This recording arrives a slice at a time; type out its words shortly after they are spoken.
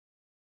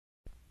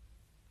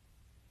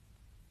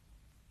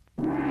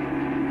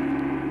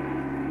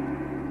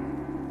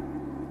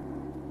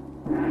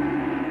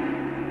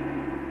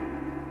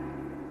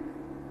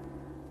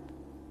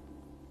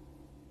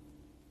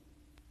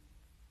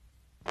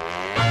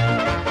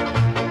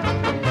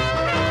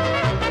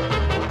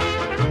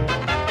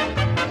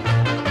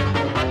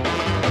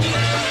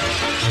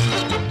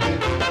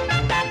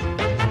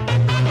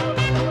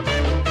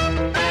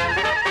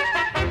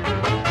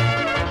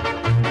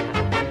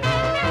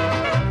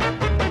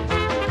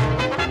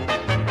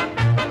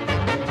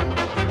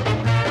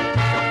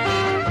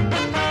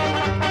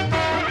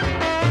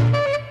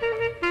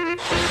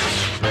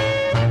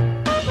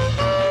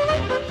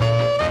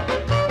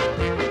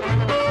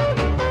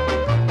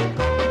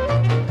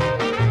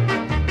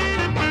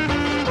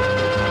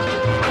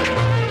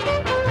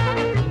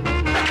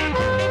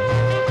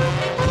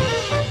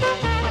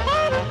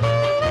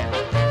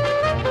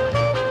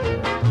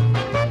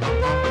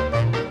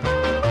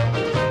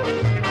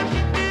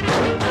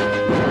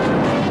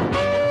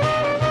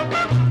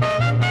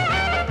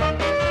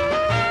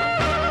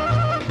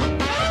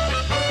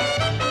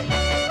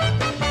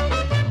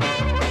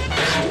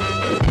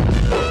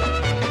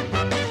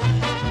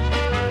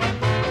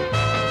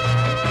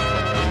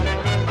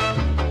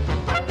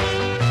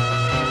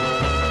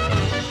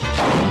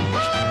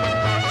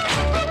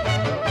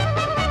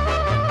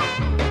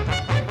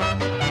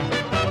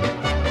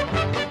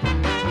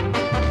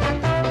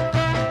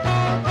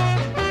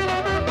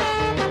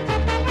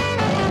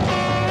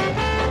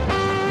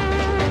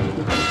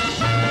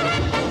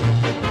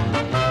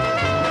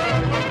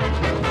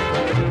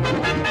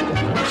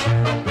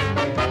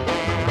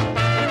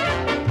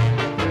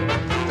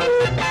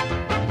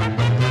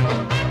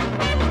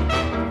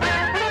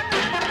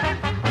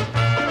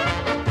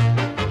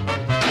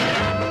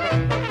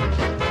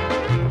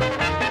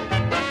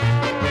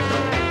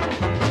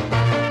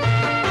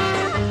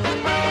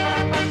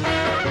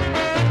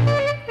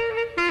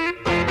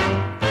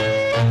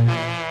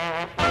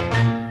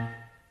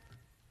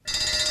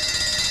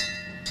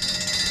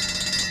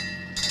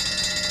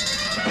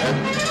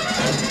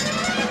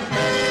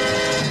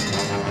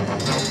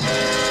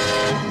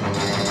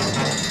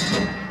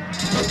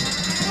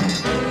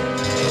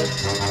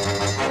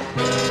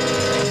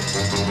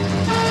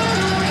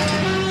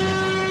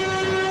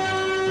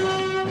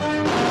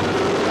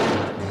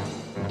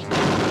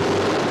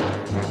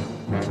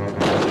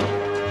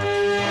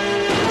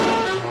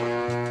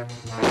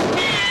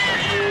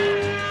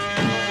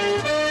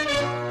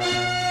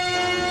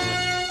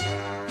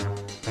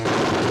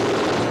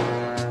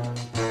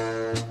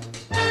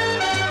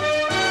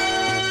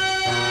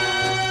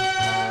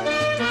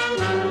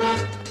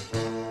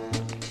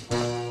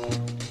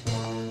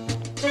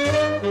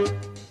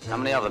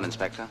them,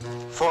 Inspector?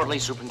 4 at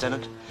least,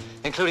 Superintendent,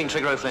 including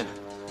Trigger O'Flynn.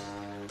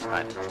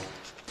 Right.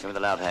 Give me the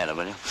loud handle,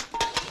 will you?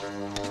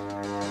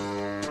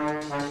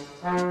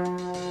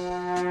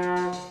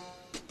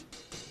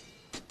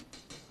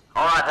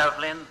 All right,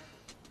 O'Flynn.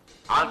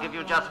 I'll give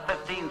you just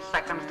 15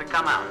 seconds to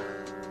come out.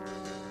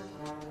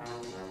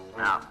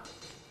 Now,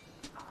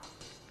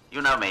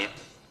 you know me.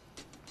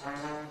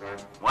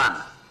 1,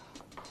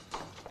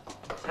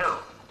 2.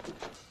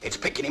 It's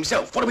Pitkin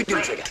himself. What do we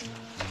do, Trigger? 4.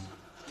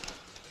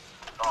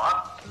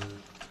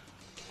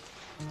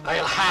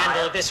 I'll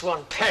handle this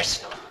one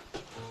personal.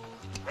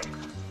 6,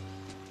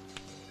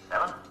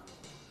 7,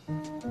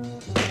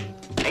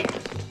 8,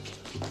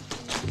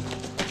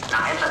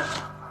 9,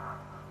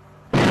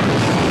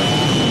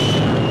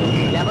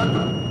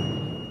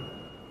 11,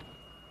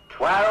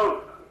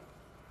 12,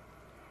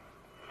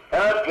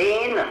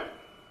 13,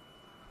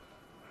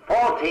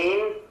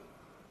 14.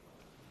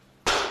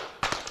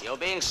 You're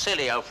being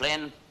silly,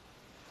 O'Flynn.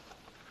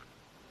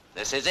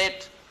 This is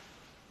it.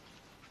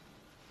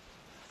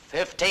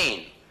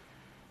 15.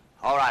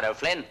 All right,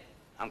 O'Flynn.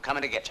 I'm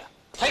coming to get you.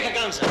 Take a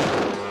gun, sir.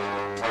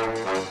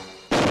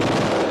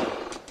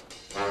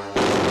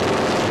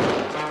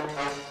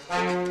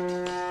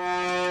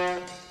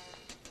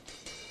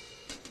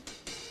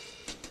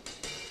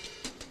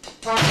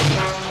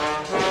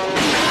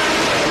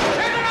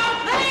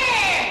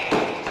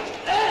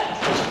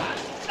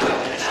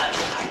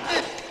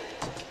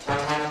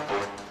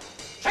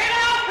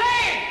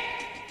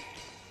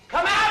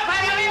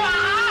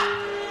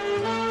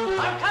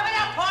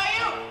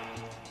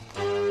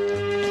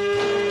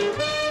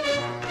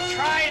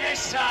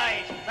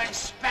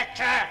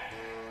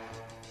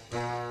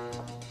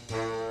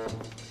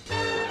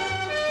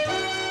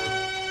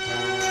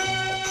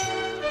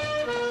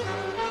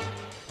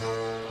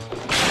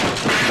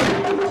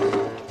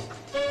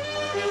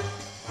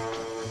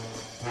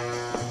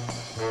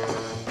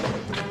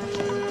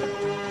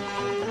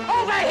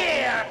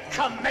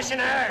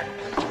 Commissioner!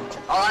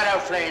 All right,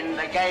 O'Flynn,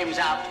 the game's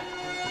up.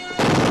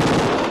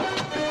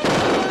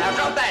 Now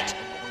drop that!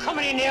 Come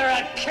any nearer,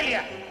 I'll kill you.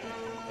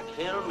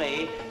 Kill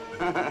me?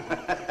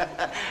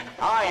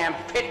 I am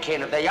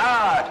Pitkin of the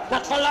yard.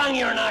 Not for long,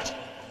 you're not.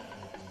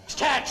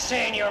 Start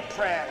saying your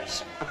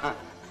prayers.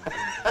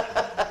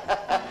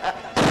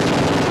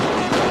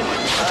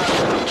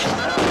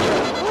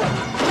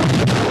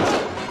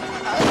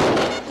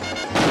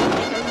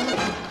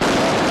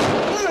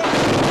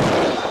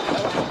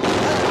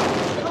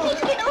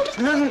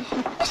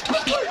 Mr.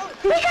 Pitkin!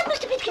 Wake up,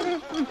 Mr. Pitkin!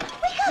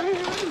 Wake up!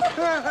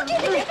 What do you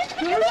do, Mr.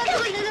 Pitkin?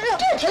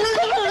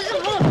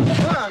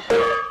 Wake up!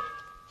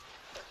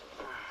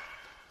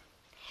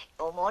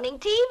 Your morning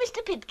tea,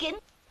 Mr. Pitkin.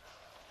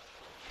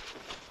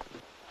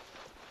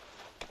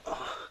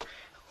 Oh,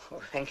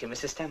 thank you,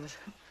 Mrs. Stammers.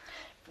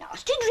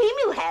 Nasty dream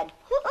you had.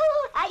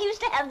 I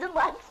used to have them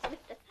once.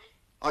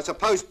 I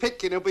suppose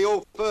Pitkin will be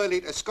all early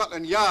to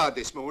Scotland Yard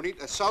this morning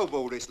to solve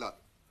all this lot.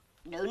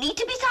 No need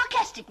to be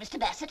sarcastic, Mr.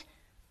 Bassett.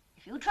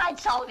 If you tried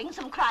solving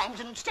some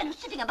crimes instead of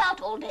sitting about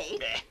all day...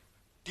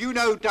 Do you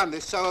know who done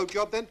this Soho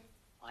job, then?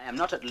 I am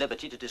not at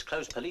liberty to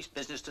disclose police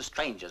business to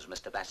strangers,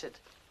 Mr. Bassett.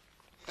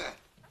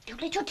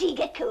 Don't let your tea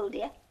get cold,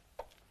 dear.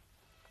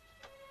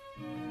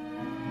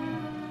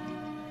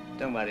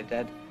 Don't worry,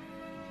 Dad.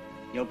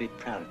 You'll be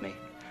proud of me.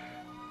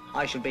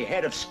 I shall be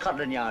head of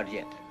Scotland Yard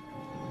yet.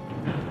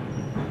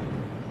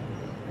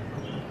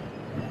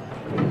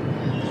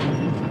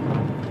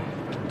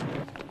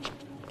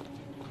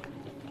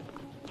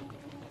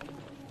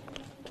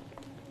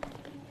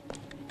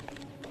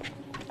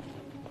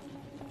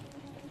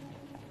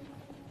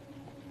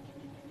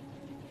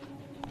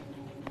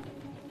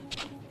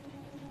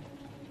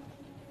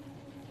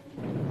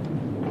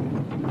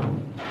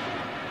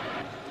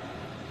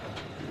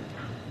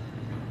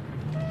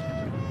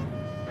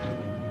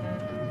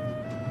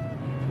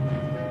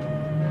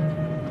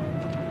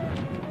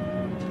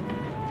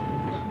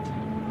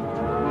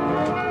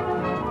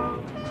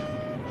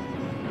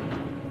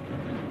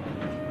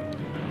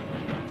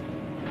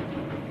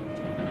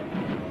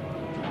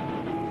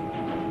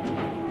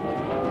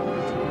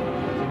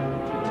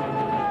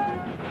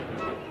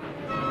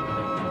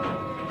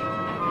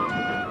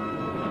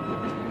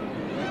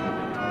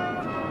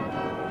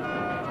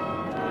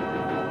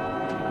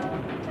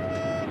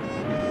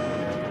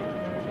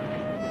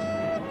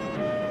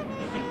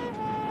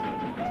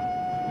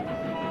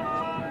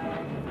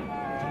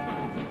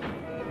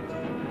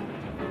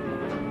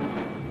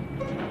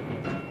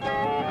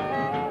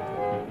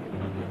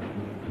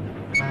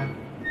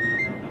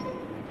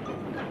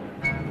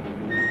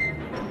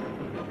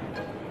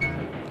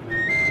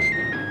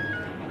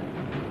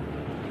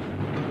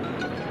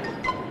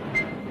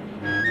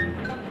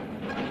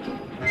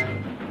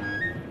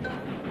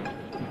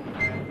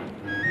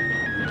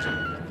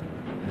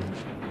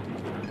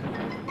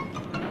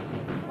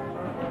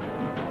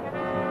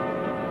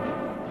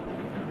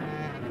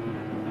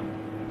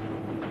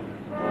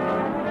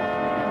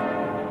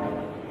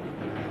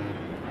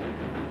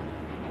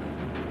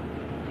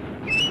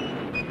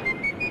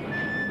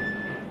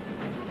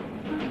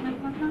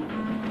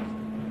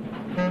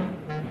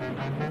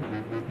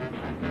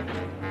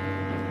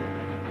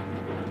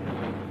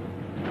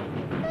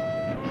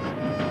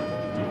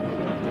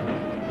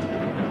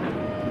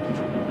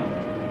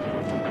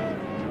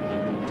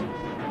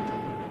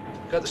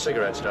 Got the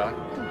cigarettes, Doc.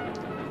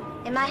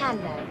 In my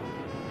handbag.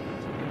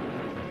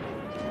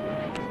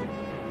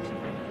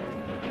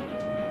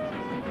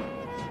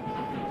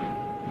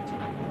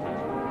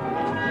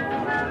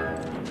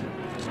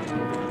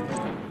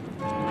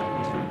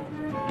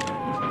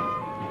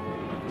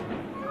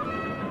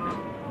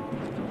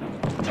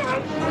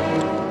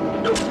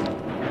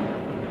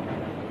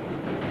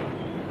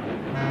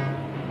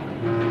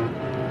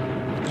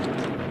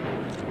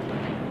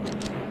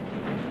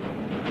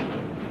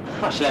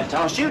 What's left,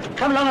 I'll shoot.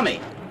 Come along with me.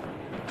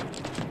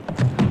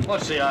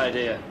 What's the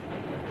idea?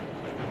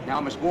 Now,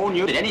 I must warn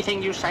you that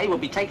anything you say will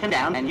be taken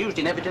down and used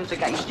in evidence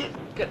against you.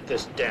 Get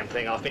this damn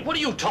thing off me. What are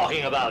you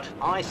talking about?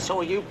 I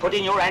saw you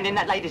putting your hand in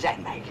that lady's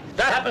handbag.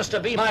 That happens to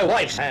be my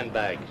wife's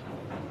handbag.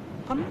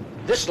 Pardon?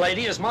 This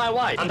lady is my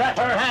wife, and that's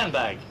her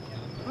handbag.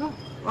 Oh,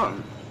 well,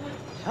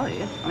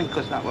 sorry. I mean,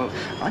 because that, well,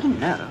 I didn't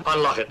know.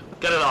 Unlock it.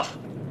 Get it off.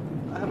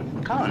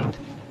 Can't.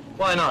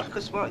 Why not?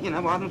 Because, well, you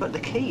know, I haven't got the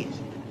keys.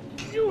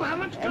 You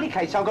haven't. In any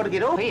case, I've got to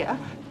get off here.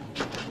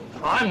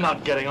 I'm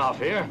not getting off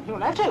here. You'll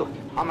have to.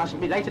 I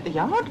mustn't be late at the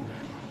yard.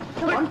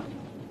 Come on.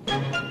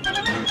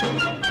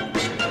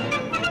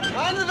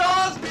 Mind the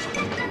doors!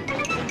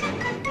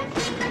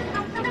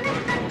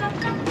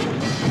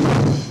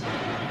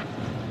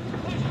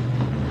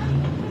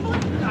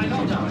 I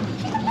know, darling.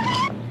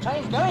 The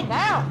train's going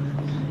now.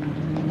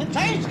 The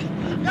train's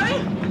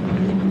going.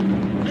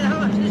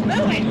 It's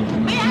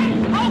moving. Me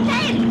and whole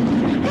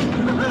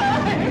train.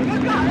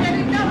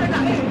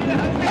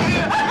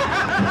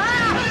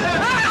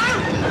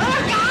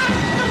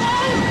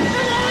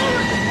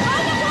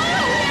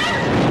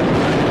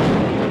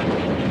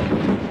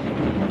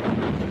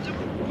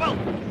 Well,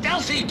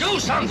 Elsie, do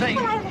something!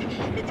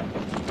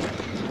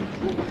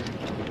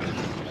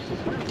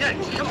 Jack,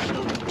 come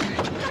on.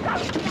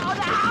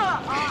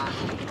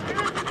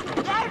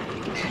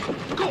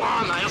 Go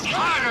on, Niles,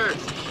 harder!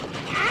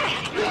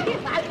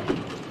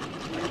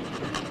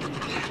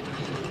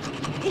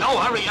 No,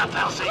 hurry up,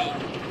 Elsie!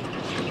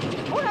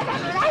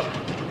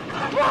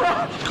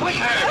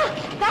 Quicker!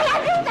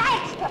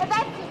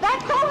 That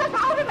told us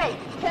out of me.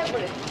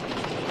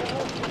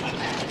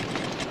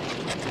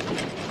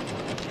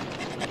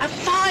 A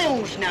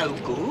file's no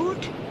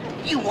good.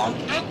 You want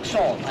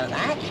Axel for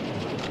that.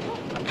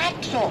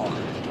 Axel.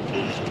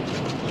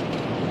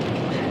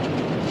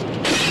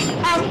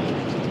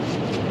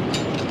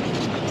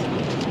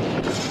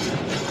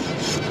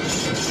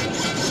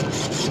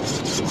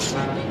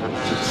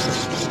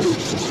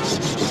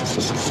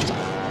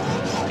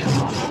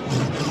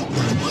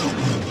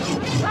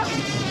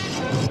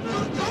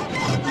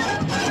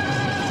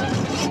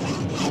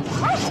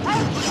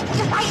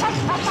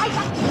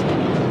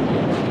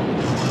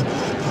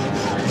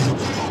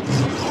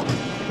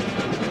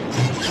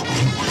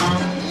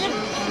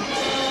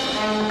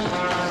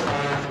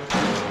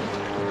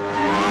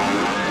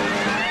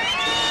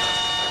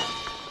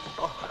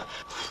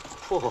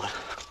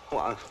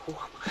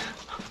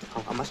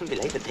 Oh, I mustn't be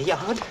late at the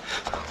yard.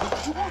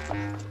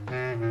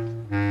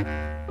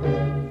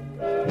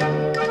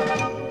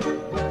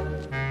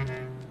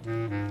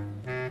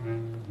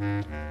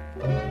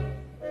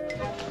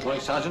 Good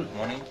morning, Sergeant.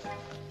 Morning.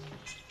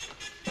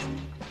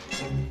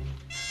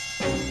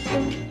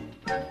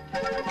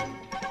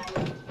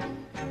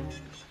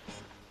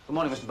 Good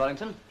morning, Mr.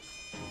 Burlington.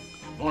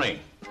 Morning.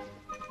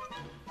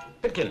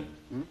 Pitkin,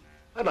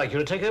 I'd like you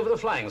to take over the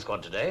flying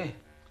squad today.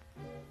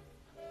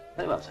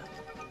 Very well, sir.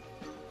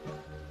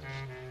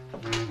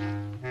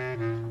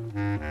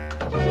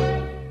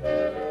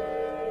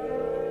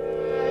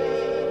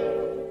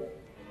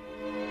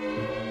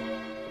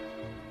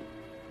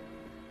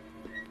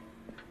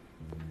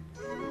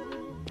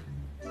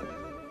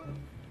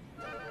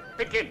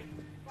 Pitkin,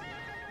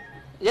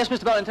 Yes,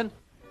 Mr. Burlington.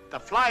 the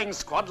flying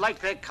squad like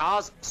their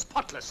cars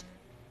spotless.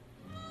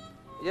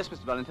 Yes,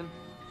 Mr. Burlington.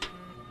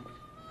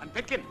 And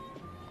Pitkin,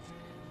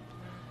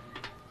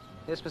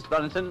 Yes, Mr.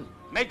 Burlington.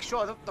 make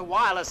sure that the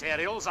wireless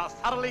aerials are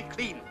thoroughly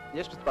clean.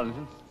 Yes, Mr.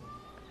 Burlington.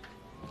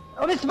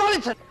 Oh, Mr.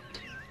 Burlington!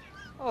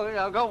 Oh,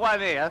 yeah, I've got one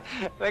here.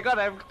 They've got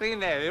to have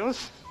clean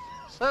aerials.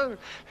 So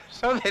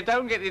they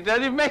don't get any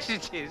dirty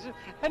messages.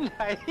 And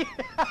they...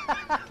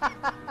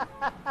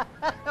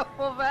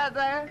 All that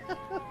there.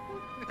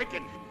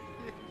 Pitkin,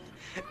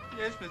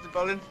 Yes, Mr.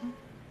 Burlington.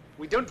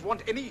 we don't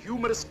want any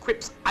humorous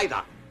quips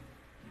either.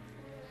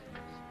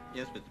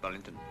 Yes, Mr.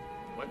 Burlington.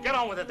 Well, get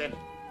on with it then.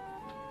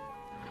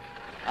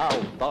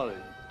 Oh,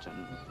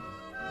 Burlington.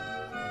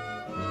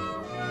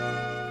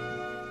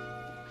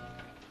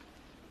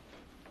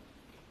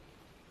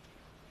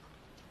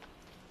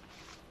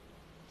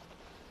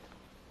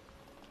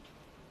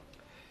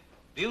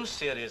 Do you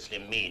seriously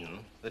mean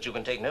that you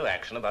can take no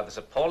action about this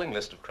appalling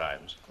list of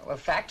crimes? Well,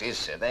 the fact is,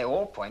 sir, they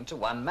all point to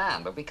one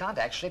man, but we can't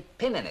actually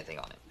pin anything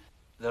on him.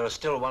 There are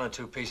still 1 or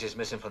 2 pieces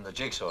missing from the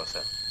jigsaw,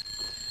 sir.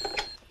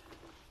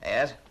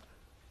 Yes?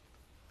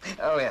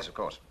 Oh, yes, of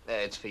course.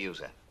 It's for you,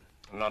 sir.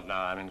 Not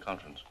now, I'm in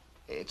conference.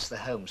 It's the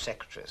Home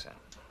Secretary, sir.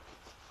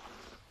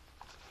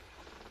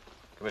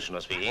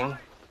 Commissioner speaking.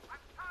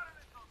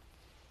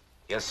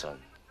 Yes, sir.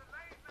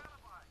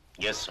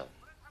 Yes, sir.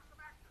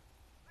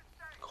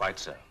 Quite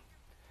so.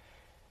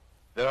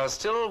 There are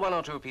still 1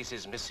 or 2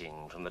 pieces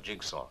missing from the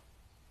jigsaw.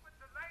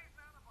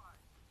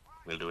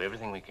 We'll do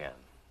everything we can.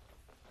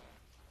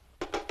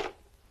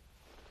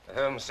 The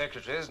Home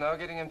Secretary is now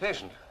getting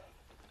impatient.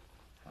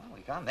 Well,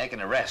 we can't make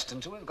an arrest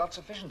until we've got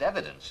sufficient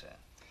evidence, sir.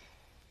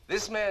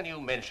 This man you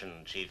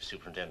mentioned, Chief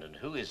Superintendent,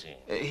 who is he?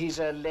 He's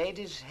a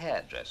ladies'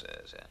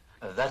 hairdresser, sir.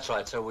 That's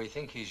right, sir. We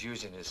think he's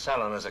using his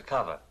salon as a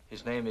cover.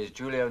 His name is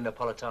Giulio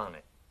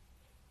Napolitani.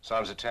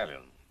 Sounds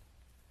Italian.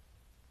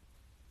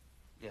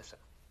 Yes, sir.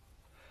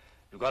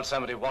 You got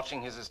somebody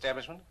watching his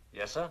establishment?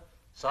 Yes, sir.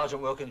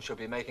 Sergeant Wilkins should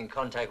be making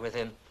contact with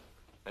him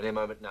any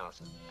moment now,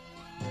 sir.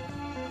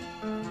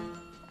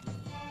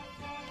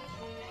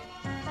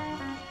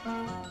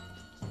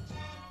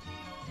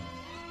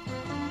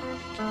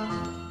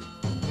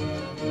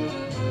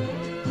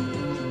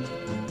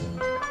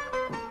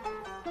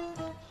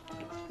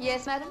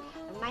 Yes, madam?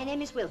 My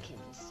name is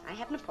Wilkins. I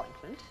have an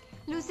appointment.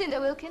 Lucinda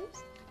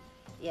Wilkins?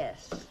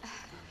 Yes.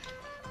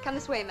 Come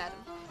this way, madam.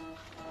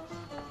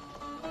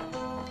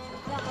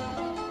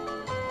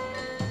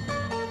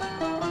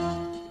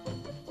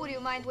 Would you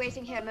mind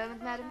waiting here a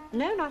moment, madam?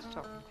 No, not at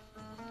all.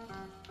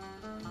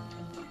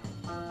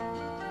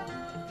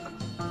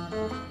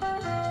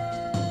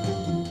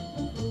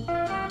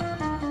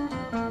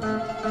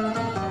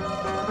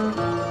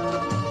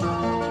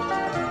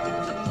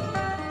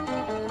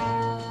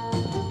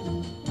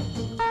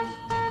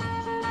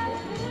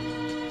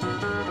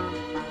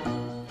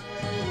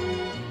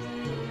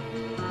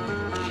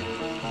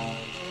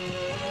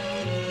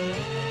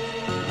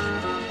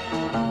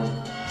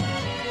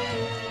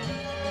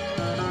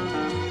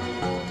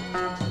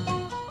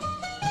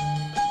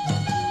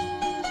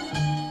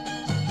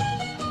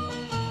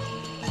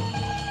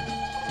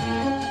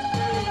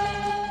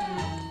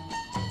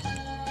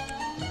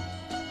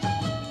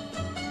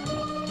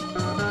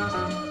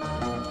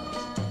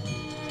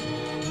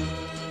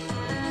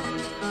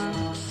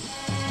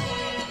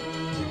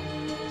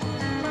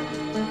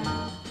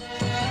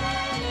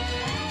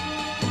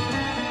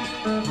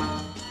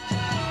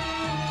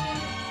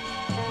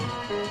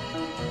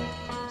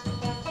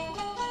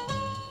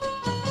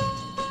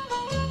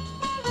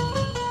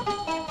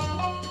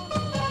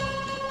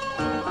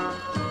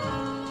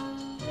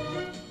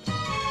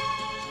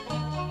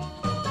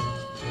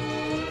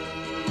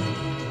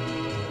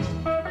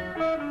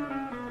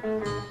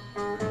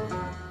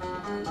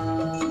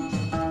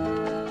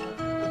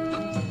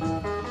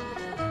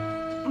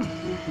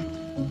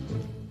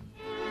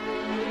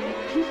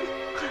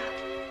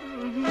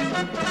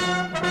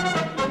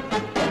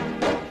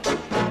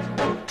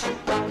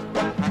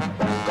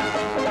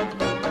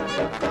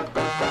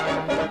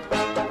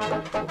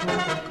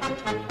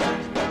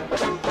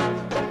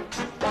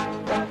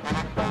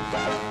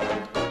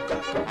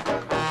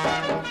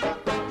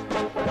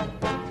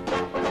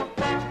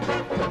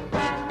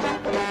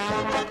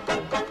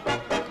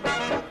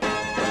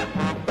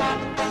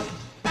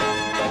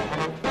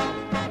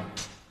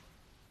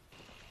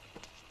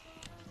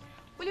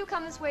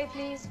 Way,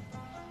 please.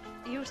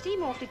 You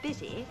seem awfully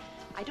busy.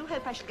 I do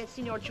hope I shall get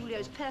Signor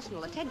Giulio's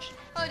personal attention.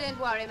 Oh, don't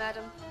worry,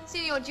 madam.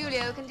 Signor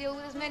Giulio can deal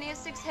with as many as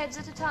 6 heads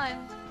at a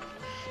time.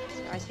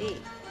 So I see.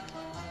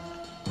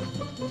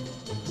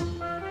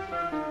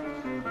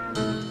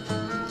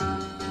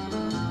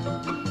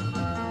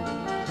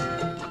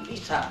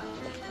 Lisa,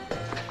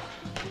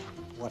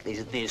 what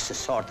is this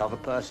sort of a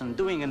person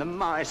doing in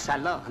my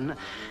salon?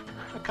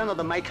 I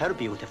cannot make her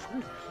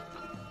beautiful.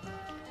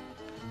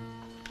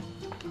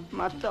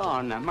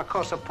 Madonna, ma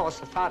cosa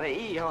posso fare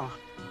io?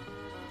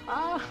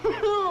 Ah,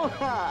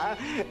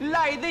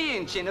 lei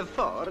dice,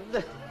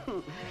 Ford.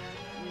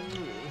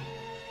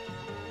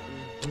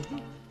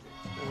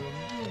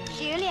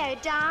 Giulio,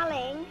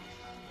 darling,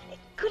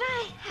 could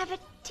I have a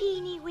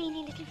teeny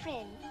weeny little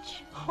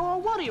French? Oh,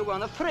 what do you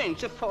want a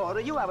French for?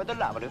 You have a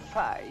lovely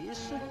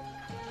face.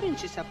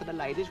 French is for the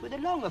ladies with a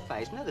longer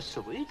face, not a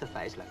sweet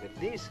face like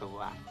this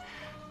one.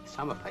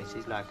 Some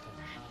faces like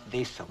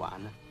this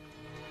one.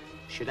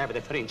 Should have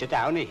the French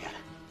down here.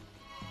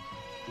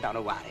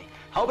 Don't worry.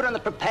 Over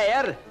and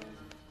prepare.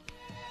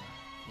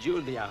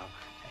 Giulio,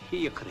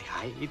 you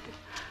cried.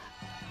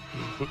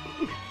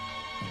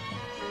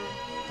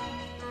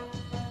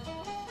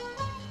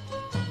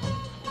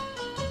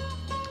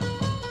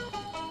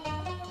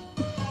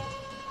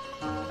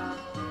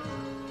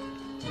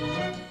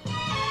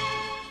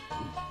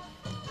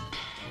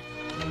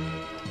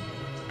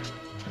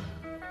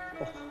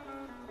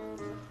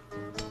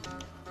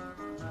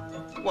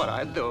 What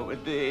I do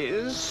with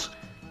this?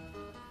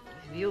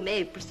 You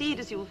may proceed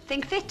as you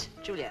think fit,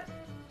 Giulio.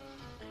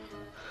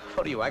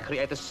 For you, I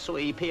create a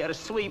sweep here,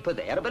 sweep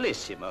there,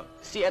 bellissimo.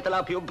 Siete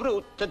la più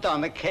brutta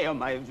donna che ho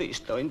mai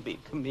visto in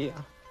vita mia.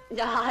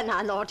 Ah,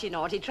 no, naughty,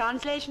 naughty.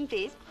 Translation,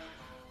 please.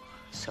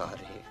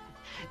 Sorry.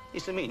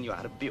 It mean you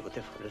are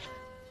beautiful.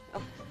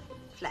 Oh,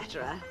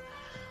 flatterer.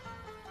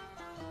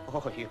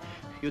 Oh,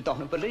 you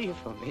don't believe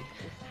me.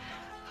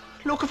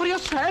 Look for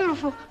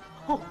yourself.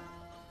 Oh.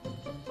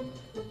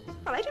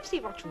 Well, I don't see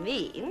what you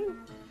mean.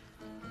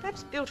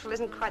 Perhaps beautiful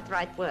isn't quite the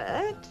right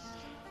word.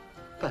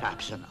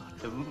 Perhaps not.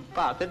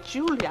 But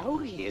Giulio,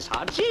 he is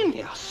our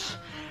genius.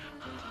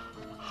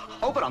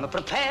 Oberon,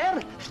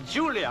 prepare.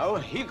 Giulio,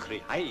 he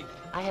create.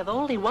 I have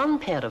only one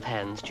pair of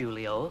hands,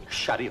 Giulio.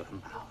 Shut your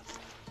mouth.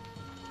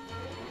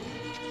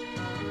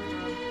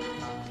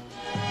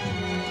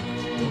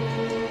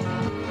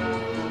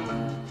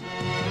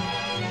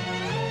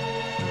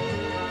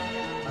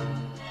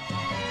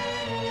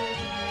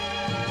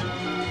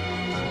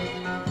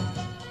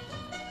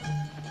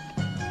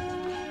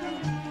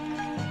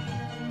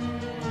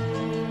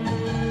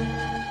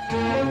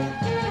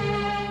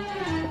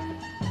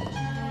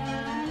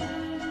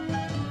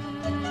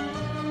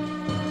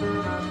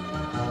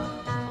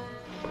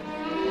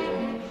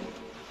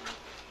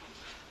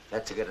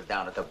 Let's get it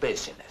down to the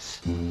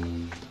business.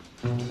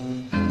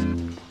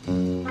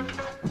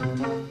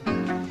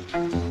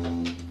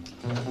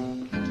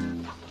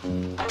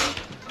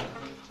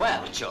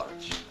 Well,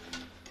 George,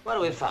 what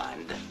do we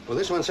find? Well,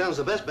 this one sounds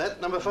the best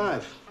bet, number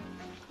 5.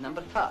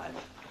 Number 5.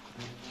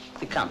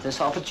 The Countess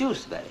of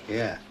Dewsbury.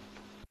 Yeah.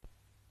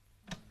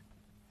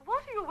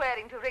 What are you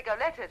wearing to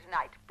Rigoletto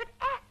tonight? But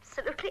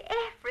absolutely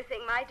everything,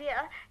 my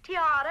dear.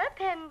 Tiara,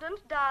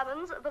 pendant,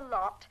 diamonds, the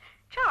lot.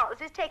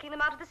 Charles is taking them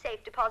out of the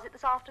safe deposit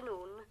this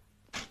afternoon.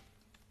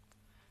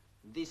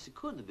 This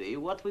could be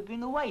what we've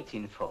been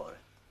waiting for.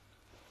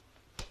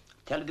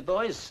 Tell the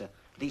boys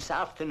this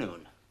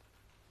afternoon.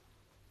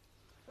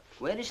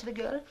 Where is the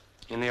girl?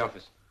 In the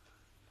office.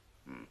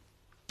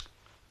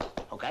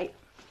 Okay.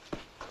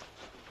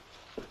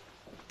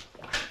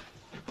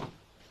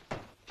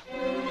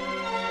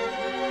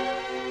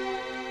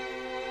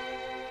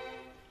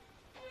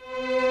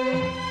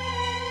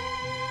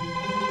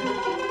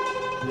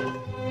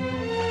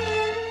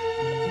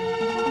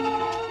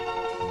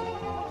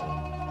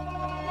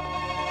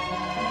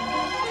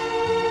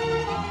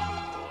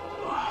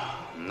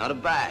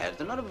 Not bad,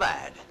 not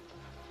bad.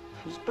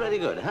 It's pretty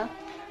good, huh?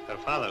 Her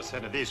father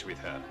said it is with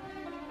her.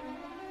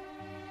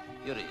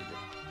 You read.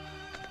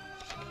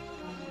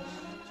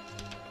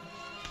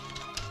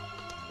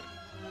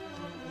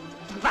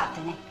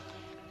 Vattene.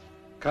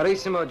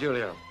 Carissimo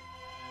Giulio,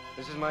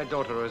 this is my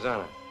daughter,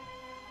 Rosanna.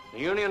 The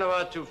union of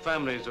our two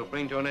families will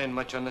bring to an end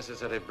much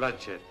unnecessary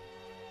bloodshed.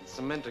 And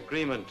cement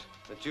agreement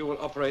that you will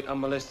operate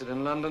unmolested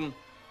in London,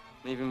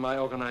 leaving my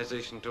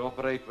organization to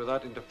operate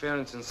without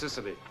interference in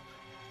Sicily.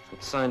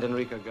 It's signed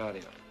Enrica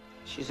Guardia.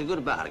 She's a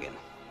good bargain.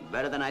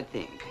 Better than I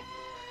think.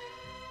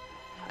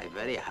 I'm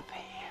very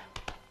happy.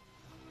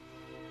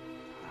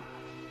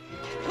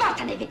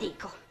 Vattene, vi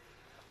dico.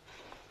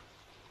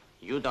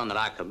 You don't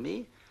like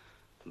me,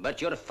 but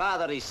your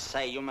father is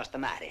say you must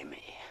marry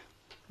me.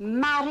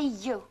 Marry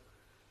you.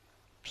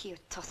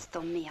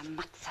 Piuttosto mi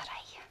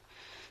ammazzerei.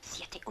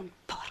 Siete un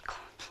porco,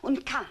 un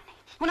cane,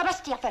 una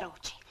bestia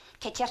feroce,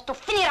 che certo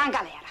finirà in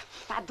galera.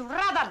 I'd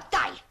rather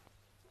die.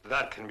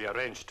 That can be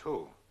arranged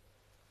too.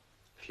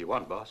 If you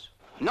want, boss.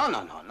 No.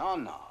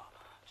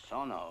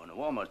 Sono un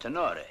uomo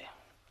tenore.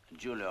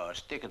 Giulio,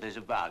 stick to his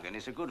bargain.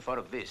 It's good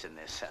for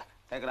business.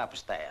 Take her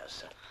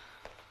upstairs.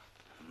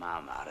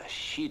 Mamma,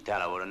 she tell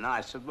her what a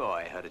nice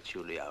boy her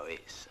Giulio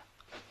is.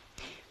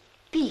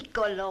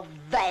 Piccolo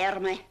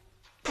verme.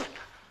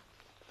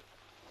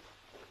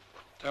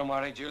 Don't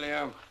worry,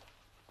 Giulio.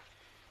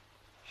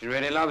 She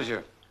really loves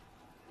you.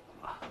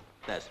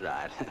 That's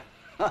right.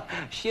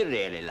 She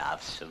really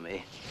loves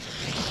me.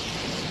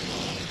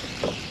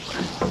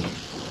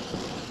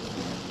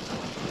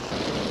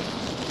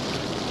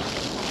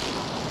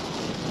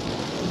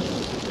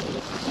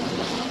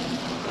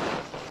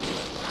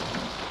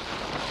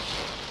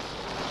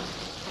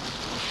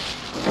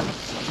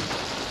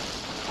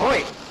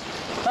 Oi!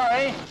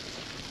 Sorry.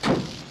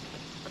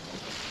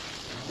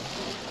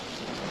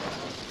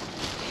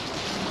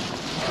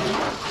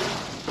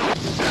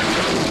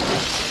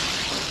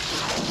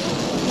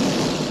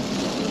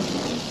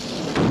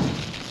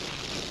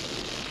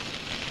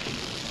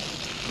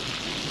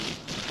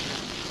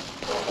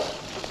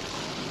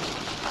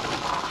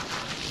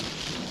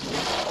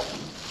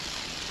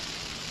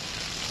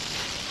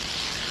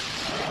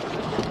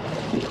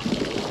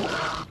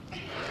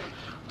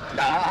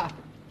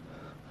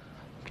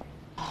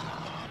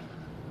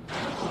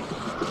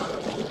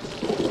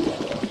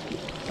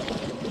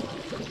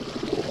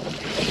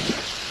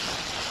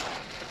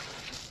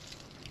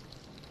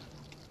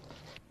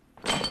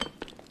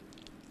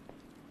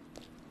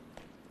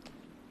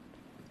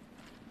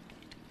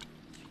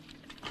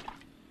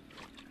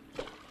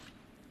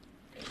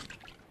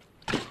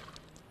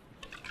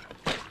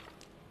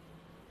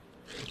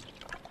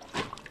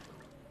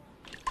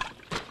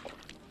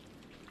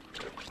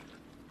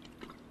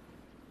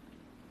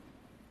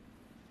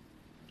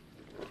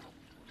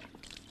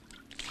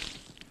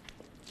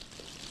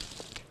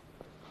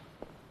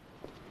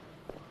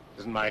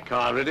 Isn't my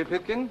car ready,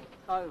 Pitkin?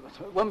 Oh,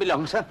 it won't be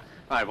long, sir.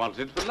 I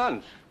wanted it for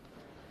lunch.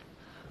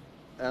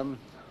 Now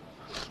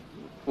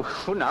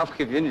I'll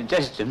give you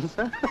indigestions.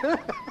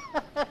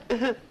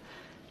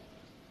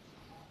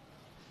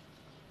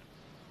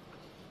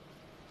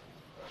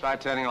 Try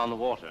turning on the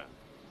water.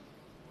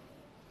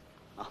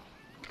 Oh,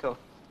 cool.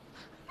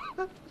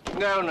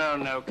 No, no,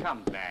 no,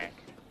 come back.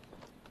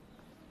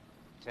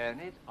 Turn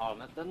it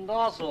on at the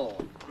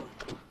nozzle.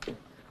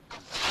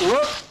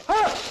 Whoop!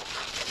 Ah!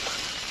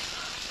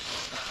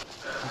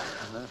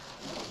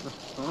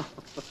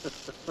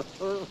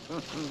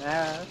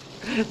 No,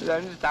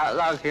 don't start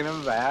locking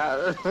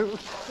about.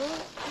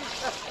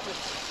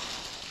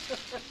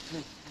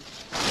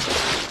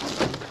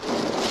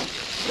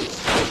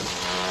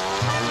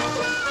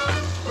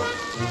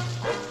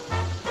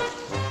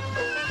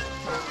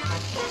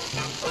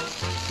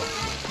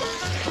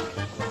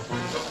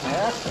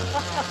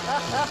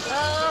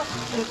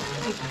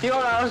 You're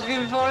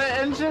asking for it,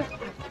 aren't you?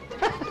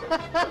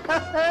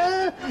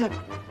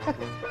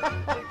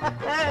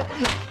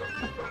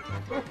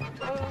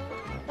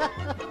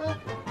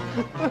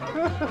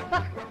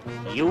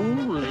 You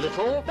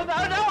little... No,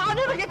 I'll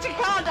never get your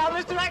car down,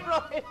 Mr.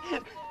 Ackroyd.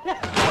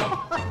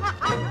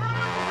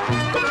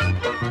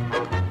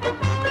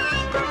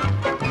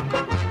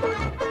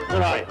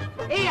 Right.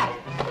 Here.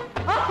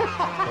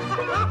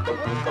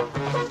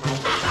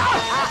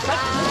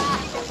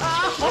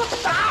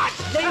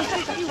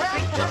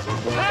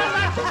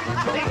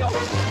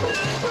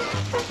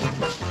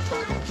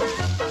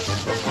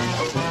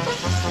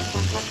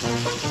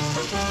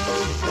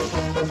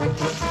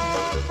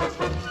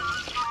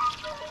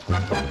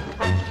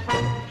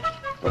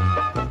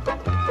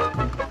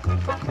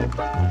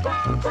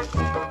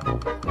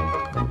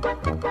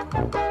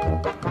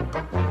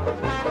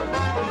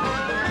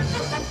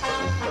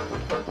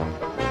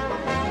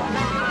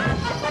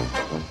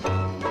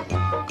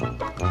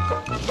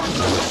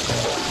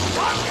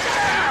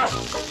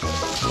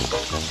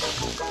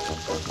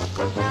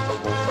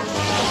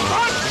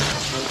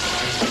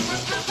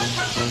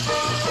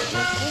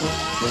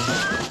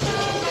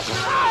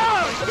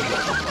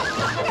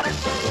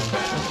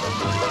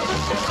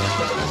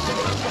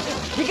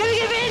 You're gonna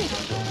give in?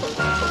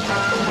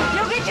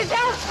 You'll get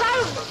yourself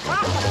soaked.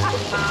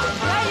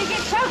 Now you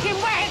get soaking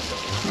wet.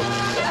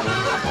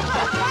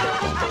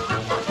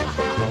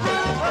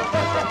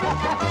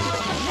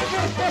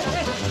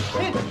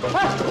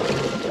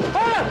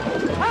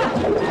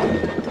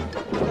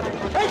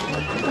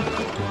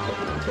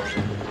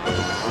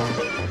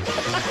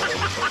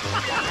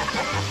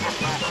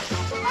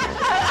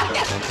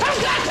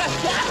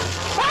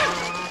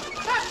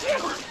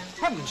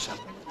 Heavens, sir.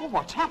 Well,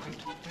 what's happened?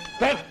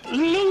 That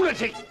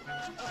lunatic!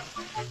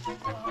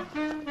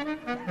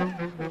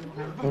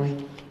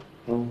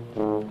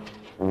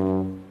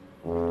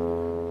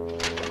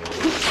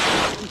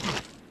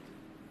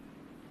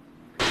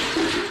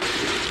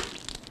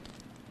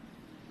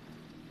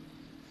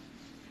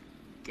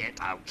 Get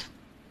out!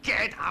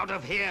 Get out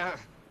of here!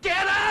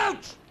 Get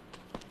out!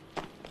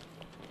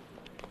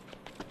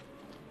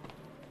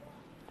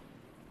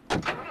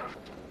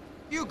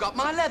 You got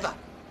my leather.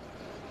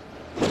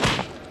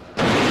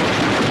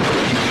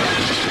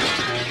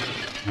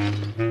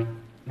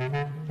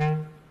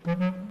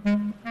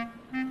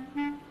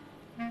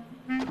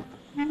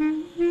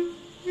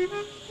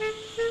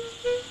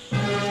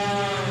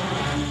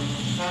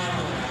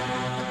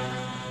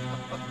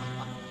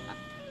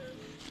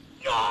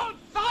 You're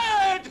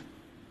fired!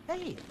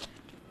 Hey.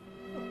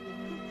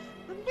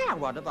 Now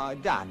what have I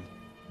done?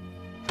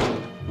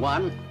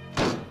 1,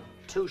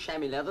 2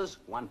 chamois leathers,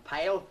 1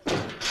 pail,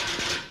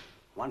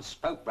 1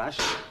 spoke brush,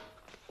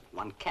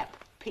 1 cap.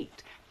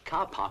 Pete,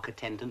 car park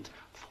attendant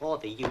for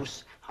the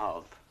use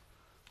of...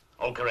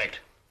 All correct.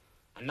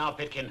 And now,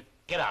 Pitkin,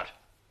 get out.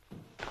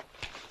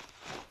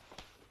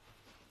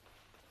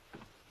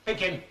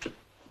 Pitkin!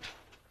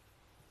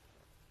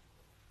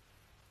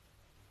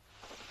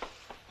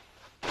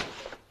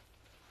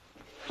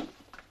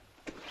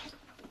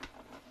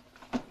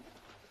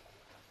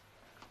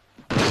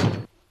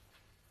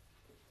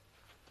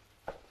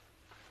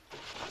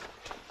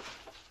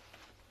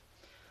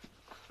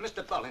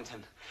 Mr.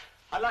 Bollington,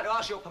 I'd like to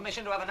ask your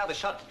permission to have another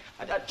shot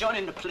at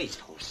joining the police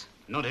force.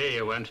 Not here,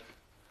 you won't.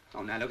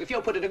 Oh, now, look, if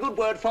you'll put in a good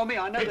word for me,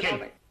 I know that I'll Pitkin!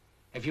 make...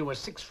 If you were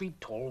 6 feet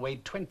tall,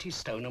 weighed 20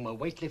 stone, and were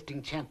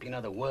weightlifting champion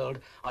of the world,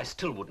 I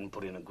still wouldn't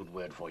put in a good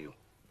word for you.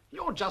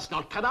 You're just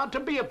not cut out to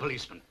be a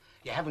policeman.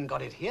 You haven't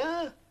got it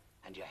here,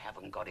 and you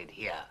haven't got it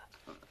here.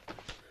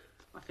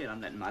 I feel I'm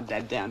letting my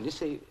dad down, you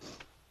see.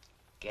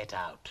 Get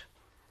out.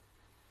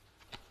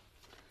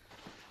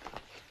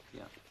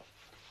 Yeah.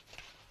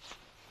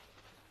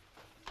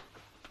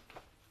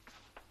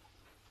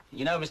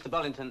 You know, Mr.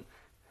 Bollington,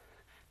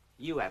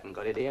 you haven't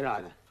got it here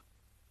either.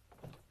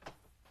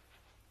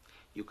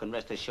 You can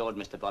rest assured,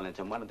 Mr.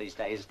 Bollington, one of these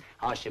days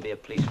I shall be a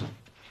policeman.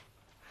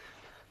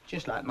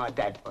 Just like my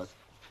dad was.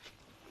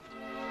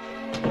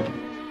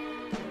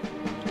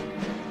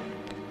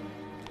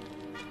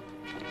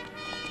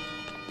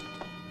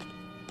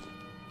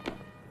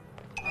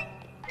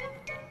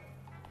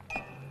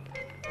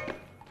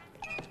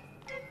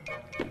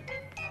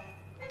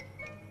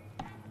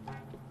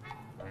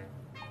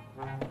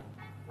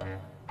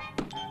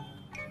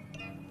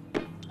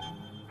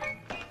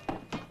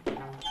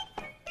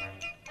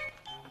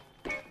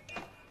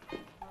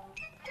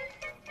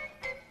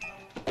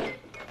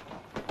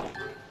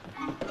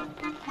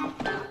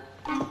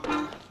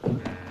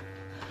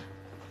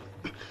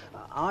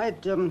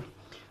 I'd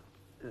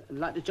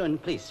like to join the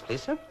police,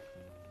 please, sir.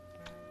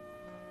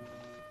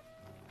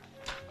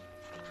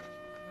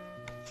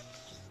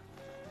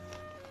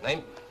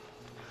 Name?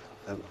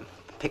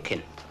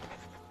 Pitkin.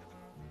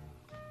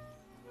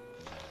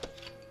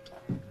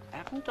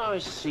 Haven't I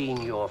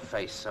seen your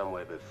face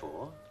somewhere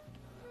before?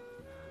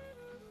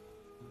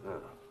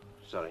 Oh,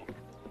 sorry.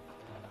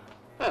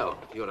 Well,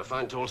 you're a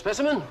fine tall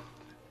specimen.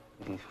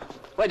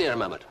 Wait here a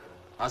moment.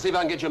 I'll see if I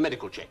can get you a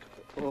medical check.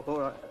 All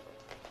right.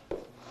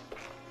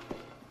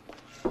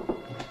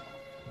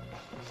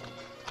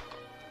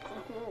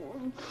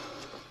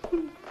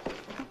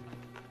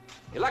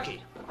 You're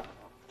lucky.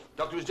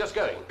 Doctor was just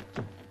going.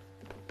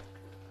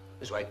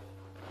 This way.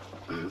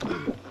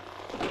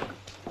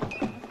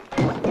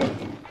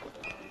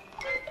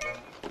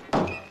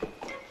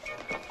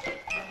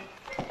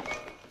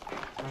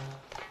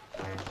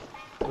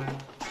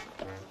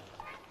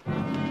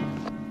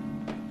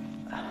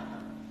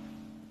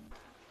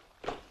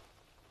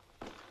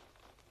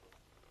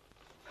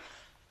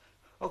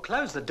 Well,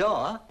 close the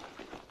door.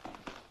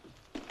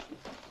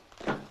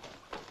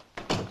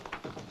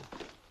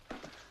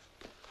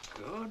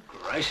 Good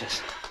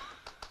gracious.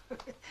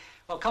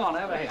 Well, come on,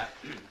 over here.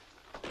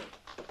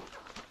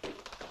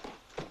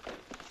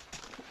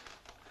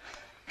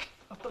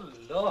 Oh,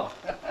 Lord.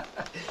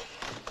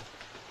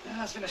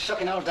 It's been a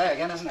shocking old day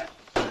again, hasn't it?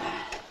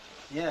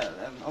 Yeah,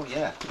 oh,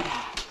 yeah.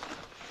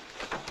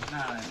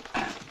 Now then.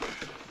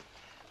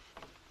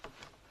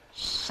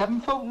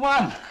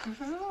 7'1".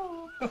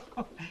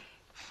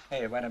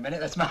 Hey, wait a minute,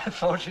 that's my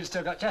fault. You've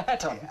still got your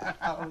hat on.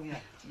 Oh, yeah.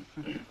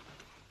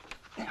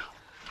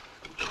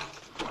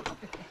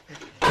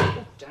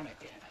 Oh, damn it.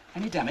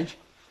 Any damage?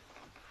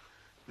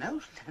 No,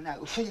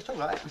 it's all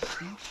right.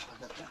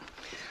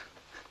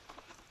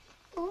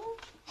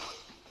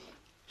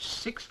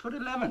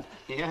 6'11".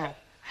 Yeah.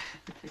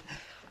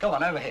 Come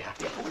on, over here.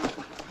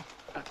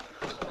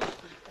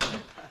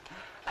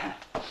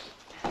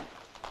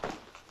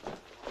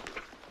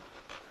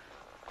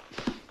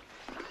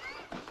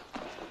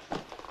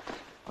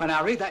 Well,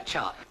 now, read that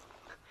chart.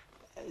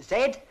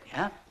 Z.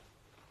 Yeah?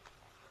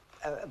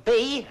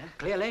 B.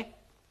 Clearly?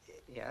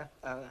 Yeah.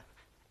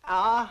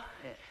 R.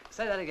 Yeah.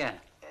 Say that again.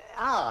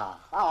 R.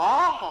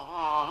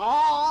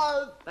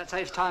 That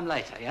saves time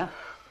later, yeah?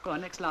 Go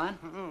on, next line.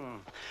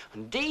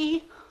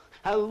 D.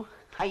 O.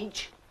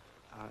 H.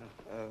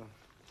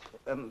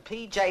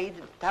 P. J.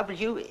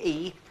 W.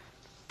 E.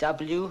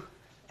 W.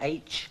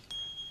 H.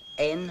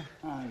 N.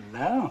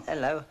 Hello.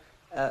 Hello.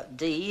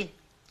 D.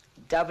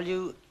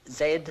 W.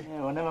 Z.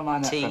 Yeah, well, never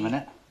mind that T. for a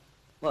minute.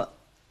 What?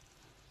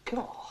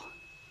 God.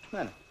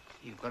 Well,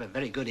 You've got a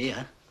very good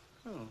ear.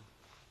 oh.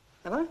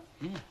 Have I?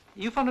 Yeah.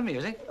 You fond of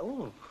music?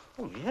 Oh,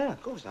 yeah,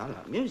 of course I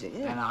like music,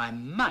 yeah. And I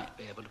might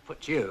be able to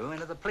put you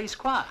into the police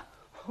choir.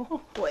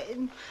 Oh,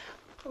 when?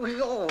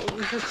 Oh,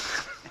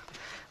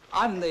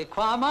 I'm the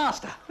choir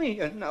master.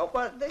 you know,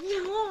 but...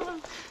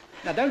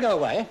 Now, don't go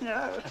away.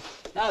 No.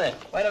 Now then,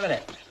 wait a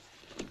minute.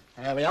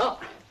 There we are.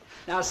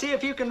 Now, see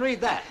if you can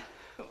read that.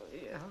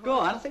 Go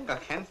on. I think I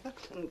can.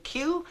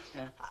 Q,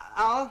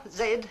 R,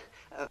 Z,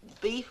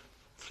 B,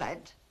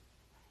 flat,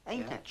 A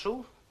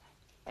natural,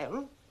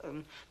 L,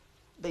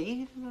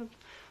 B,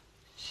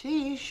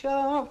 C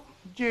sharp,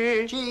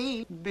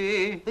 G,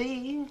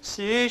 B,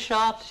 C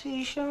sharp,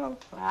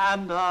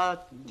 and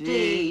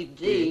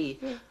D.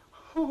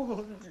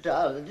 Oh,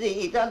 da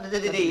dee da da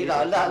dee dee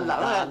la la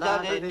la da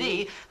dee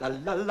dee la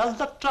la la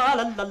la tra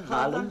la la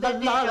la la la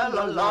la la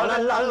la la la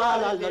la la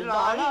la la dee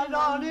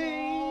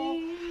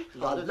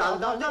la la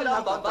la la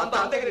la bum bum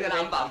bum digga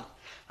digga bum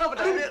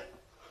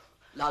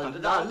la la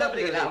la la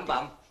digga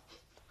bum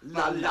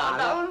la la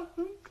la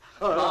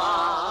la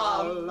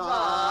la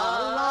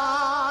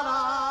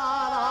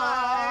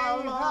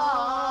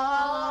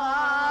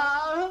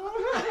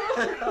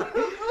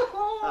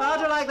How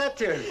do you like that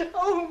tune?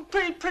 Oh,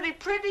 pretty.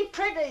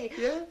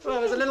 Yeah? Well,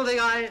 it was a little thing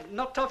I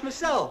knocked off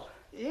myself.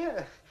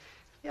 Yeah.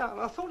 Yeah,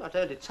 I thought I'd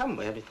heard it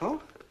somewhere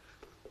before.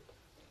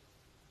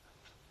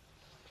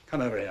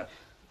 Come over here.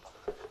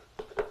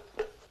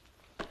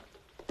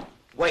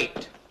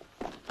 Wait.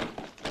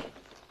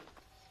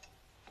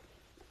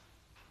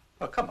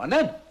 Well, come on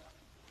then.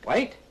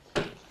 Wait.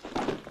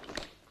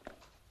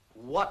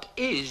 What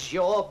is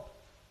your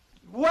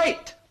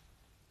weight?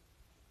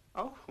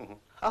 Oh,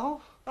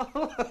 no.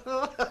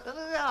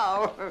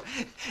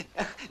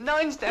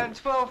 9 stone,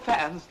 12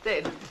 pounds,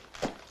 dead.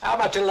 How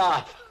about you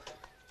laugh?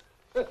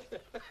 Oh,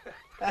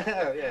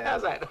 yeah.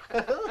 How's that?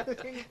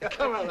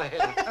 Come over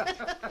here.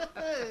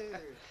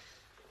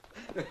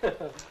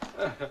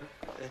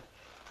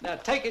 Now,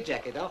 take your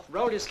jacket off,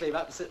 roll your sleeve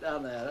up and sit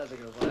down there. That's a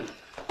good one.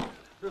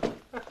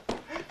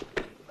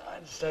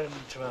 9 stone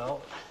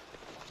 12.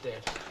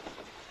 Dead.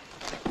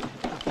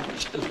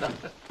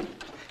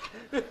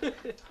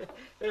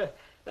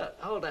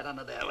 Hold that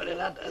under there, will you,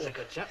 lad? That's a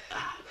good chap.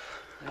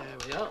 There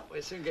we are.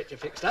 We'll soon get you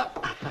fixed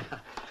up.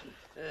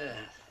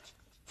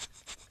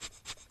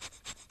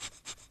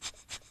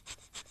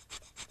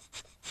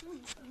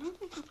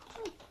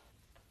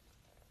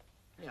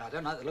 Yeah, I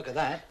don't like the look of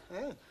that.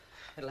 Yeah.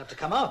 It'll have to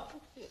come up.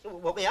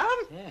 What, my arm?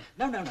 Yeah.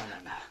 No.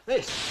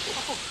 This.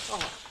 Oh,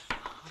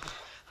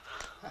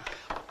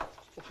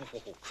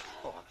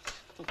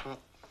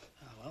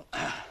 well.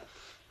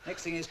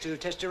 Next thing is to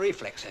test your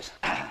reflexes.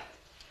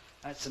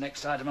 That's the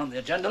next item on the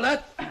agenda,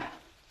 lad.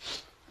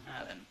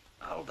 Now then,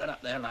 hold that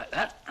up there like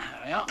that.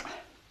 There we are.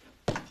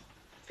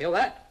 Feel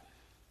that?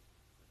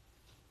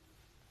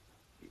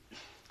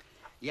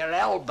 Your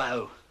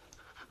elbow.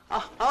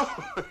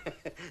 Oh.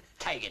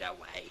 Take it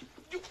away.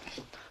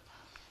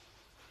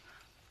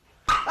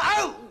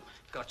 Oh!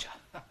 Gotcha.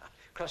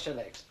 Cross your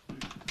legs.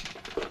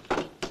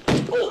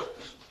 Oh,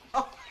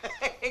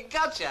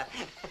 gotcha.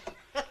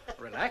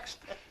 Relaxed.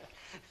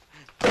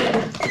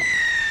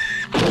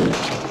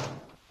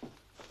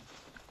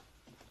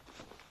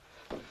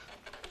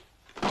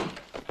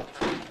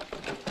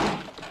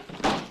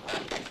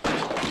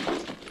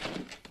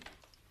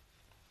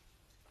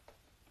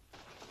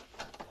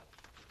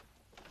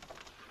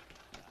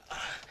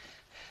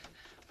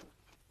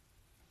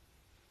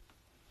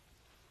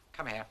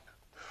 Come here.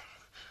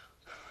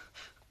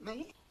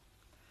 Me?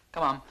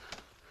 Come on.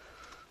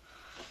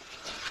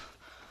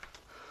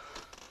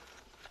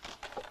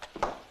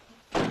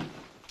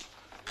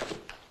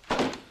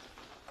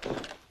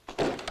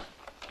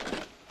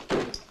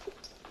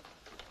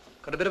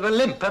 Got a bit of a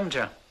limp, haven't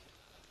you?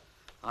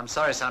 I'm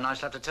sorry, son. I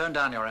shall have to turn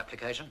down your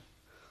application.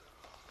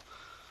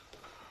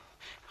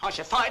 I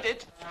shall find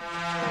it.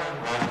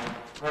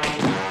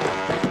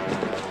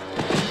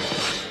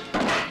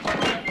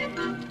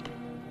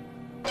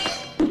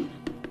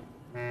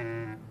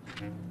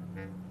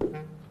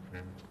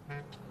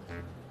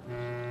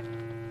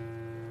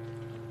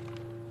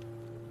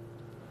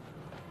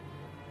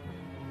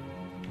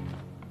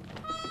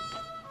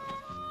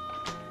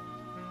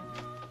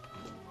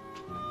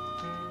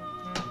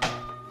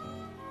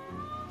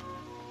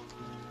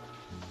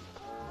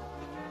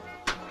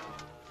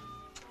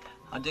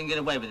 I didn't get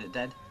away with it,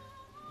 Dad.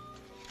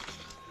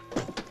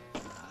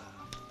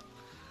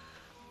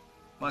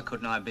 Why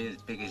couldn't I be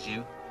as big as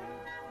you?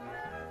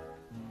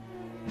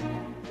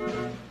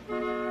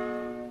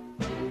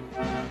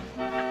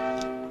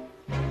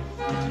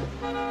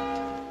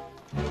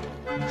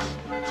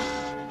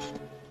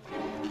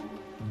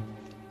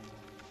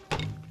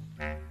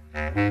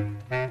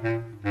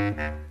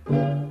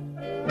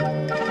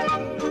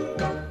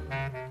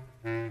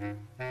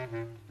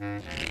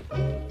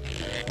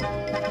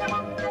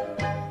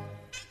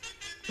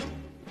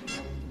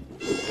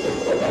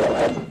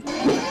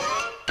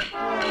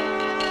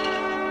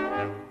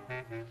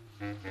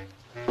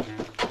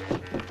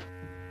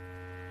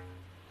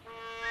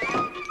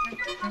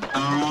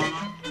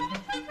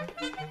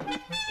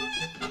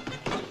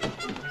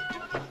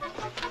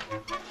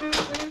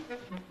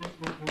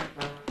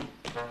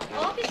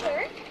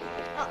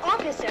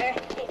 Officer,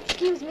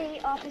 excuse me,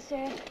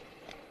 officer.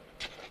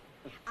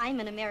 I'm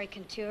an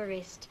American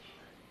tourist,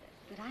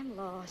 but I'm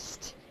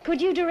lost.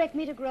 Could you direct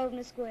me to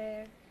Grosvenor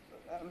Square?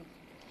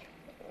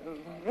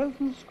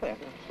 Grosvenor Square?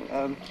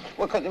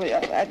 Well,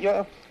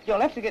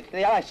 you'll have to get to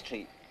the High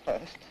Street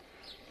first.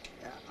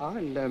 I'll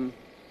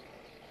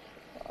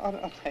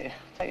take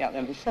you out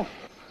there myself.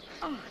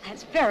 Oh,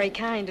 that's very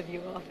kind of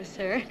you,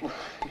 officer.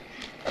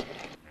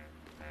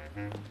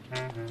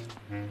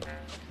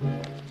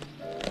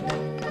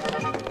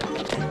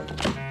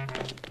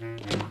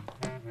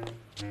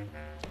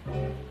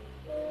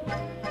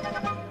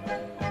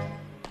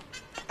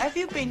 Have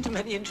you been to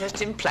many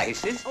interesting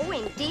places? Oh,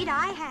 indeed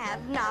I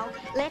have. Now,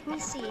 let me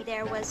see.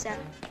 There was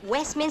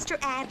Westminster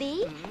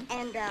Abbey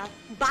and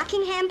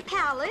Buckingham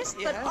Palace,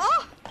 but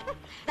oh,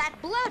 that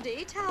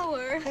bloody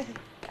tower.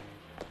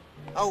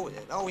 Oh,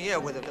 yeah,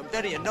 well, they're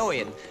very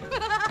annoying.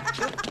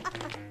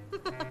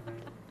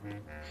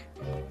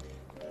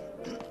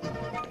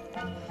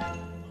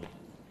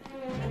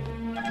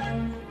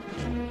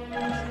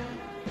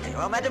 There you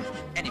are, madam.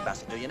 Any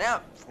bus will do you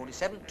now.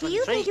 47, 23. Do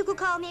you think you could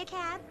call me a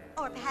cab?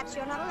 Or perhaps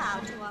you're not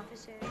allowed to,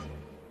 officer.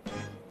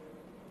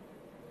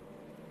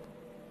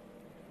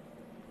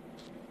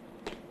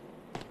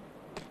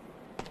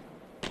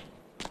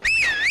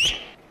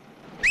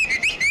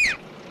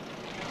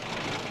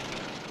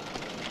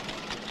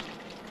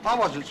 I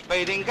wasn't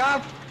speeding,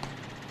 Gov.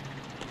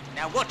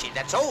 Now watch it,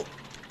 that's all.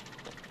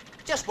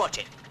 Just watch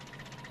it.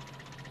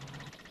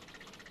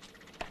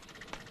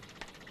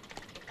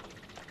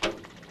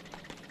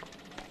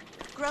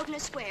 Grosvenor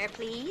Square,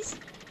 please.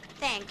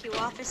 Thank you,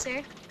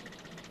 officer.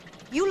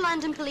 You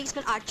London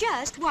policemen are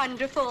just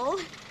wonderful.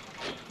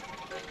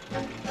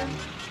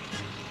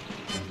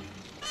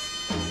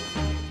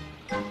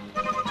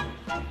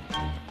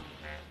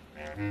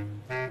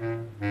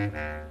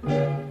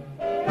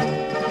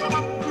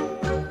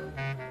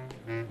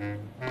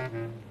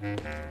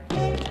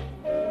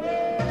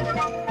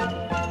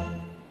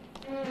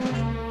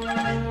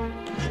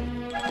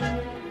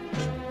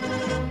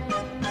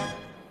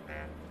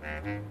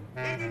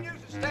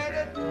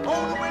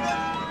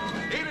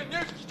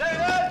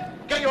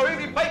 Get your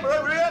evening paper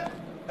over here.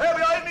 Here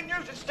we are, evening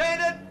news is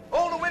standard.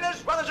 All the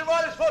winners, runners and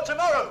riders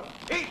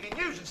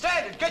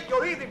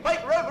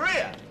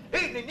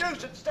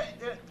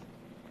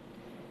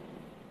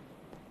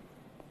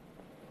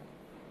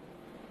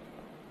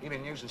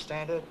Evening News and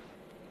Standard.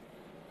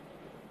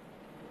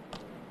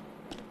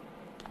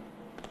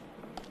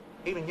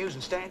 Evening News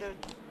and Standard.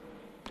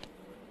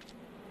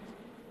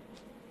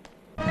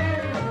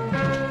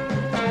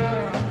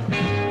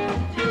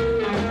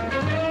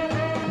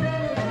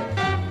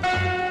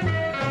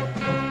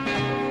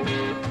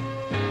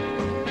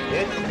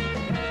 Yes?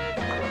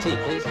 Tea,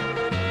 please.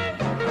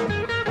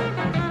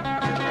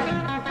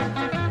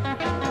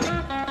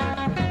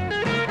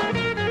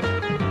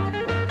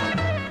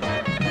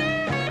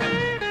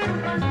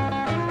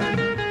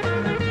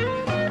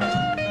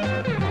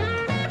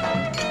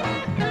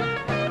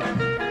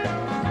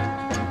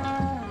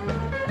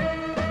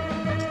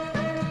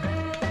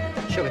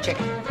 Sugar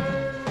chicken.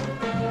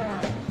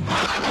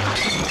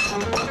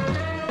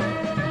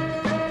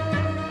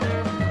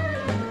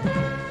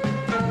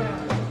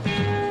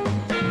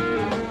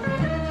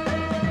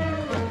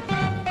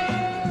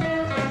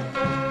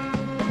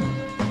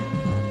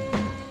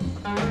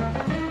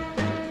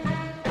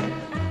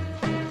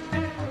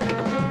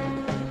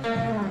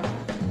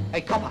 Hey,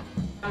 copper.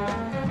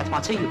 That's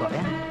my tea you got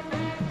there.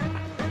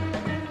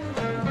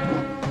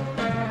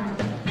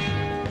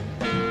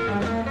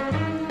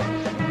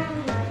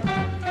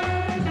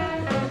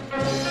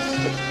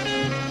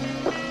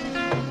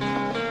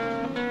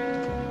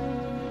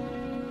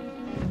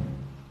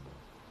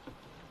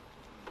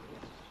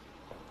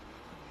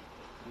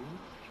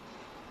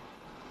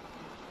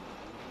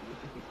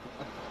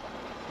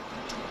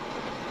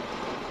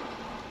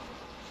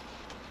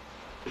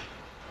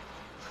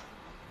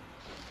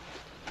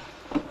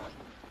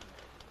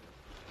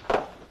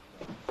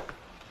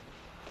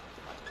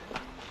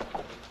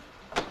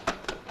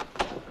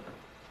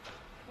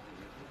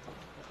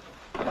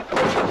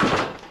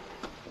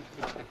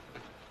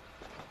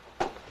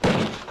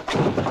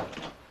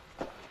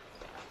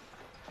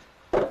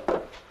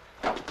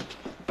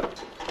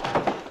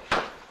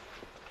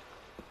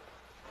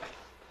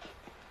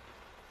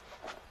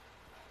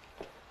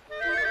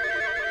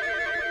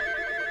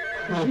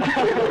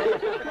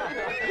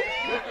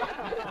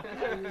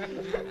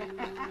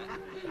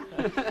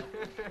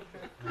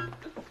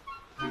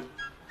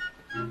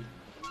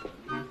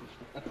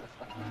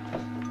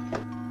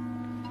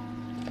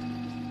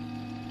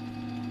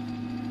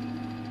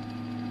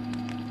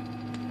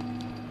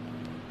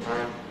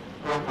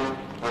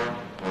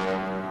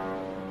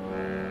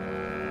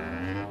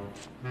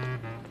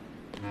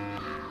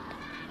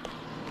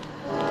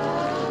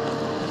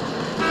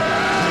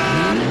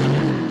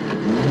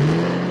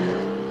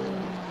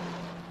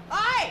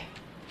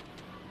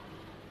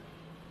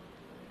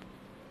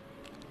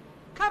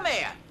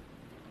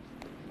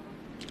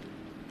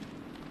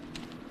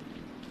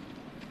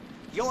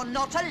 You're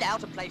not allowed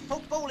to play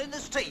football in the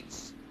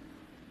streets.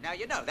 Now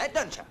you know that,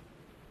 don't you?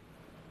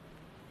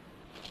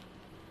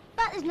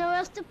 But there's nowhere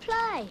else to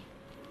play.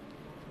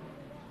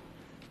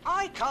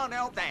 I can't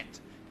help that.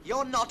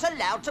 You're not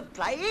allowed to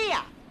play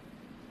here.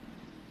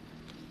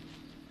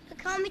 But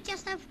can't we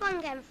just have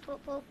one game of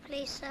football,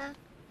 please, sir?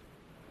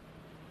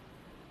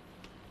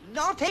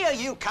 Not here,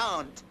 you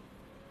can't.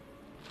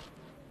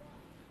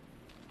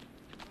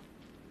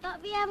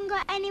 But we haven't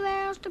got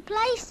anywhere else to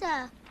play,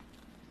 sir.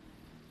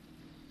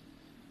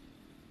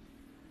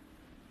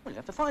 Well, you'll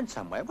have to find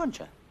somewhere, won't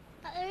you?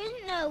 But there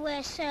isn't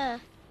nowhere,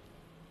 sir.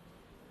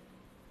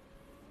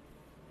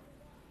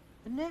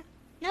 Isn't there?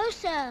 No,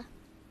 sir.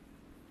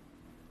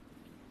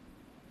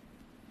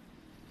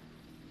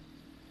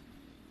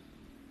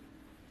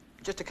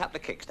 Just a couple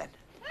of kicks, then.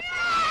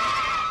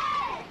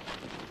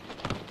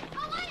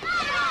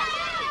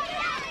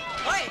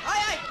 Hey,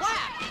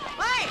 quiet!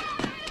 Hey!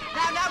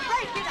 Now,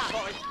 break it up,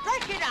 boys.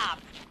 Break it up!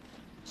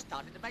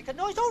 Starting to make a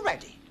noise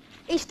already.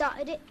 He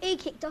started it. He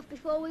kicked off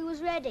before we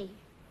was ready.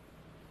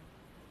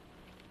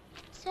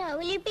 So,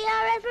 will you be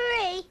our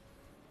referee?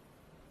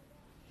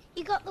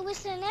 You got the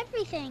whistle and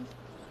everything.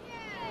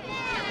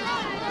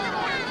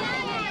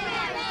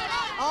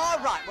 All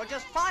right, well,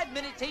 just 5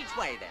 minutes each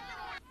way, then.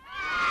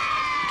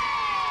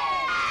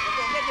 Well,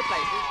 go on, get your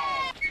places.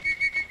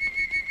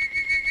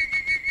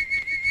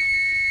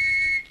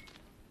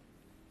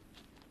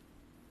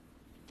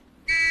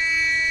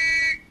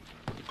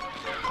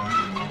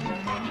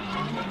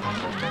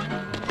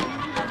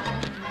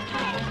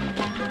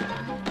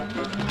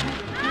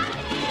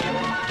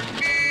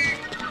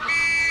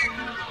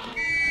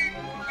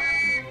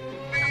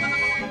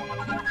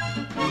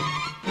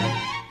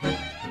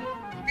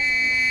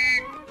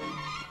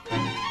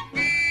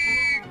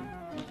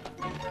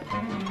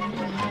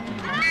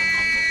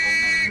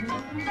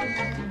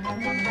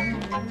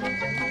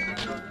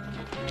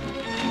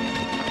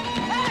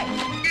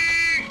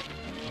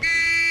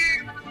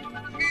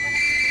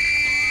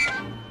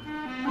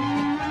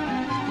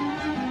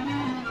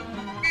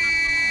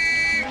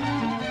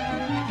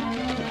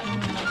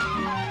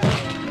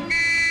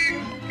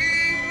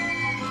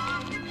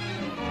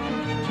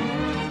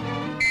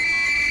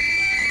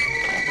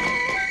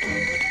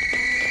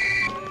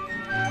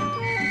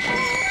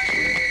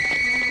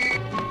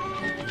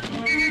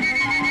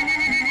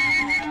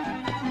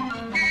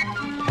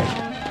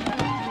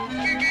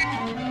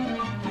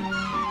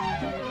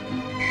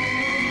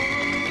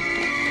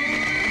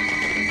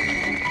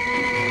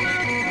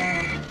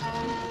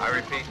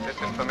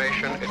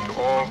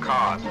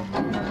 cars.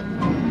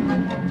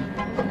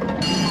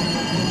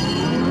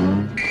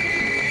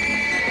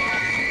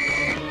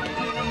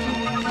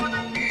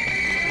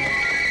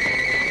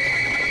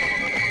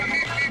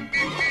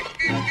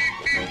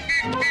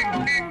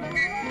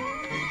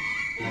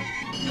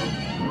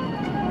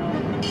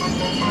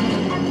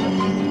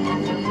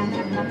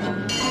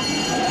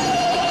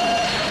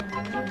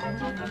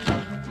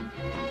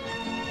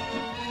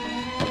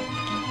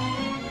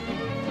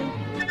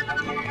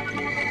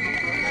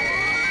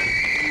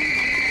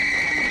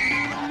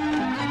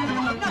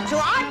 Not too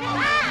hard.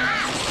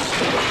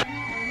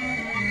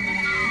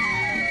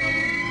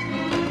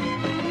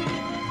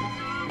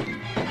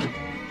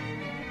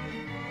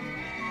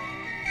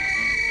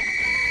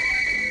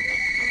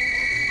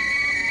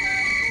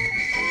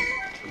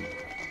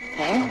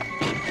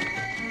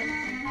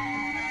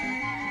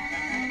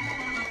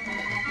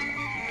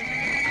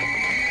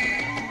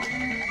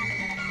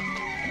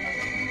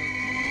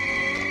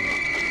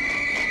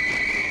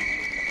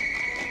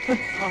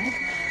 Five.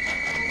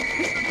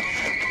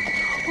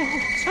 Oh,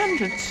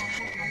 standards.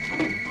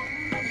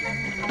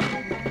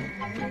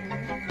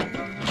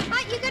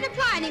 Aren't you going to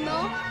fly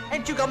anymore?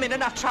 Ain't you got me in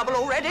enough trouble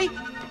already?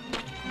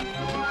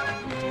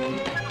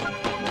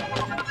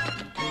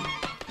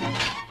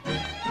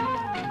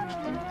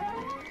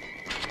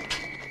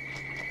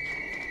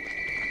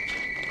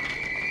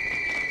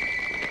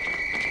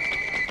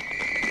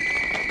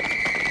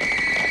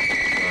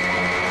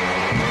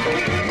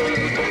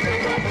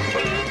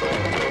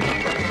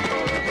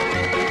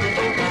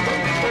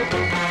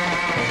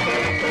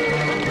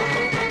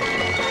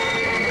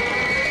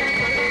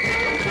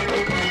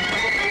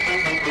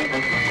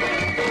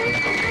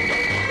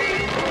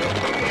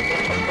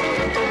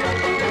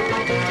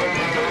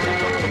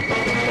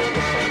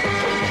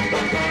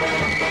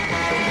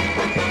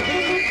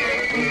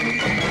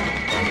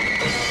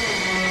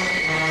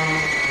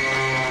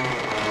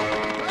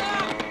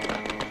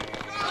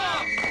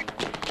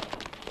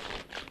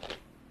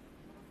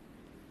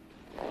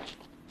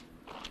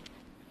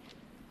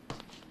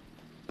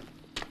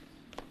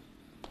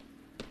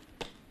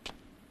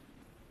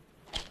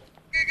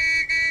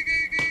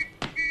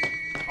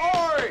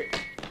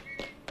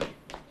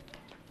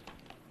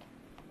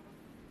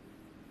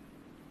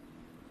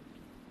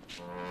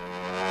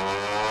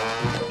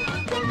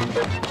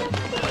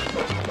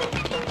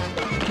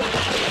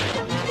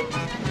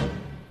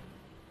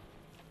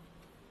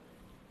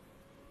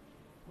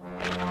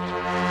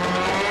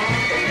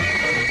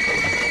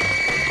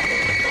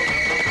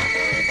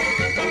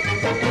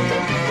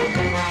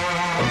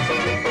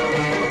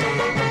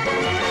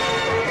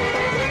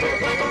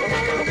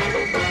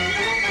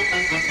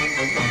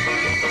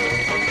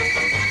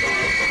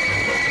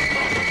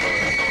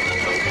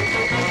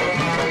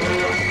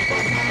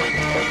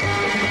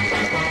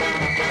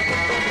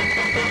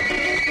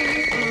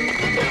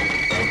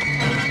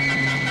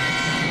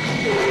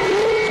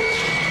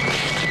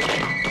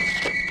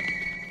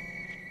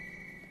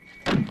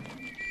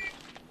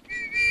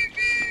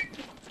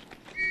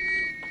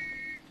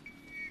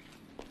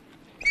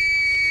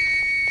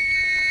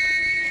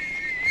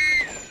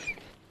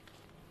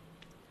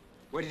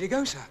 Where did he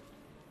go, sir?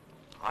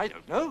 I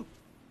don't know.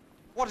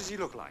 What does he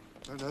look like?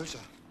 Don't know, sir.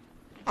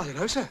 I don't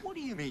know, sir. What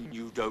do you mean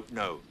you don't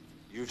know?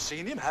 You've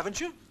seen him,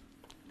 haven't you?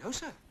 No,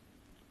 sir.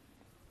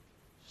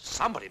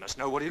 Somebody must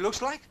know what he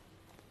looks like.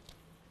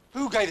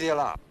 Who gave the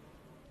alarm?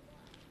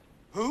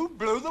 Who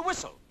blew the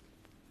whistle?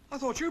 I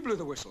thought you blew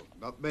the whistle.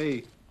 Not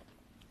me.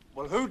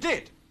 Well, who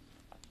did?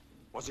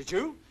 Was it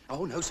you?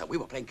 Oh, no, sir. We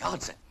were playing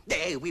cards, sir.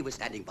 Yeah, we were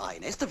standing by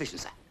in S Division,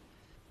 sir.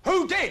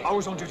 Who did? I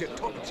was on duty at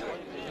Tottenham, sir.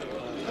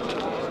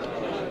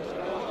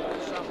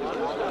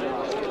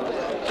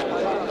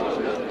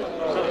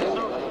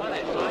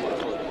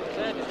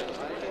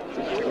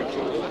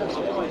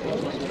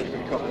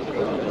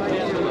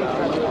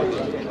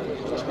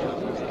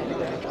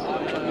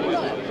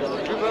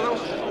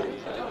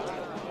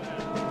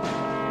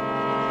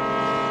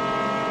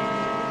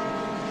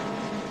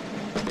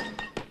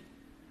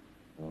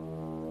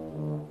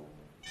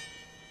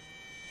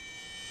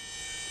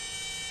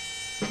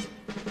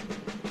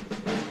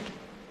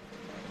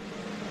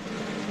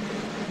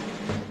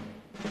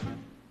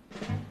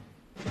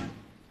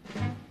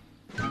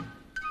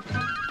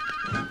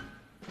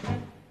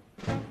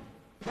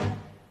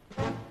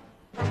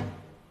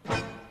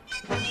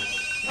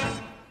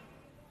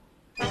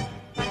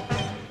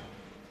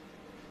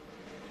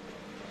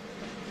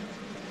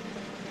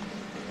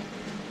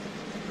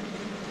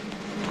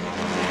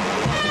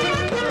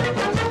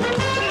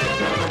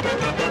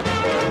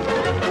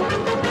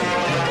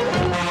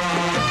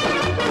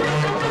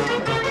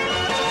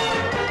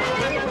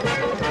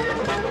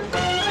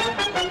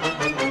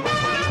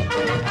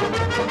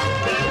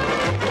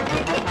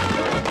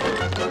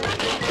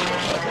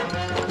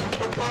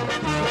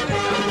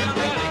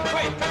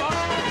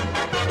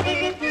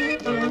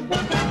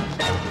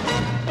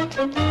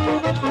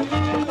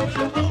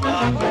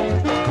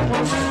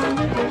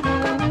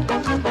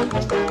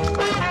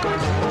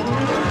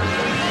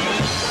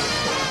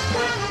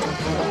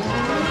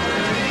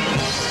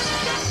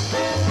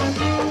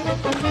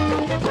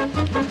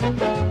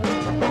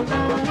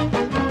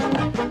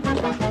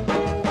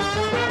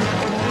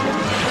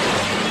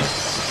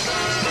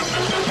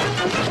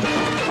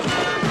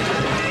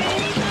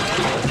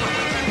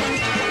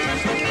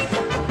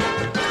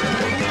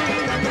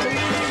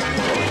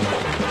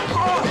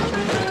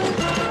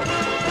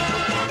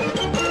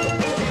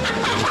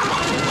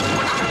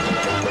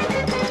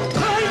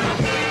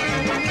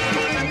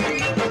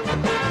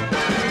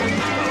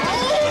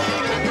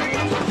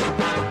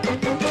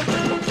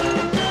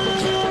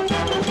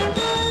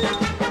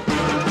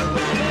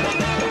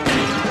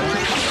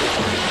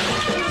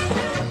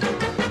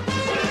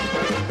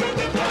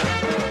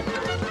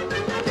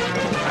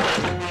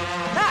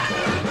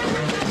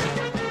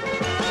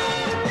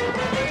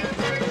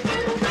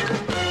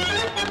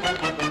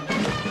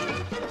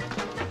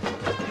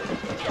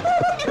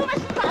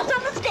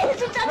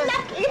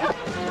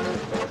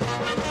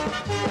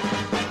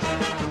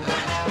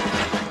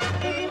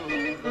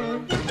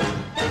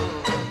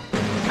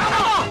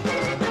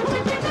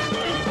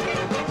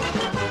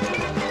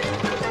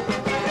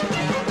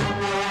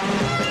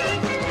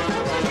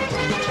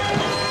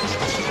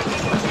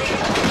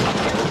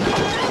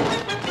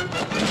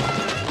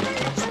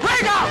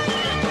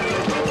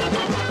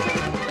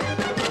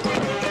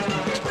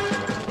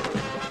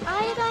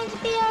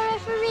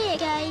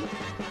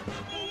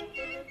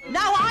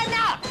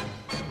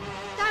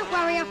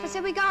 Papa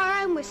said we got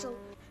our own whistle.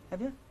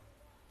 Have you?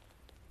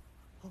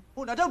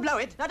 Oh, no, don't blow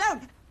it. No,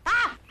 don't.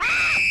 Ah!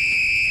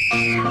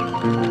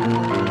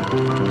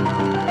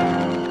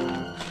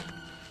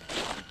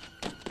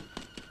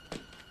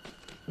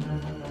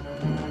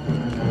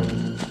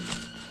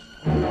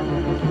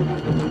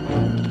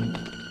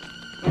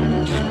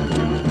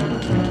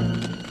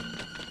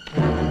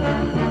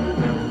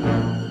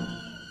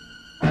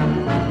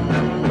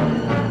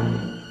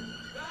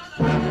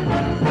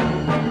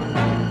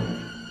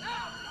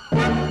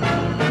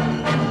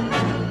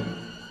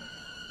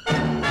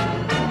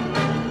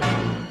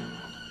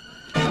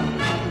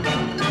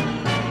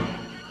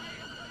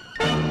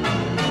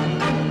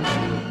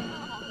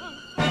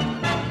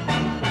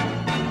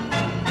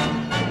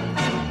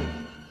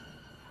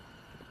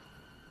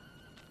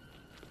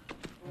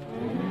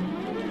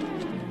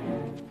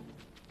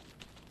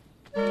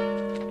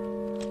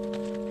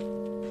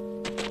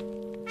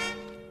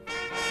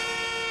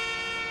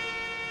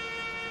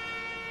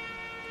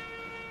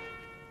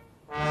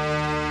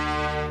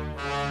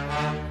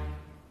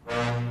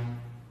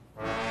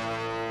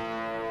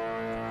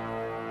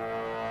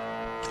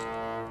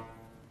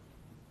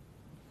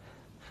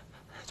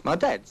 It's my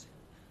dad's.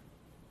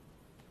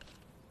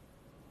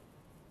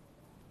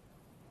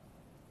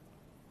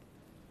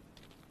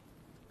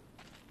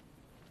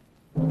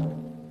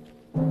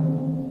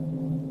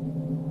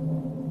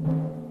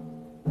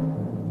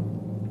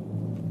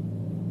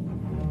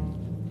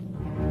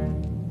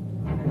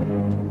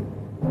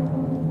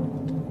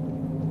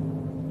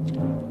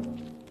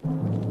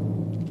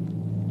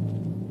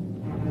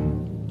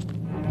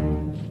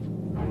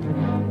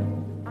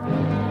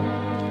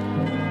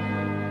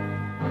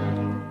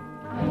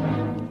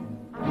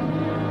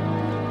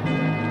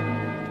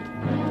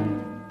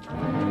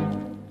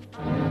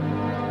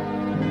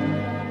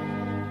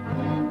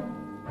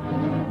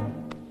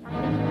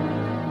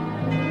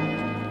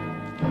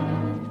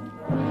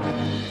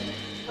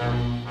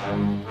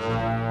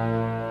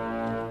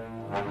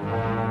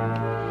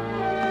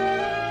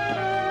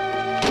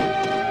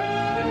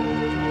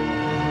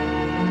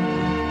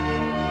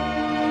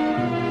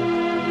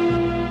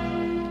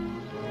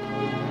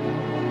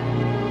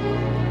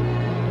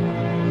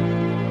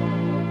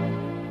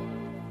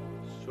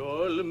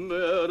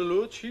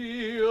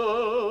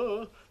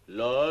 Lucia,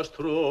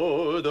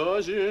 l'astro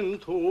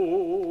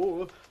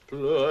d'argento,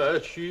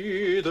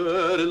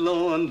 placider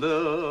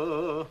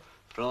l'onda,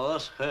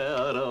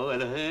 prospero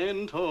il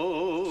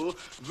vento,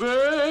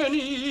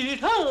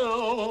 venita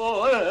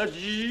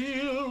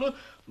agil,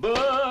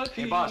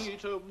 Hey, boss.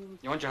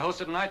 You want your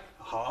holster tonight?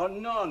 Oh,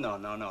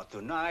 no.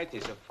 Tonight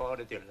is for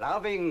the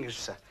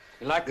lovings.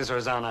 You like this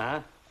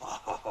Rosanna,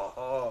 huh?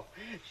 Oh,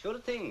 sure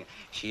thing.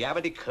 She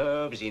have the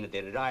curves in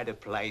the right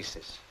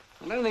places.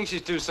 I don't think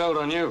she's too sold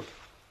on you.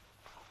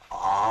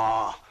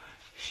 Oh,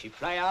 she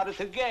play hard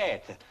to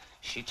get.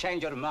 She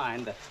change her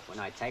mind when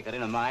I take her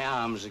in my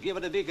arms, give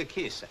her a big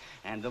kiss,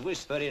 and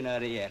whisper in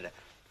her ear,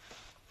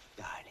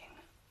 darling,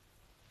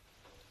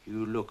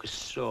 you look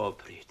so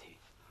pretty,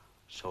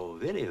 so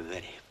very,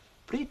 very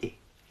pretty.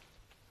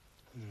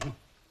 Mm-hmm.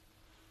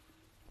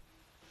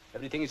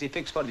 Everything is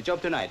fixed for the job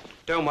tonight.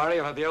 Don't worry,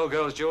 I'll have the old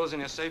girl's jewels in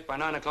your safe by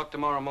 9 o'clock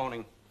tomorrow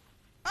morning.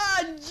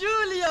 Ah,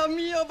 Giulio,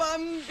 mio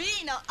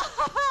bambino.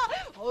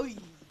 Oh,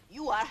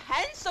 you are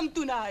handsome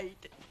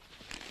tonight.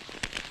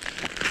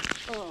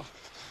 Oh,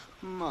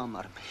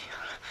 mamma mia.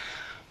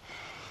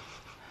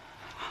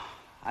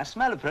 I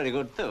smell pretty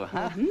good, too,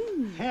 huh?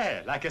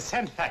 Yeah, like a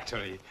scent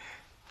factory.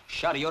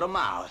 Shut your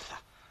mouth.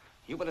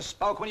 You would have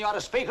spoke when you ought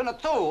to speak on the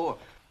two.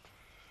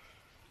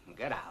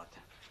 Get out.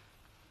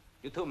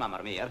 You too,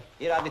 mamma mia.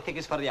 Here are the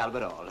tickets for the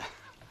Alberol.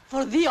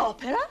 For the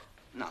opera?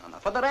 No,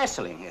 for the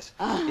wrestling. Yes.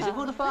 Is it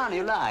good fun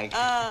you like?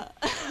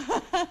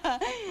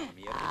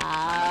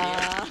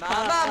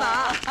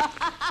 Mamma.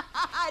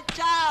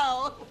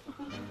 Ciao.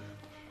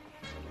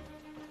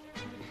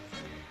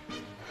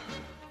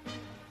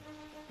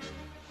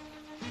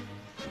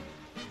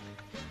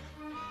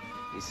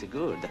 It's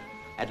good.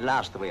 At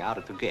last we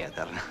are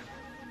together.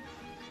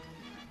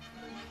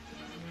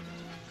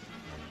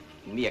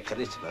 Mia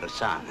carissima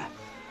Rosanna.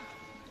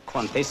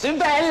 Quanto sei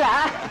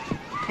bella!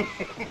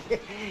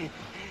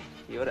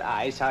 Your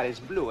eyes are as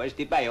blue as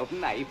the Bay of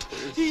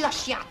Naples.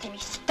 Lasciatemi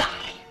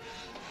stare.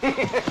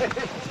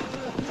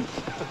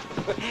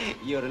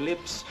 Your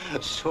lips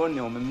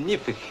sono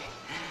magnifici.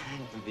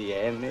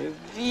 Vieni,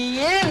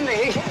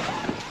 vieni!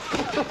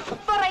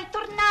 Vorrei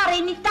tornare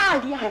in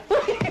Italia.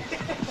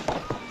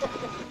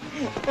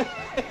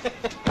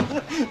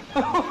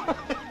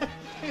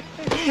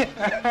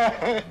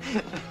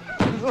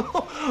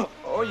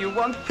 Oh, you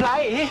won't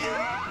fly?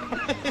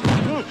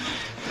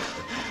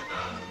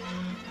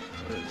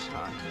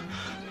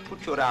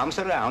 Put your arms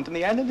around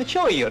me and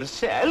enjoy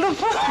yourself.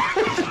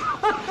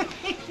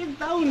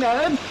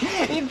 Donut!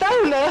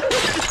 Donut!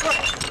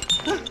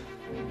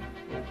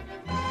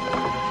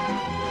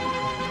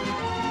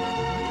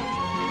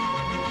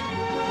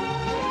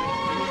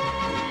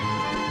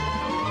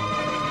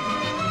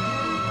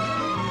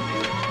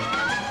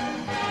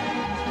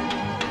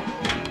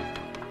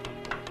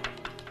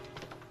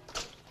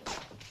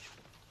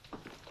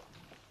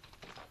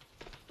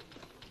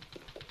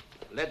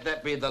 Let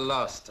that be the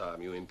last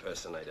time you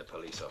impersonate a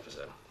police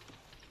officer.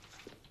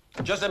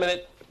 Just a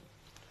minute.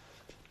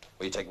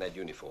 Where are you taking that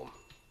uniform?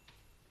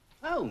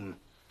 Home.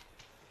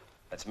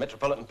 That's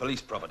Metropolitan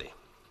Police property.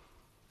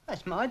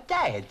 That's my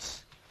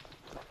dad's.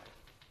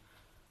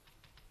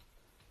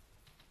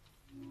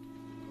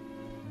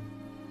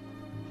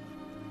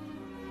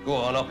 Go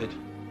on, up it.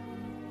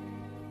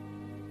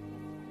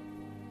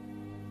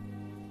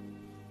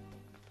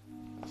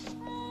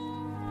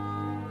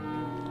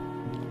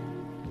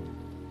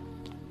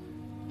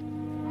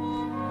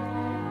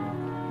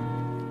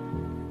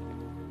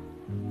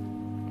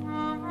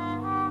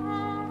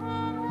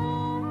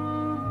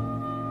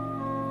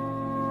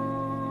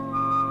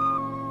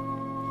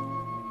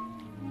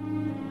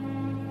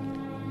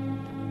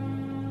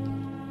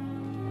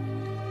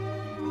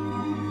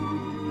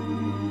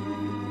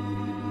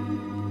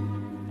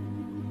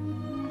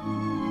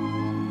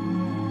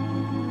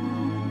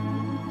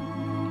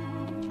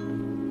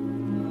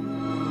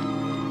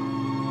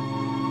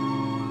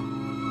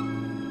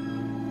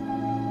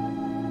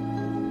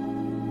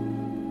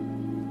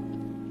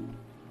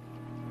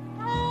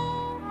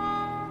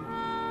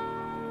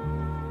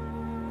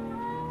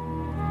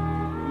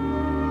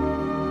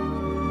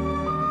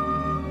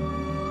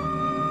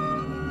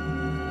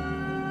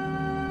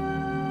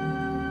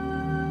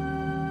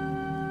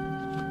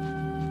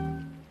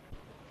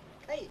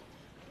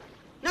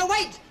 No,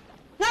 wait!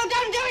 No,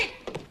 don't do it!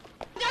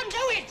 Don't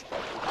do it!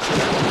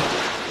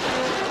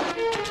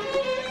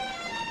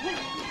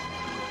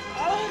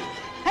 Oh,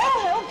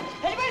 help!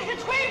 Anyone can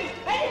swim!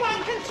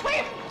 Anyone can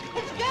swim!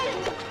 Let's go!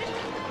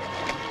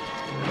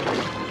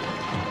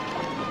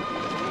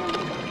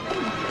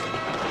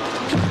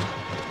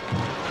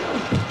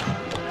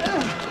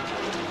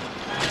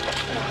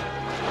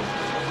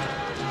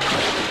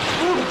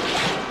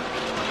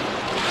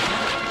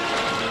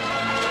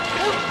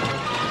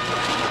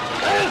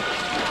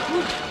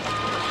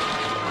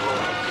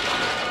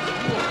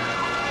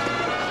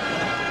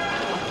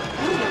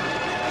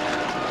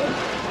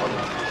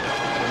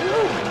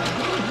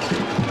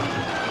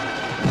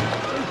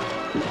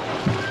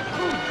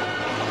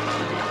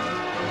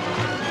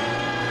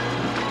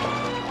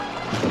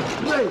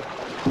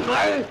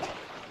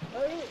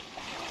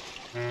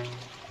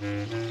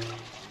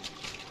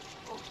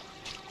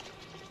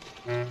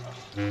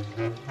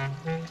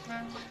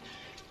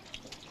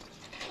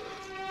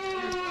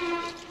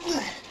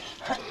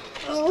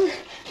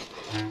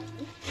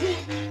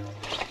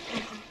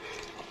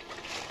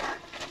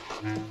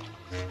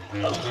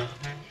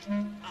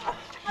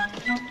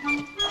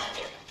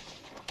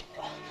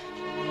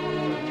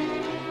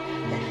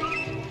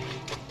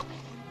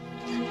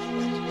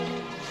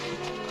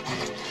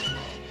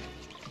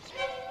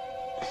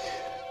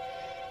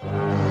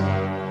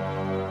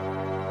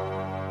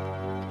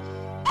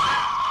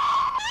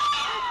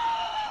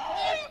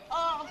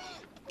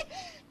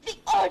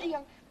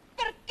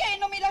 Perché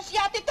non mi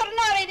lasciate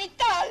tornare in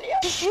Italia?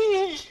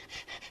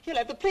 You'll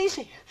have the police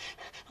here.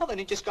 I've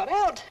only just got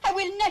out. I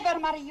will never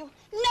marry you.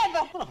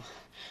 Never.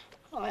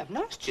 Oh, I haven't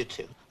asked you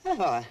to,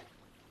 have I?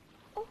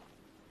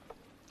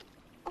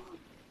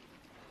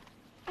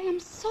 I am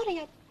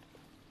sorry.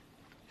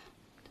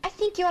 I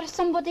think you are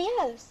somebody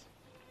else.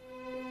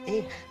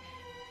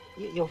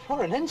 You're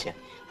foreign, aren't you?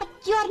 But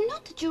you are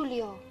not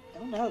Giulio.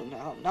 No,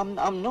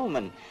 I'm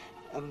Norman.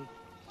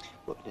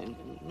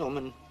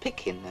 Norman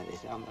Pitkin, that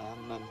is.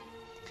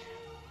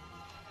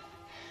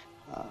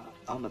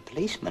 I'm a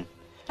policeman.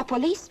 A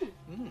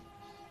policeman?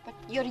 But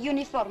your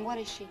uniform, where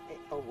is she?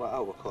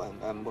 Well,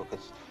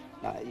 because,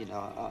 you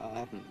know, I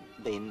haven't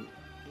been,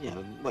 you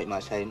know, what you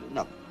might say,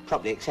 not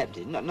properly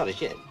accepted, not as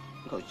yet.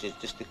 Of course,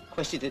 just a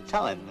question of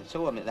time. That's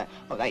all. I mean,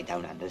 they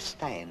don't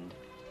understand.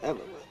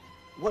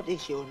 What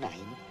is your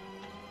name?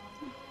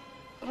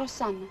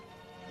 Rosanna.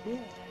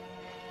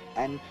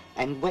 Yeah.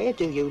 And where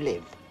do you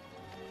live?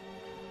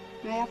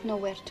 I have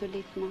nowhere to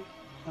live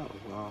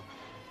now.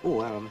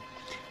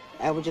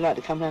 How would you like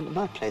to come round to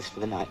my place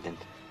for the night, then?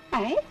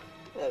 Hey?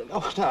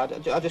 No,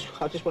 I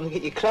just want to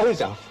get your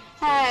clothes off.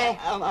 Hey.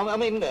 I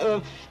mean,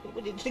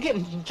 to get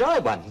them dry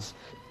ones.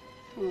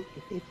 You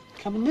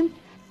coming in?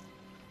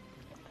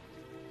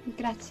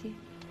 Grazie.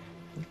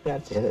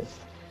 Grazie.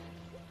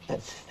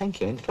 That's thank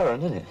you in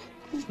foreign, isn't it?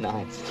 It's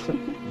nice.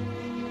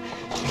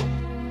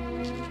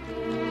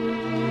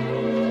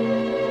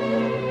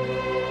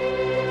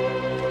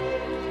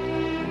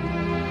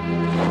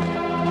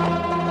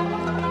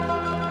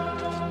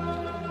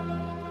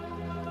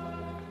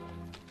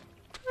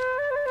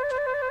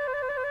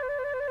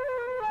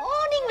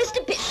 Morning,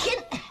 Mr.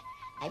 Pitkin.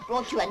 I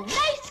brought you a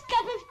nice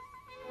cup of...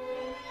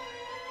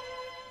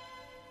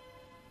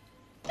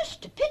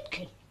 Mr.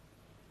 Pitkin.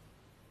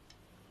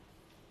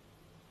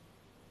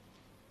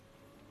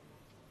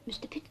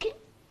 Mr. Pitkin?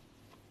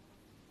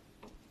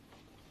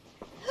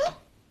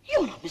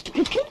 You're not Mr.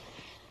 Pitkin?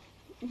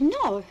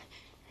 No.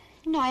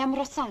 No, I am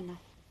Rosanna.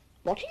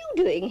 What are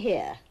you doing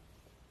here?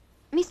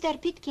 Mr.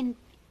 Pitkin,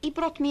 he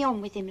brought me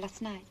home with him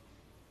last night.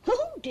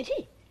 Oh, did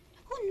he?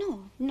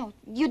 Oh, no.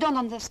 You don't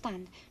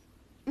understand.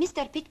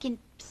 Mr. Pitkin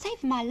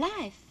saved my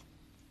life.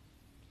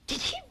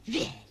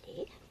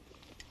 Really?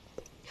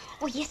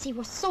 Oh, yes, he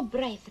was so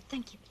brave,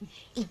 thank you.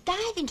 He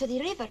dived into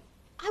the river.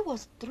 I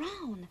was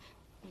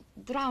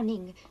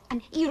drowning,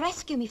 and he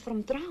rescued me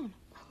from drown.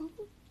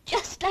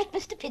 Just like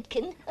Mr.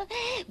 Pitkin.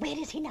 Where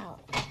is he now?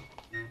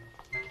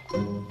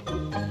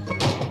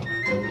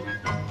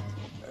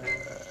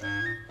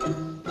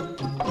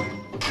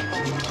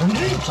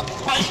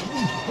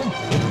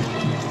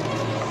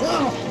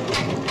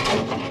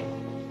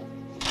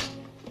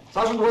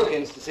 Sergeant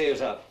Wilkins to see you,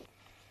 sir.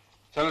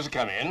 Tell us to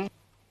come in.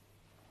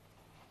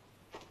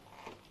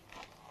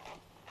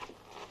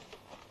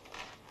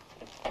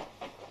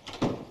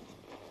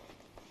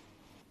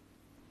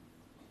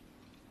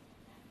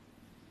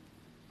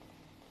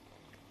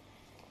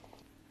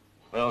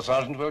 Well,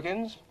 Sergeant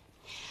Wilkins?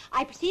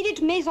 I proceeded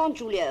to Maison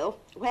Julio,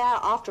 where,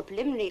 after a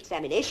preliminary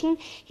examination,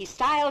 he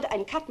styled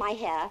and cut my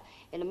hair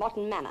in a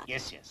modern manner.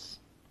 Yes, yes.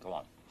 Go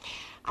on.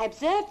 I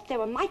observed there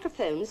were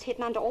microphones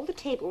hidden under all the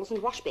tables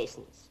and wash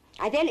basins.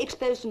 I then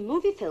exposed a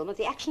movie film of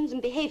the actions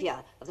and behavior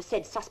of the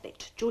said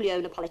suspect,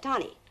 Giulio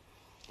Napolitani.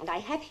 And I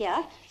have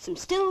here some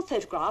still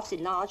photographs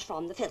enlarged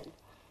from the film.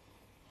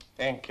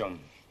 Thank you.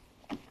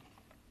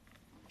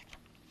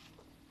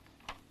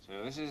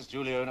 So this is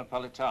Giulio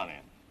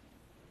Napolitani.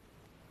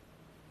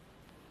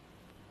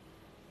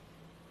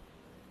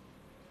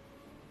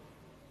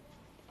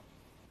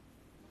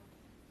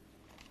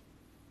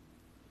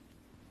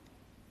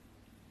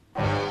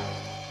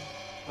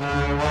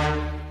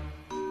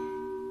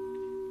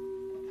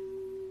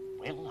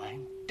 Well,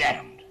 I'm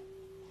damned.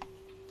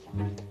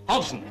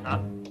 Hobson!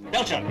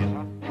 Belcher!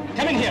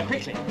 Come in here,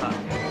 quickly.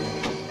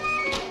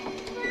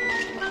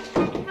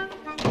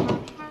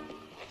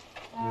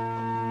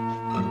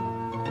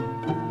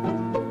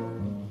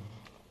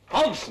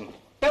 Hobson!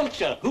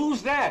 Belcher!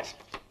 Who's that?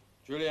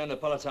 Giulio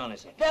Napolitani,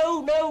 sir.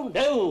 No, no,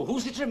 no!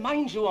 Who's it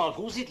remind you of?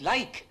 Who's it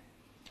like?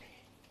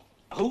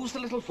 Who's the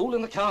little fool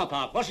in the car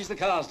park? Washes the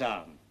cars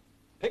down?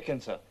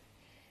 Pitkin, sir.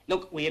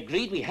 Look, we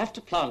agreed we have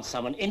to plant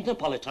someone in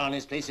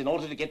Napolitani's place in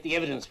order to get the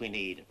evidence we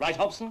need. Right,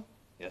 Hobson?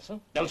 Yes, sir.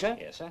 Belcher?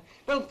 Yes, sir.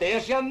 Well,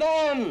 there's your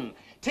man.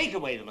 Take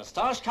away the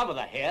moustache, cover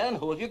the hair, and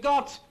who have you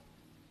got?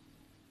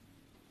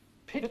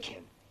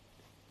 Pitkin.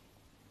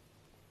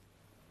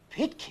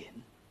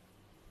 Pitkin?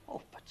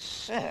 Oh, but,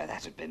 sir,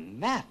 that'd been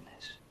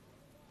madness.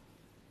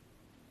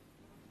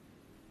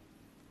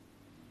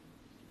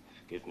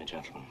 Forgive me,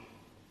 gentlemen.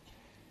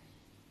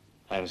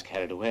 I was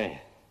carried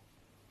away.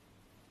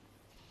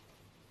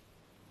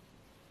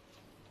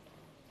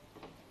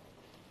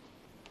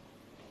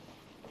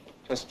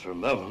 Just for a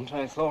moment,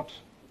 I thought...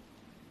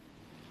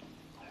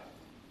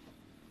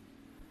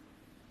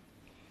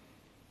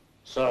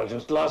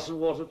 Sergeant, glass of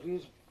water,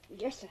 please.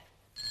 Yes, sir.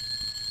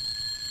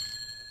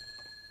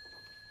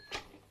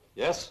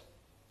 Yes?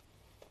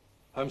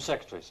 Home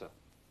Secretary, sir.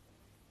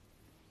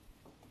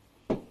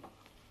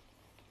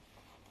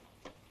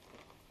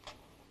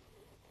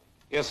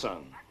 Yes,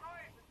 son.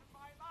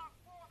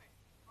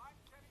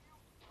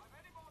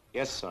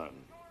 Yes, son.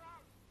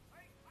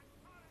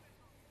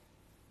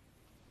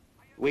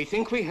 We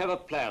think we have a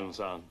plan,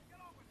 son.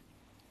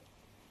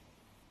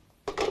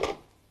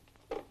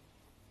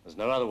 There's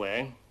no other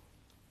way.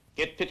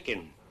 Get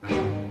Pitkin.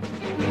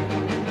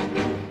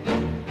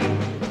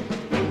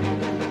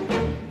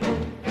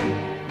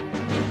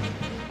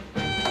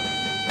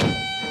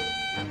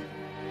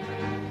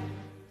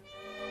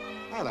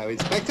 Hello,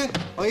 Inspector.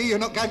 I hear you're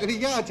not going to the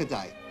yard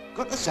today.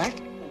 Got the sack?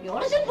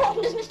 You're as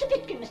important as Mr.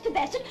 Pitkin, Mr.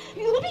 Bassett.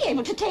 You'll be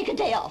able to take a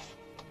day off.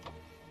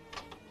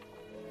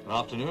 Good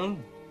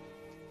afternoon.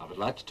 I would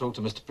like to talk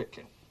to Mr.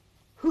 Pitkin.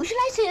 Who shall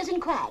I see as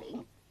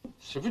inquiring?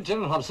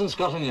 Superintendent Hobson,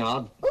 Scotland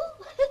Yard. Oh,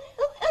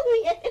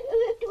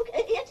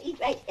 yes, he's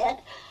right here.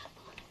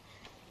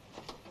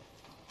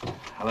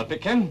 Hello,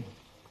 Pitkin.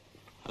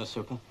 Hello,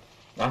 Super.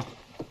 I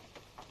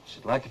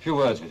should like a few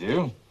words with you.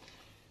 Do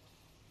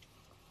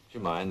you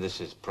mind?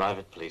 This is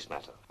private police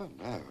matter. Oh,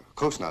 no, of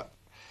course not.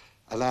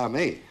 Allow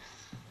me.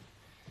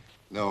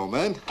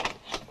 Norman.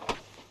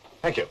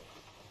 Thank you.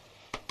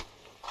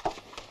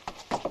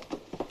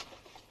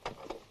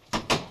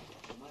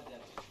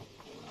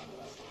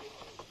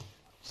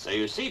 So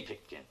you see,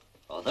 Pitkin,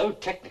 although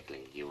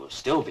technically you will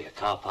still be a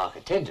car park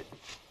attendant,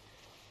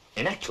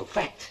 in actual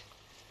fact,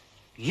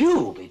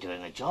 you'll be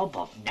doing a job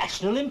of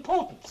national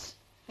importance.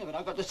 Yeah, but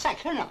I've got the sack,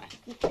 haven't I?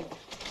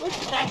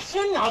 But that's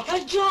not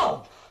a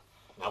job.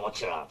 Now,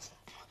 what's your answer?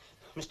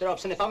 Mr.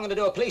 Hobson, if I'm going to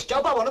do a police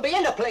job, I want to be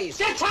in the police.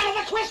 That's out of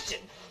the question!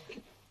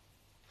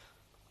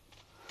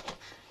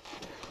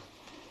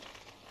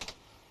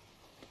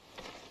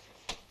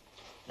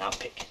 Now,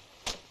 Pitkin,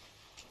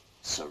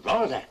 Sir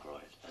Ronald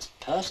Ackroyd has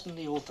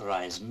personally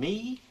authorized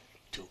me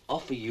to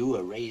offer you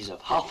a raise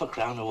of ½ a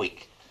crown a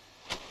week.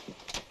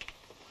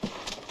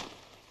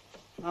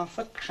 ½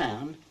 a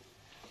crown?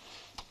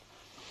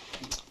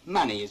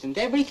 Money isn't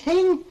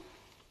everything.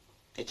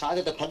 It's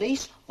either the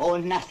police or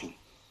nothing.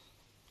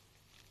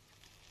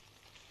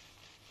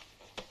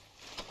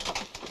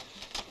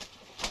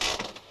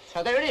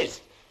 So there it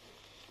is.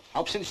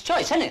 Hobson's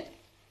choice, isn't it?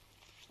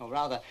 Or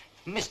rather,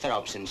 Mr.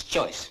 Hobson's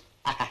choice.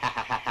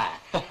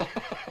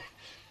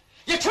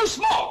 You're too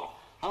small.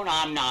 Oh, no,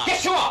 I'm not.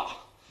 Yes, you are.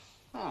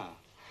 Oh.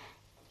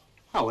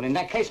 Oh, well, in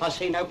that case, I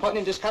see no point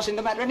in discussing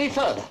the matter any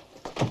further.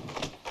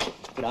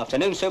 Good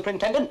afternoon,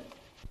 Superintendent.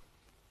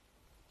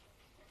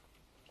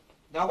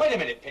 Now, wait a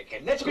minute,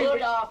 Pitkin. Let's be...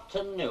 Good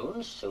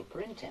afternoon,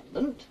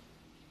 Superintendent.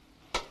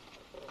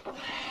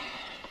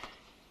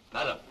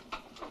 Madam,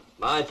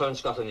 my phone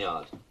Scotland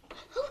Yard.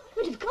 Oh,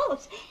 but of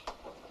course.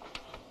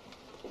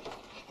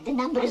 The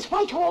number is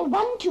Whitehall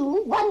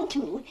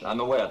 1212. I'm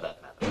aware of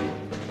that, madam.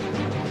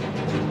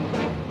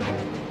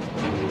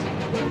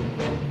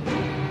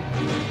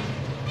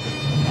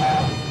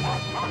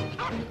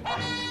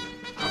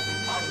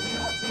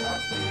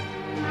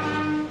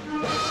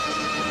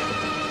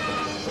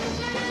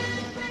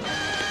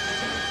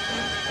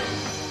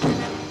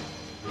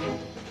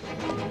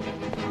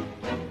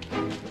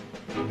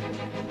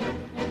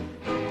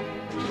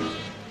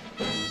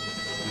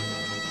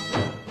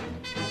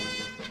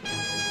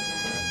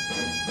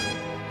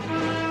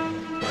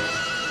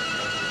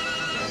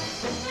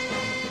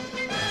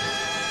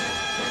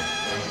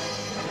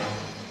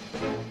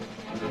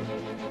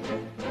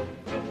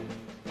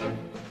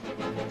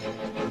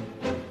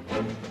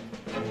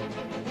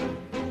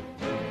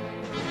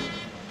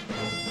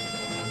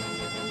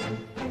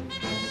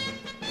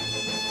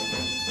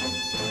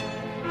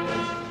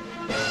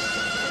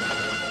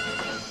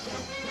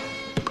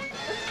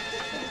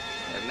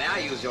 May I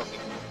use your...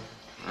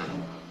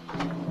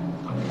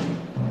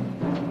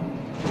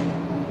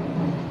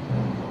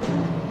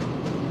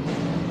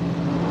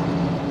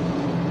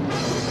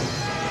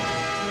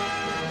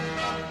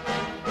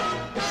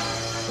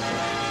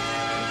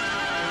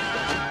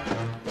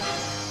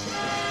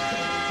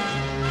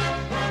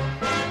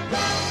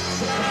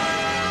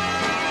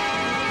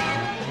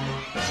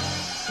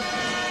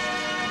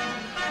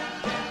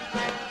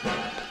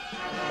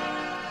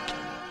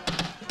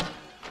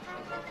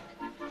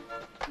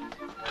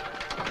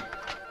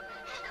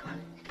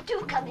 Do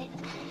come in.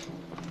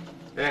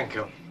 Thank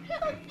you.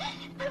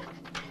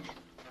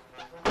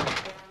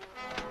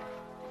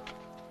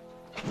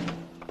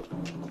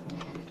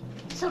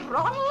 Sir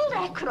Ronald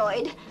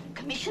Ackroyd,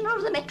 Commissioner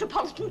of the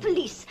Metropolitan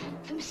Police,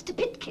 for Mr.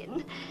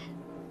 Pitkin.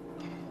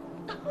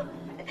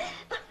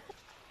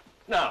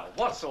 Now,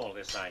 what's all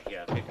this I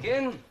hear,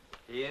 Pitkin?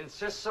 He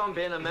insists on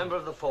being a member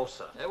of the force,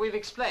 sir. We've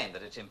explained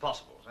that it's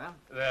impossible, sir.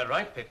 They're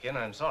right, Pitkin.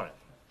 I'm sorry.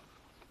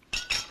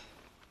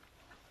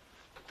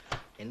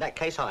 In that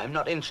case, I am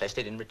not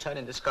interested in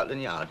returning to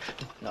Scotland Yard.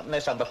 Not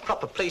unless I'm a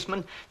proper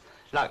policeman,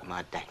 like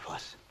my dad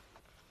was.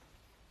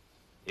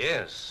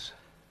 Yes.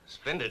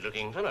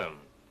 Splendid-looking fellow.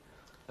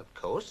 Of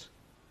course.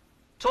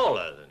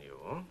 Taller than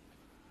you.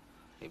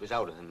 He was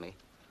older than me.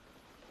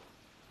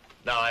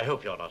 Now, I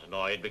hope you're not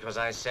annoyed because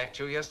I sacked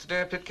you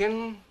yesterday,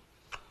 Pitkin.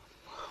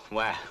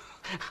 Well,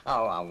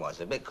 oh, I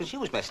was a bit, because you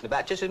was messing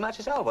about just as much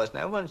as I was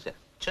now, wasn't it?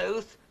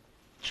 Truth?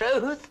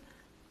 Truth?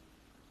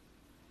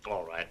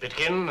 All right,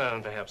 Pitkin,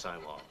 perhaps I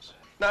was.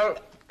 Now,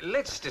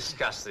 let's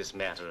discuss this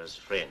matter as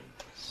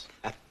friends.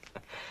 Cup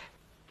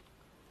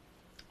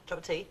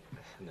of tea?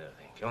 No,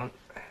 thank you.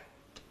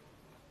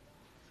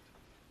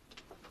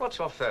 What's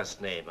your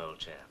first name, old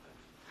chap?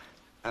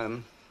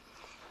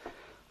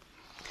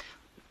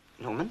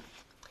 Norman?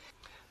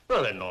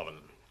 Well then, Norman,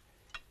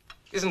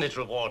 isn't it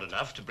reward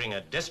enough to bring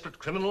a desperate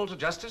criminal to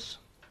justice?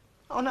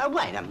 Oh, no,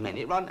 wait a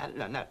minute, Ron.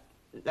 No,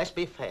 let's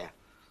be fair.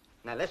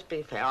 Now, let's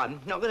be fair. I'm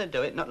not going to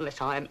do it, not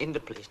unless I am in the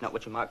police, not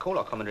what you might call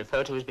or commonly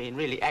refer to as being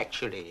really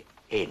actually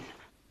in.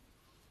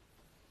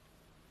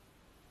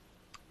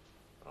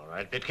 All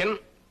right, Pitkin,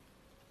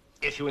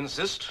 if you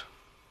insist.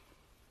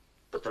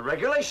 But the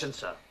regulations,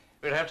 sir.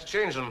 We'll have to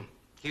change them.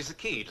 He's the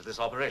key to this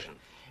operation.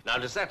 Now,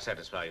 does that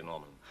satisfy you,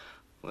 Norman?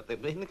 What,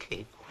 they've been the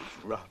key?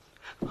 Ron.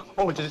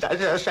 Oh, does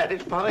that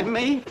satisfy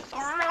me?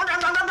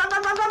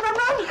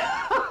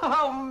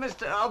 Oh,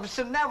 Mr.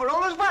 Hobson, now we're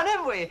all as one,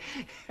 haven't we?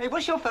 Hey,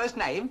 what's your first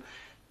name?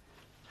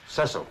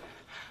 Cecil.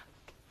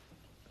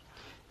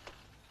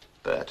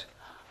 Bert.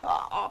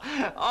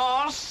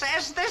 Oh,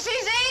 Cess, this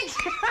is it!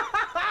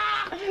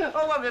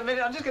 Oh, wait a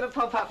minute, I'm just going to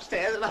pop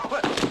upstairs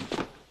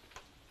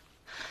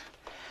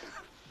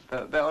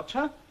and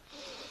Belcher,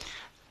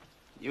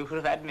 you could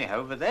have had me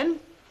over then.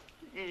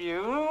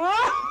 You?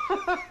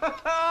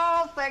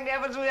 Oh, thank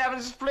heavens we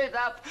haven't split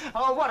up.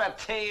 Oh, what a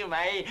team,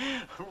 eh?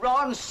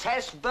 Ron,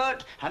 Cess,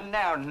 Bert, and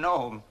now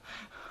Norm.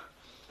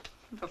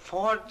 The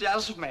four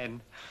just men.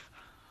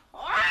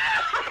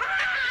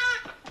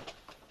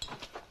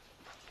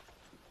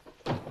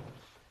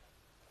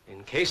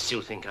 In case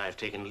you think I've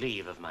taken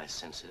leave of my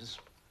senses,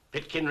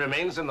 Pitkin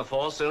remains in the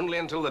force only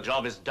until the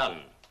job is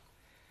done.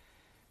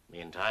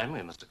 Meantime,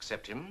 we must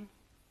accept him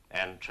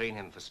and train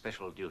him for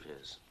special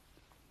duties.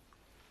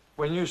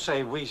 When you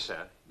say we,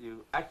 sir,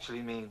 you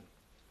actually mean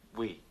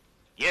we.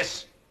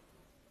 Yes.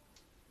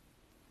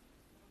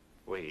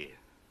 We.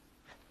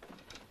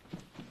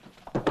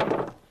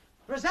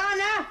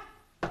 Rosanna!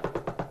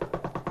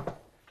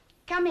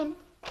 Come in.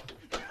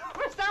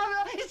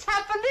 Rosanna, it's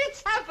happened,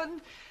 it's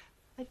happened.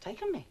 They've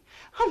taken me.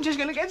 I'm just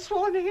going to get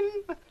sworn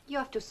in. You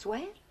have to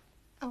swear?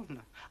 Oh,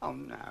 no. Oh,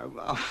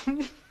 no.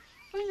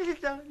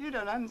 You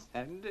don't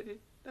understand.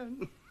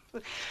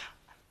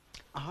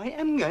 I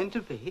am going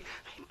to be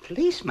a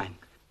policeman.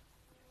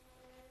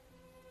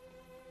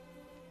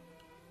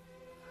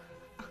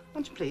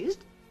 Aren't you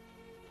pleased?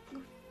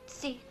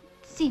 Sì,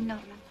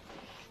 Norman.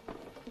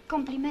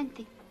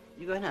 Complimenti.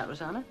 You going out,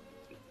 Rosanna?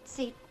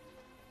 Sì.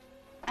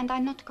 And I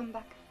not come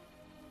back.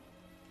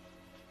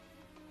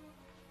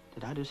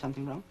 Did I do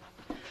something wrong?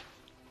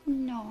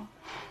 No.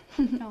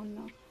 No.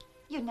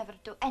 You never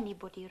do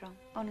anybody wrong.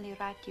 Only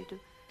right you do.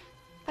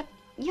 But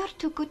you're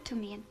too good to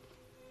me and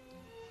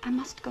I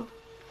must go.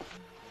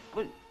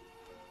 Well,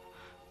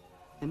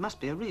 there must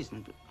be a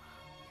reason.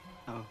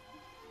 Oh.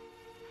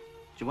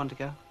 Do you want to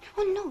go?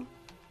 Oh, no.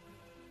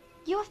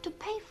 You have to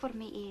pay for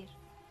me here.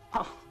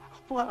 Oh,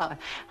 well,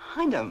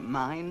 I don't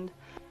mind.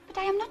 But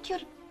I am not your,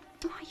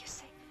 how you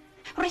say,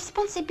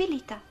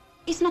 responsibility.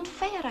 It's not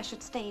fair I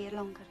should stay here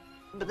longer.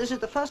 But this is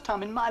the first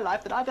time in my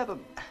life that I've ever...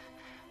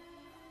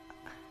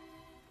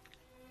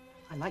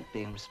 I like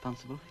being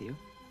responsible for you.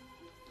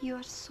 You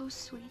are so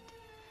sweet.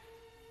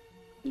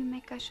 You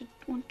make I should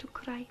want to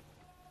cry.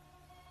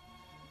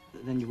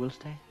 Then you will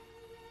stay?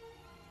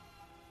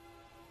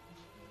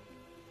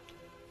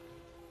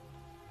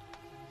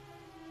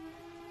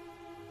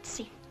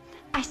 See,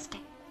 I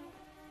stay.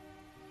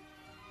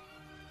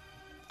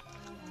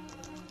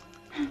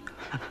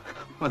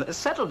 Well, that's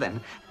settled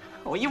then.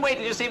 Oh, you wait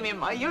till you see me in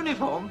my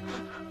uniform.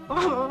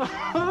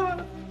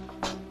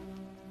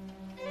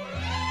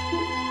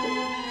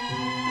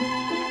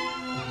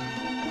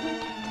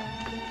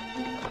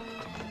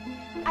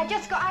 I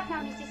just go out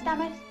now, Mrs.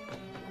 Stammers.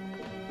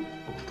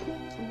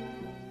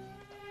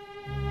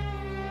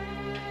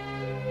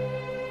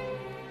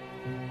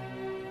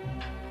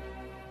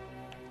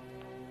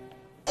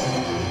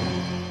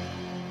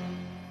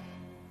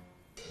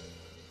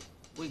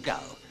 We go.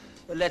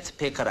 Let's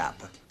pick her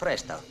up.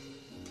 Presto.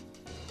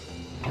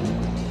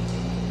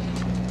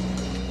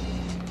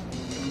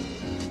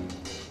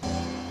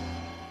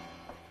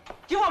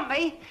 Do you want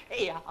me?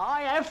 Here,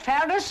 I have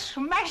found a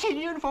smashing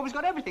uniform. It's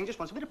got everything. Just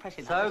wants a bit of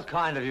pressing. So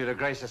kind of you to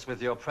grace us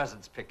with your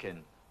presence,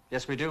 Pitkin.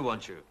 Yes, we do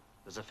want you.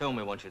 There's a film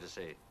we want you to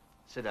see.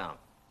 Sit down.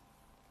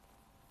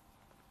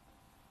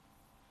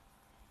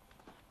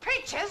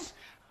 Pictures?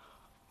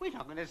 We're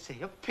not going to see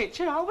a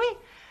picture, are we?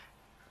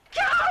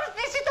 God,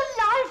 this is the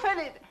life,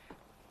 isn't it?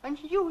 And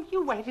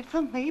you waited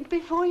for me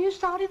before you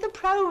started the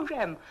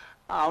program.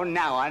 Oh,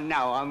 now I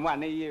know I'm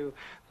one of you.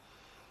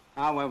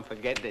 I won't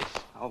forget this.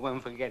 I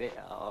won't forget it.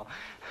 Oh.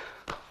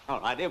 All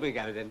right, here we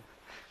go then.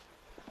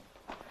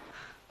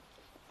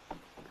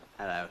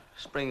 Hello.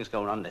 Spring's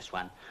going on this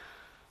one.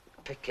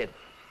 Pitkin,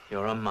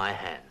 you're on my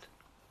hand.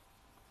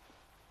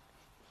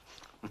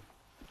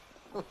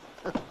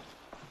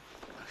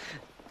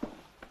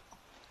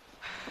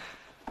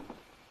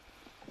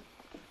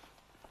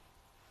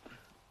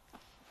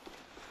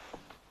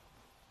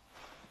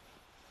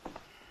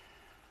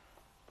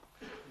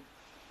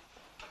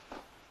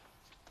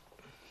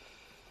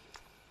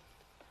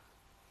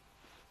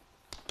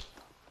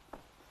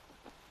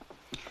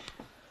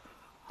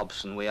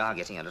 Hobson, we are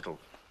getting a little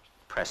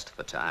pressed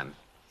for time.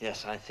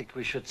 Yes, I think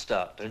we should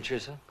start, don't you,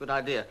 sir? Good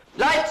idea.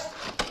 Lights!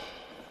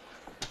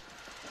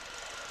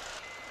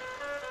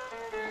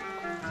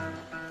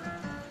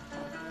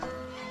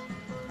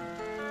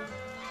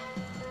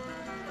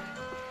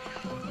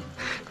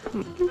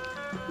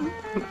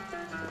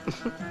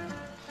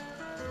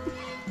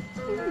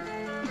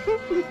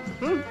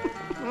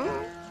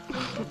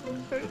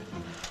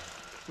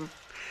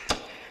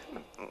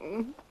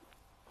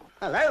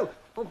 Hello?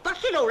 Oh,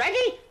 busted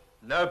already?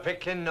 No,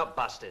 Pitkin, not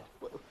busted.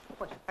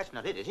 What? That's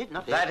not it, is it?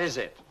 Not it? That is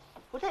it.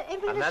 Well,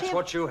 And that's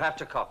what you have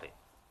to copy.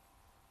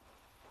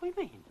 What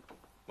do you mean?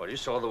 Well, you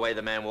saw the way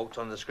the man walked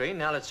on the screen.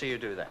 Now let's see you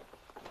do that.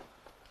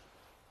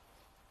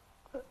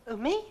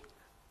 Me?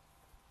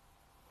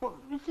 What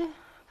was it?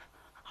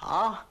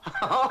 Oh.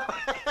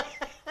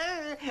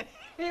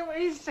 It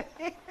was...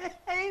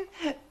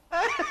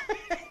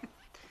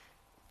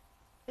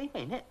 You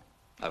mean it?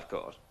 Of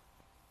course.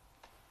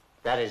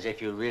 That is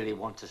if you really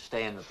want to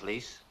stay in the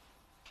police.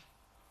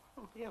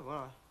 Oh, yeah,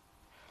 well,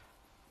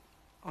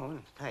 I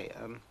want to say,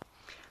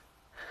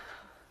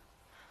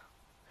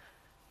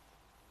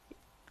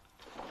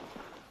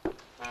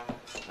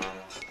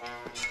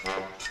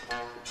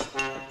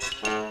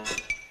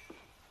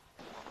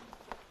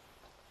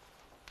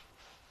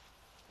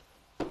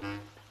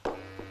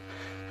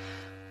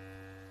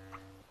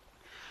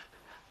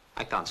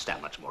 I can't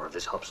stand much more of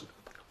this, Hobson.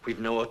 We've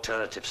no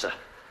alternative, sir.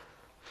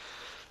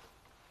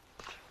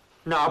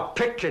 Now,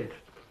 Pitkin.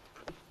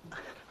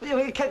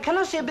 Can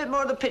I see a bit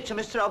more of the picture,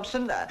 Mr.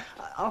 Hobson?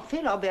 I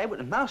feel I'll be able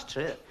to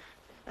master it.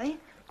 Eh?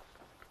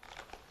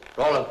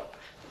 Roland.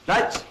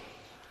 Lights!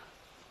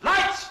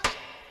 Lights!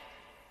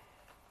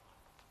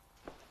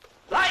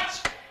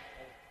 Lights!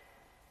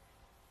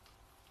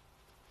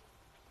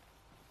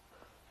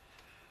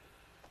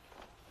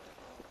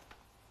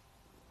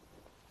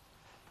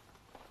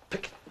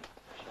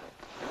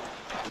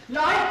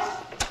 Lights!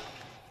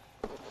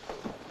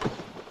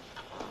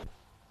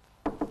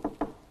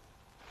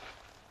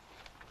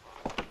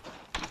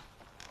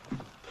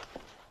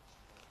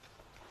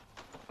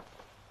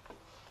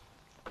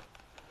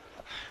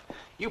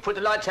 You put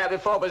the lights out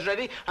before it was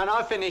ready, and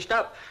I finished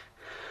up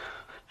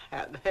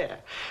out there.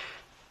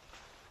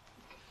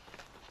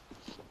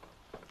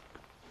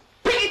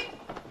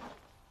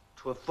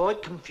 To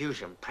avoid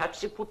confusion,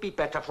 perhaps it would be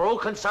better for all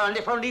concerned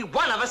if only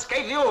one of us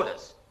gave the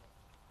orders.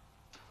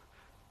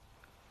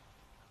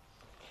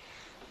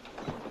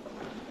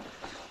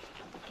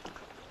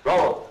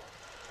 Roll.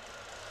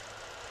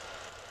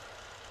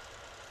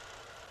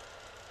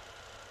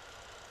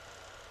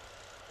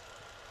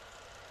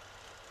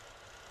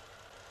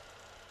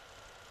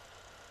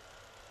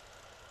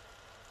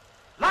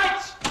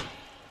 Lights!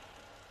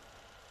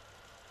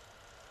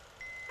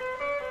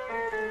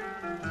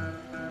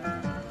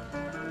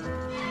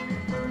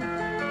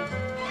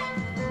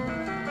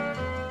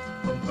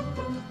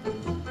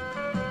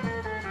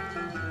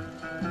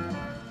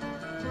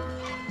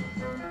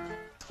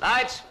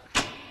 Lights!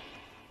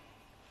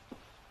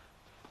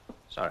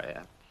 Sorry,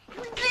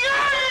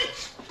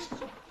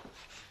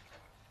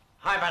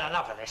 I've had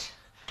enough of this.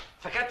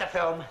 Forget the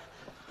film.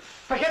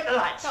 Forget the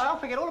lights. No, I'll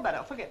forget all about it.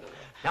 I'll forget it.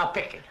 Now,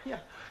 Pitkin. Yeah.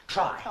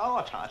 Try. Oh,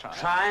 I'll try.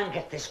 Try and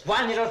get this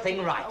one little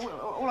thing right.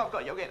 All I've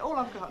got, you'll get. All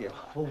I've got. Yeah.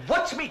 Well,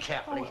 watch me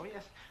carefully. Oh,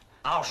 yes.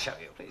 I'll show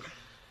you. Please.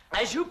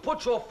 As you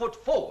put your foot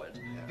forward,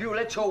 you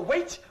let your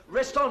weight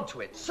rest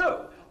onto it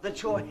so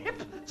that your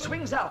hip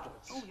swings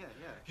outwards. Oh, yeah.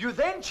 You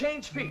then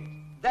change feet.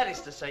 That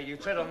is to say, you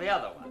tread on the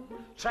other one,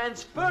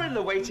 transferring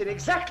the weight in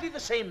exactly the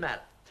same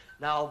manner.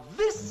 Now,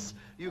 this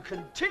you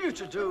continue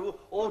to do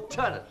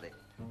alternately.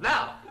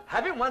 Now,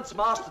 having once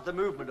mastered the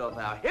movement of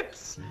our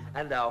hips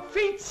and our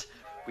feet,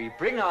 we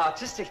bring our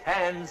artistic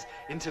hands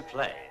into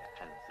play.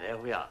 And there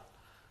we are.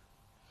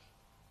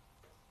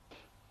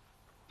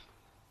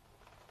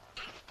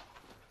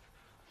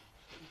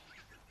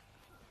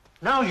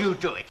 Now you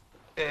do it.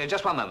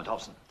 Just one moment,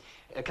 Hobson.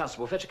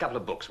 Constable, fetch a couple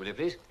of books, will you,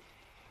 please?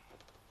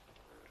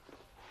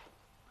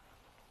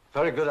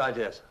 Very good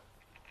idea, sir.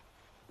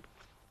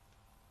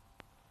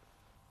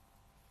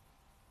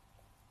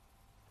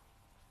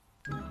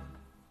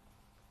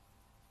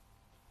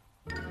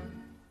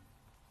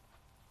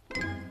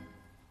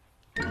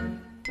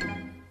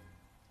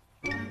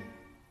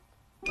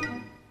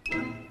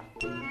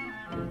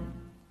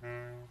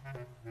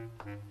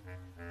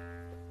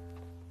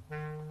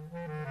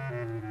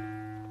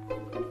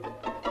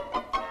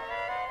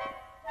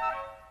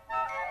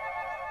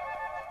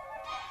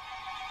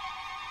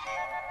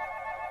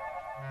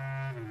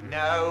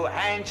 No,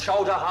 hand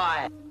shoulder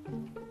high.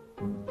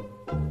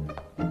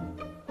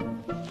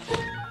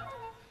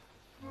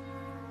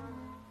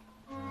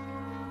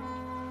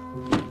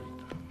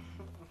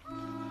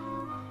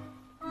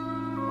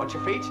 Watch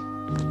your feet.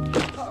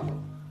 Oh,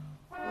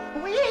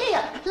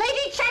 yeah.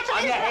 Lady Chatterley.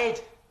 On your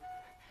head.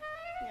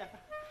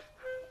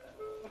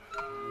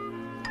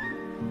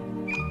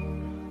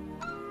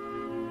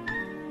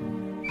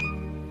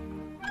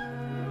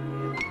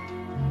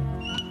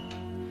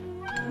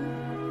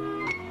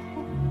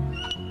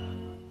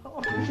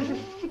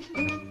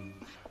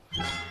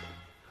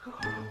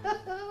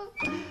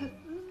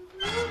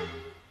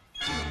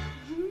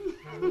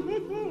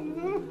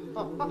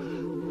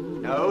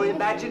 No,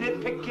 imagine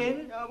it,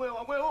 Pitkin. I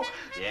will.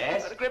 Yes.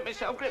 I've got to grip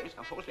myself.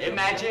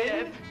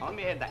 Imagine. On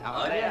my head.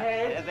 On your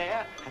head.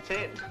 There. That's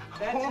it.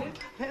 That's it.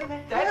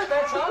 That's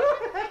better.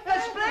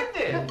 That's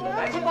splendid.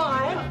 That's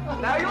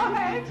fine. Now your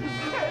head.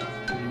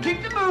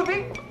 Keep them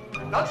moving.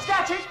 Not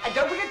static. And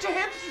don't forget your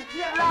hips.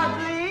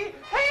 Lovely.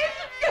 Head.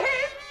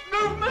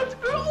 Movement.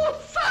 Oh,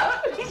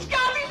 sir. He's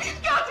got it. He's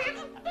got it.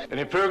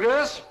 Any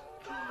progress?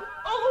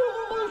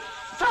 Oh,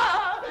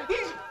 sir.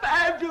 He's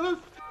fabulous.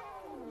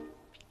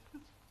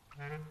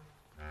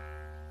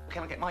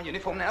 Can I get my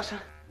uniform now,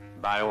 sir?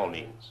 By all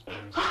means.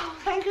 Oh,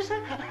 thank you,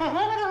 sir.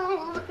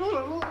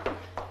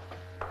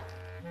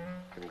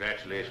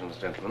 Congratulations,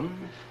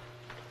 gentlemen.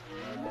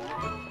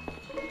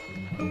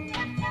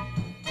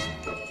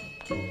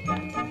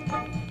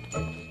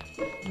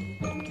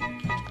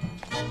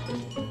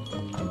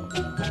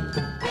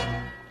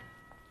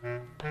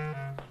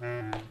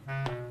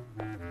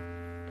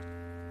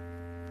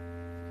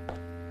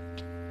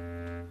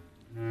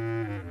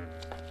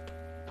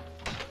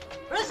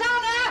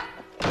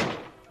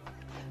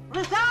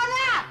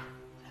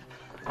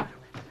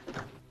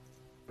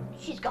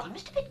 She's gone,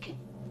 Mr. Pitkin.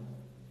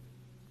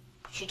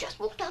 She just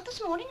walked out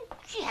this morning.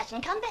 She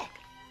hasn't come back.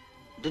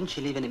 Didn't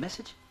she leave any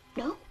message?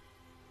 No.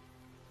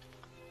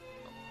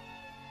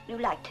 You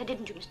liked her,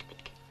 didn't you, Mr.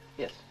 Pitkin?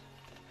 Yes.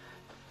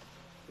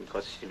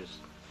 Because she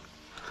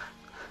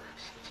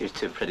was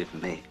too pretty for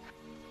me.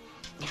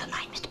 Never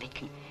mind, Mr.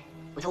 Pitkin.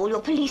 With all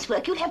your police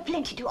work, you'll have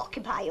plenty to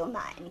occupy your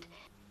mind.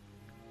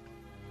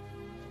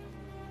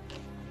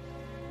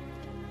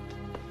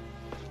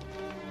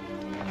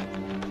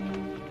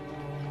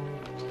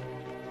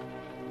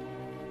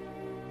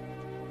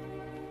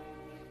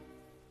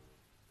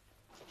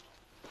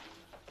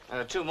 There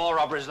were 2 more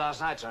robberies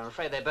last night, sir. I'm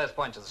afraid they both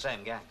point to the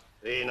same gang.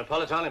 The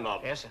Napolitani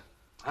mob? Yes, sir.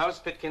 How's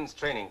Pitkin's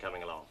training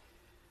coming along?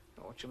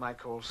 What you might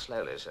call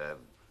slowly, sir.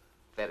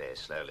 Very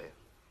slowly.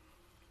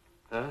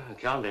 It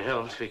can't be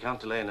helped. We can't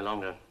delay any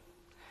longer.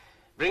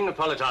 Bring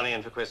Napolitani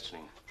in for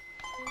questioning.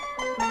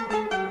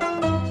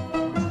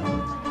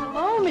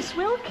 Oh, Miss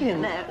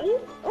Wilkins.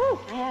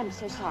 Oh, I am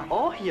so sorry.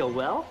 Oh, you're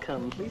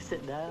welcome. Please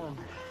sit down.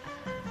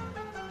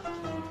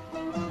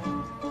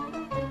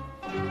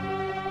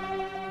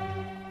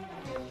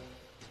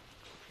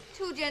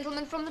 Two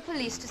gentlemen from the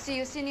police to see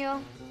you, signor.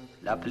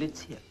 La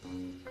polizia.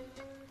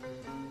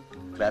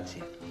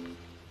 Grazie.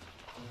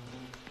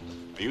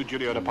 Are you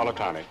Giulio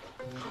Napolitani?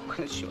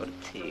 Well, sure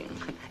thing.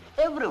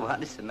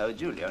 Everyone is to know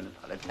Giulio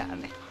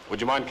Napolitani.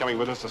 Would you mind coming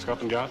with us to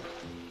Scotland Yard?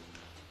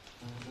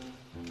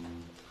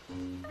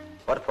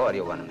 What for do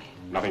you want me?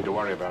 Nothing to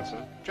worry about,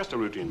 sir. Just a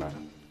routine matter.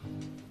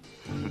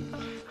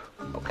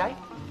 Okay.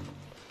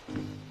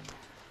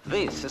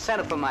 Vince,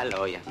 send for my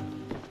lawyer.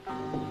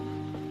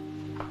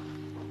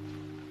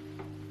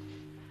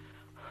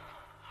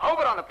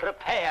 Over on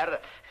prepare,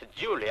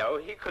 Giulio,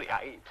 he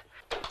create.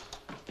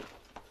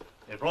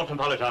 They brought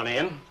Napolitani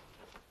in.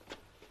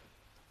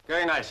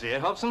 Very nicely, eh,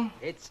 Hobson?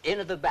 It's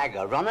in the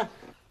bagger, runner.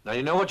 Now,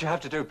 you know what you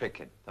have to do,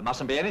 Pitkin. There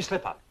mustn't be any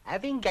slip-up.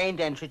 Having gained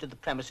entry to the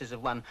premises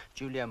of one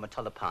Giulio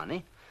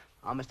Napolitani,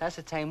 I must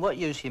ascertain what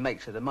use he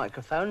makes of the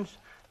microphones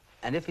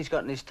and if he's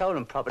got any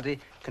stolen property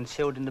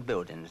concealed in the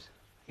buildings.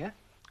 Yeah?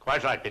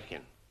 Quite right,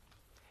 Pitkin.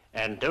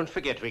 And don't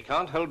forget, we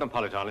can't hold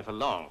Napolitani for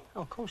long.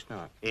 Oh, of course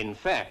not. In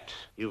fact,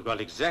 you've got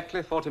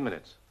exactly 40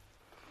 minutes.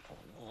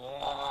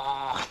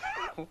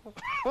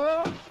 Well,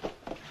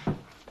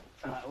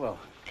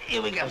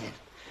 here we go then.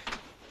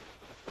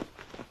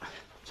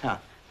 So,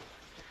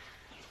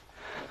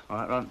 all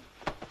right, Ron,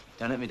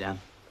 don't let me down.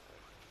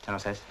 Tell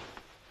us, says.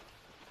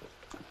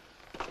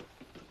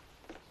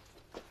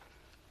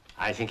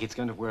 I think it's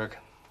going to work.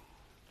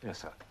 Yes,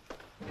 sir.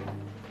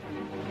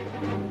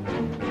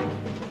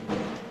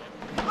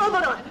 Oh,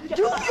 but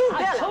do you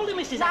I told him,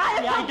 Mrs.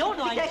 Ashley, I don't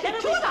know. I'm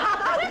terribly sorry.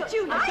 I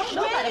don't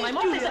know, madam. I'm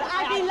only...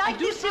 I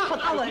do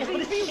sympathize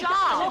with this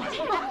child.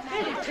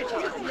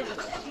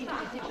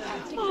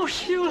 Oh,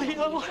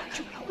 Julio,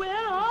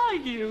 where are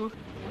you?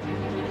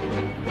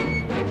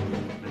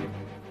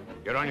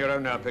 You're on your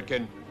own now,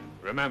 Pitkin.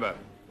 Remember,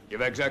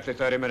 you've exactly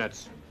 30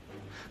 minutes.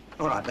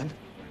 All right, then.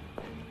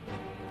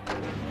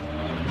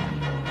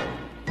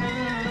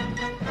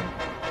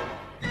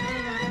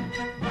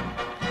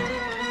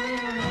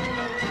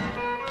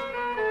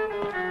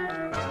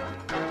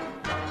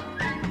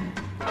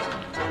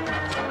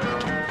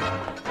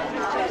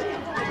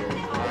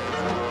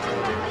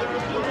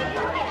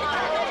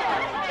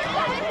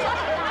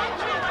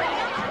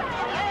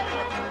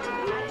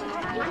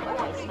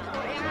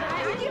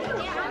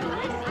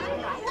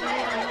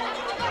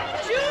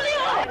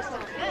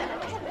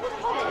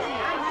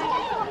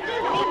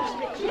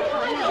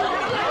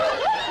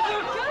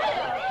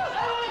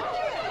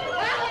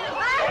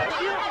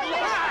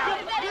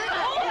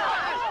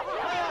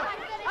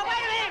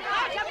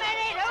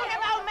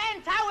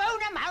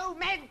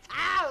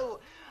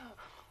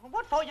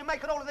 What for you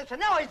making all of this a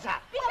noise?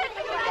 Silence!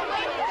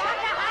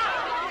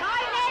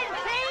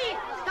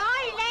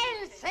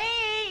 Silence!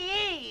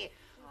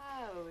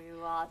 Oh,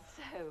 you are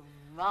so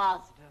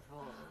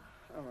masterful.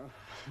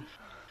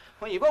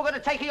 Well, you've all got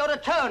to take your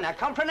turn now,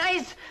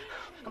 compromise.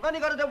 I've only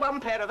got to do one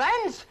pair of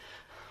hands.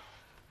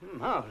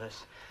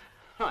 Marvellous.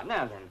 Right,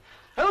 now then.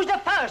 Who's the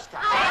first?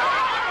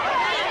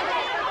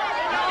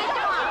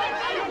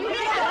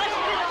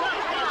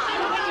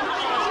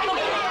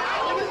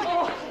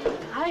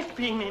 I've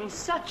been in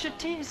such a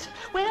tease.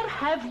 Where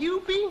have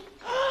you been?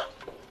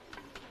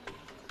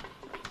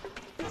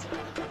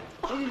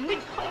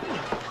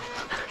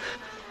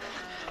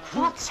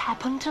 What's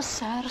happened to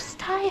Sir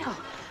Style?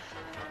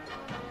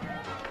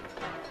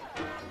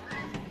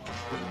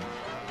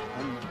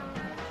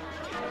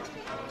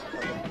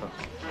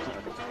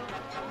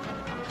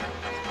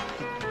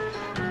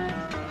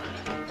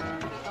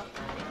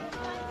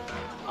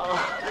 Oh,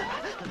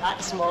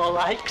 that's more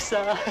like,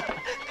 sir.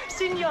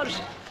 Signor...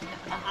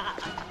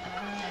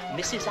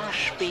 Mrs.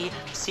 Ashby,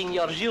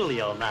 Signor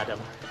Giulio, madam.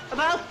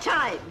 About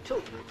time,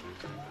 too.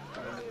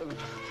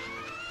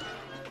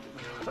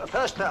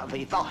 First,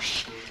 the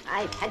wash.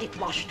 I've had it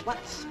washed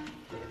once.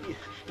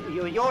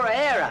 Your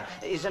hair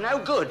is no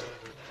good.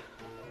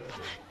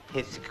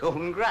 It's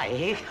gone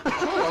grey.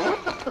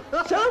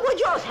 So would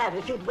yours have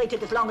if you'd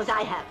waited as long as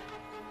I have.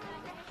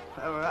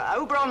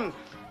 Oberon,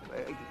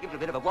 give it a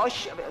bit of a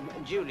wash.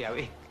 Giulio,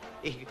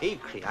 he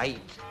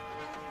creates.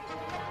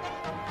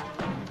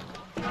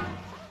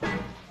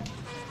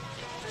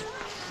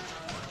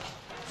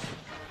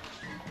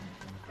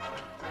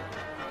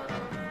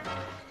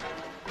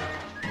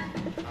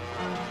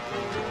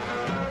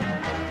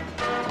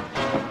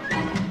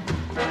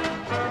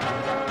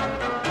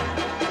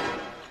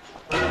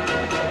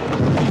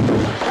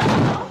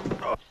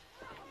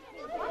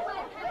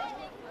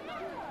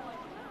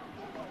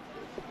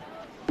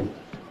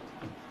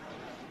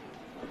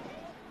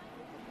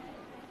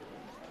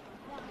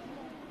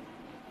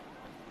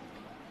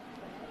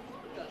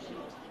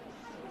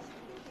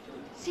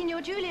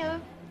 Signor Giulio.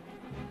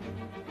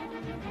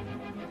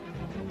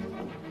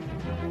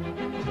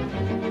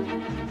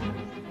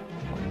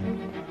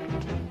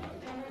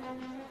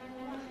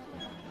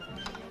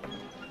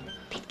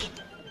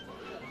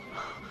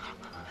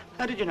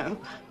 How did you know?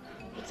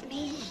 It's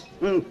me.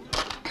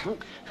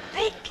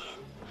 Vic!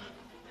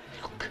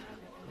 Look.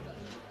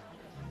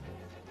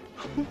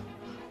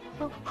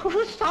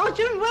 Oh,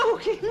 Sergeant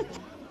Wilkins!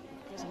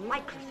 There's a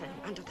microphone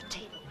under the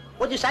table.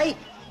 What'd you say?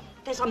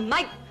 There's a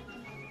mic...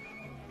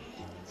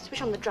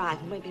 Switch on the drive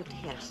and won't be able to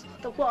hear us.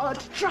 The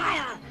what?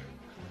 Dryer!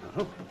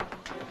 Oh.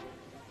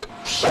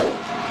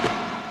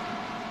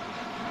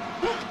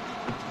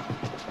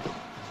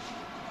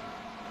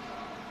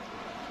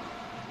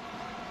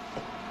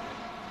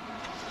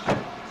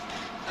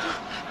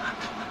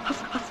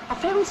 I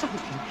found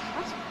something.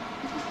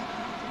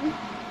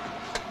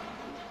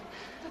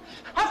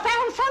 I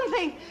found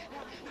something!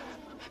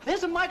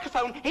 There's a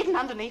microphone hidden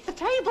underneath the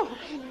table.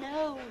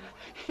 No.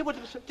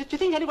 Did you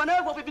think anyone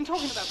heard what we've been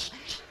talking about?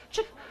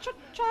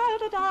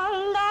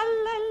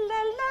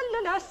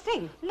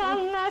 Sing. La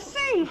la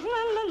sing.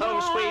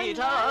 Home sweet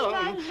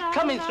home,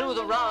 coming through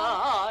the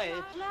rye.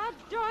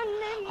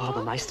 Oh,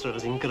 the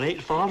maestro's in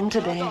great form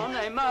today.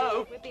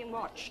 We're being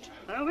watched.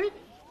 Are we?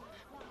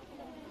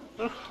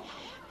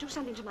 Do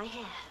something to my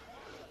hair.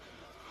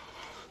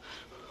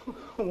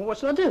 What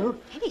shall I do?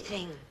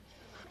 Anything.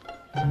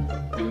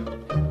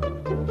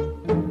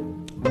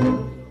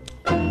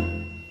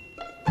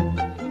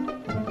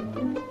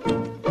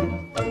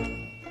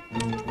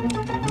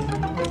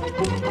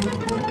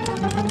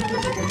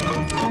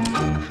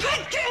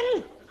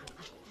 Pitkin!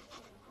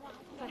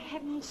 For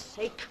heaven's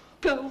sake,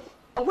 go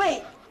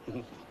away.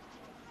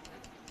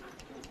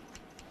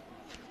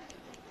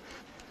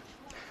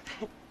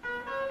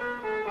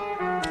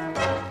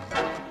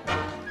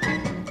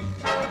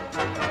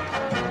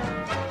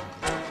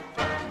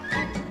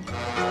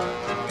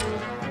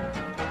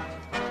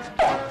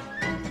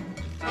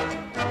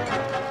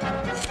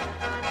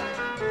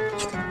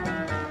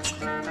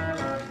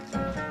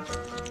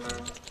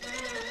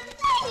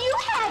 You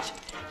had!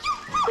 You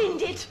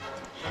ruined it!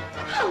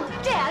 How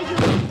dare you!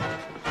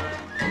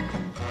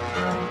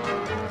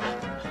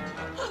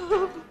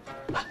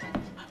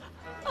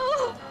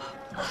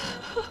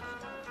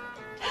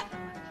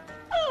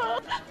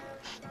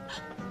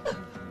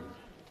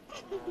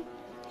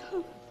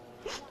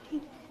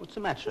 What's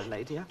the matter,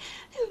 lady?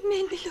 You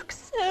made me look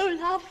so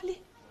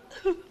lovely.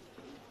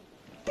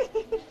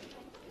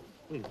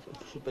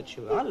 But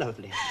you are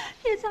lovely.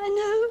 Yes, I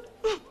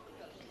know.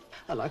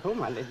 I like all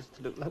my ladies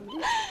to look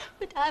lovely.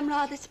 But I'm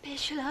rather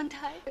special, aren't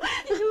I?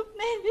 You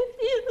made me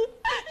feel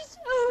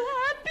so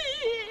happy.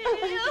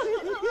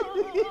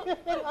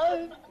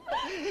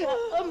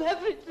 I'm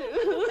happy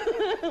too.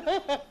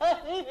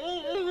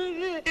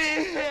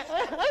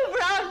 I'm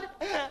proud.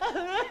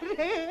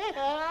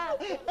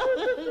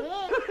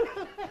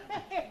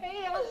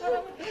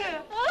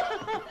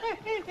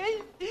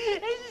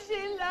 Is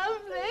she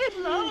lovely?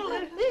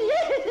 Lovely.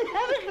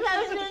 Have a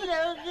closer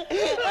look.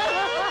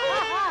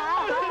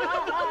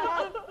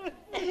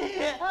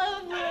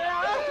 Oh,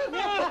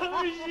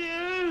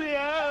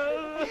 Julia.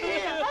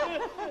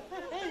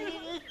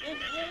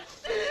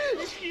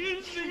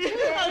 Excuse me.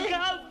 I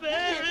can't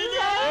bear it.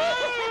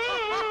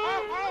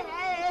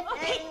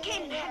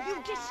 Pitkin, have you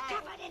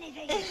discovered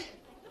anything?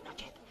 Not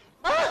yet.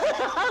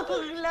 Oh,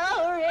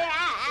 Gloria!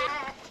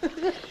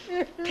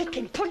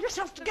 Pitkin, pull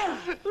yourself together.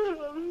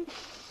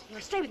 Now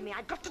stay with me.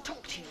 I've got to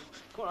talk to you.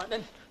 All right,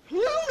 then.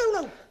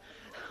 No.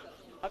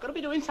 I've got to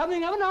be doing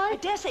something, haven't I? I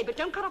dare say, but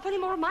don't cut off any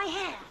more of my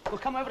hair. Well,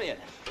 come over here.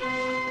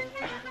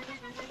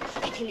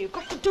 Pitkin, you've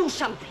got to do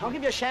something. I'll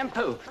give you a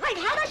shampoo. I've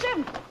had a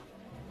shampoo.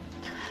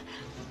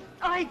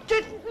 I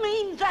didn't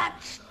mean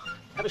that.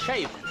 Have a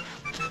shave.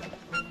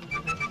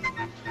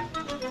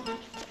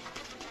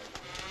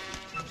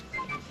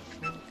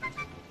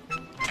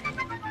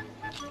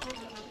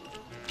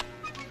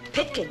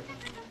 Pitkin,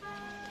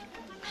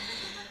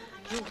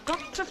 you've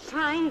got to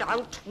find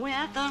out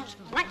where those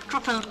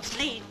microphones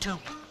lead to.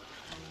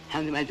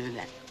 How do I do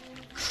that?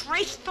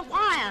 Trace the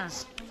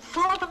wires.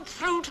 Follow them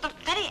through to the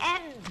very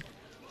end.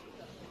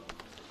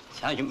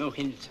 Sergeant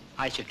Wilkins,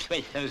 I should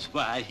trace those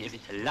wires if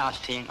it's the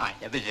last thing I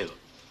ever do.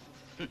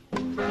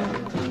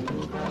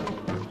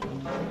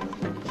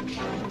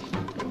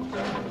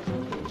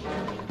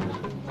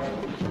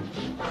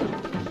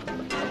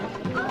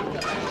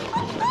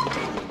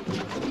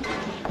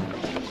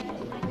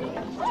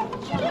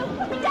 Julio,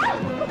 put me down!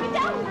 Put me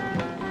down!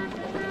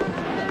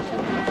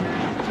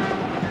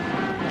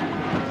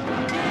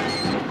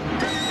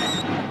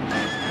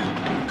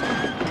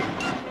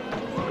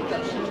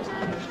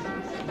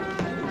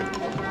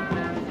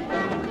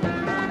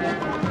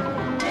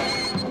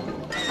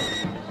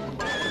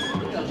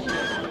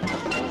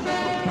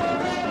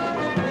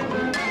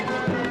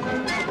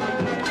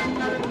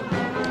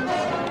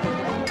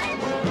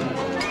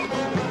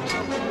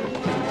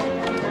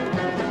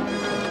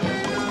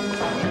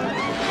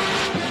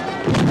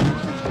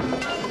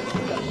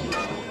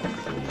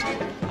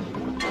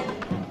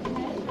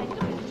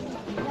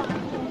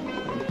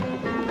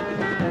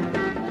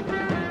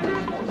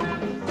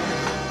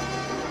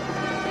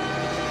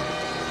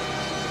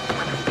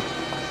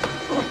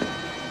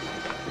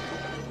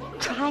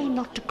 Try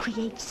not to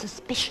create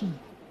suspicion.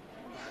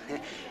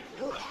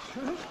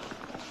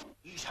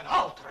 an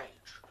outrage.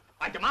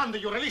 I demand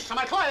that you release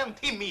my client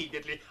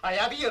immediately. I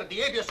have here the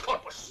habeas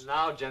corpus.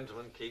 Now,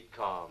 gentlemen, keep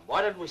calm.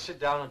 Why don't we sit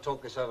down and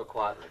talk this over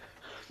quietly?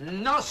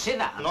 No sit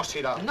down. No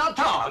sit down. No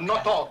talk. No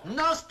talk.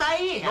 No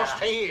stay here. No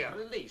stay here.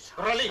 Release.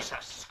 Release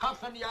us.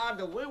 Scotland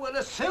Yard, we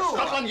will sue.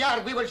 Scotland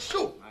Yard, we will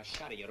sue. Now,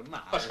 shut your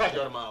mouth. Shut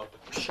your mouth.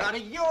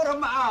 Shut your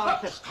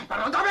mouth.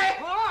 Perdóname.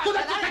 Tu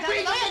detti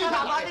qui.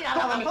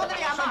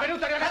 Sono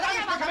venuto a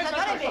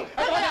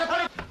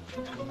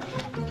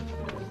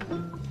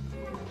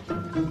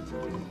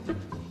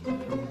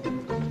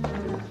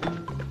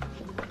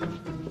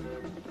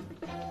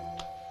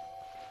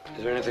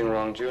Is there anything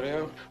wrong,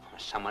 Julio?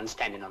 Someone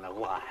standing on a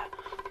wire.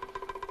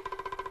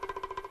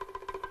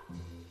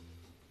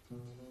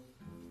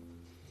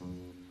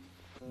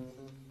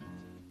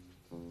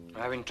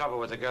 We're having trouble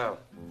with the girl.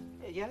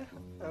 Yeah?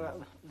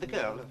 The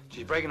girl?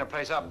 She's breaking the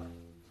place up.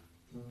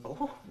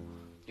 Oh?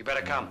 You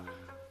better come.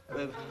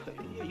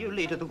 You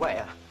lead her the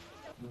way.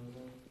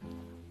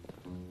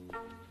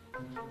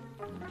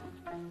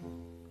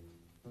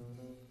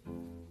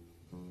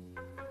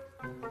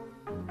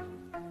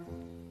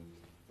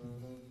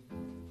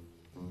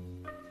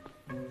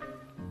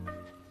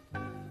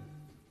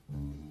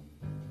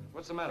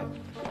 What's the matter?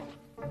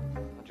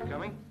 Aren't you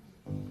coming?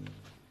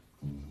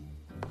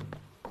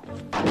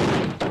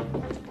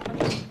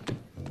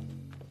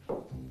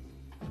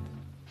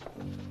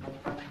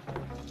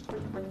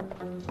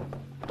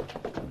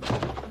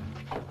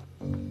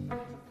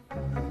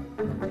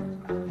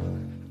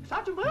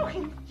 Sergeant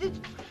Wilkins!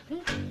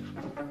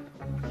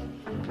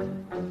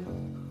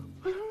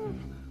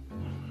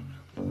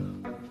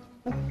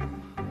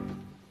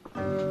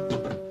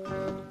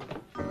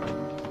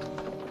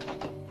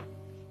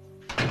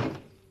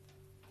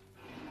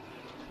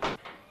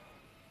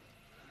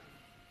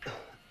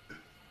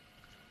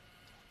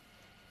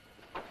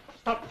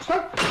 Stop.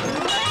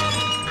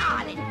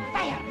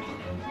 All'inferno!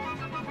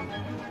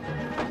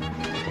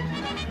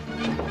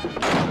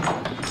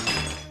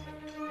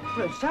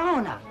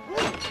 Rosanna!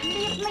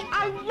 Leave me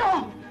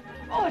alone!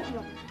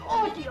 Odio!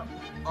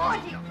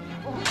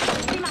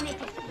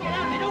 Rimanete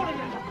fermi, all of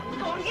you!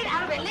 Don't get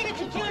out of it! Leave it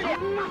to Julia!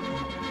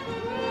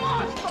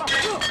 Mostro!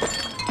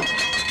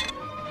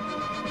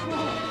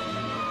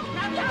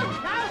 No, don't!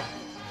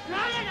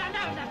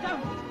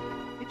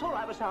 It's all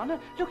right, Rosanna.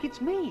 Look,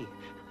 it's me,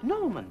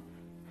 Norman.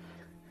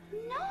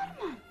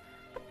 Norman?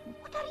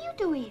 What are you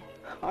doing here?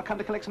 I'll come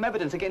to collect some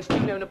evidence against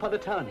Julio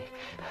Napolitani.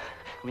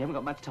 We haven't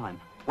got much time.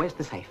 Where's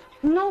the safe?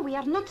 No, we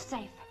are not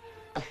safe.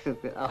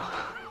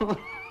 Oh.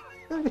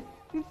 You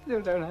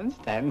still don't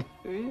understand,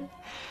 do you?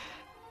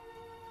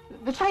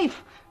 The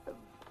safe!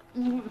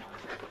 I've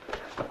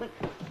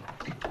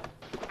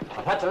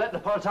had to let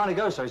Napolitani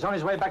go, sir. He's on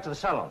his way back to the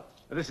salon.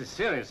 This is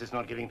serious. It's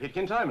not giving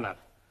Pitkin time enough.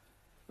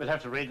 We'll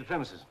have to raid the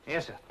premises.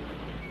 Yes, sir.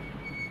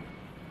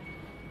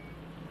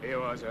 Here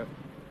you are, sir.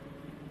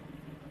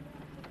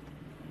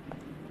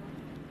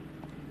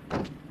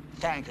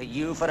 Thank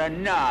you for a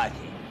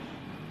naughty.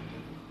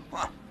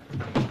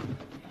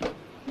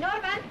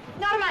 Norman!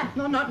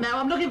 No, not now.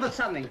 I'm looking for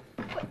something.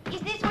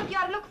 Is this what you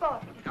are looking for?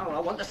 Oh, I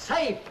want the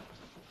safe.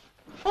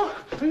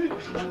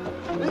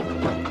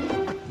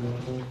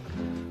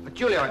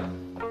 Julio!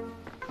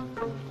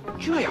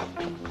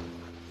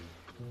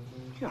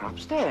 You're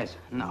upstairs.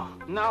 No.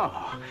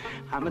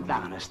 I'm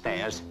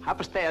downstairs.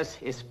 Upstairs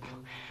is...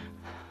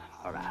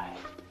 All right.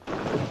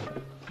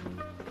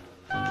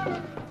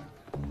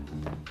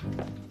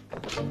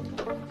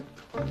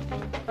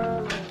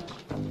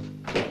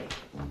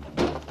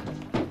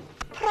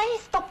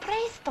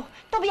 Presto!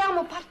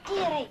 Dobbiamo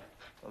partire!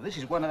 Well, this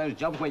is one of those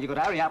jobs where you've got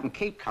to hurry up and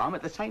keep calm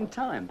at the same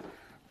time.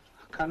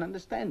 I can't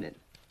understand it.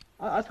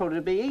 I thought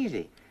it'd be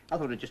easy. I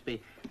thought it'd just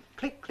be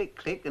click, click,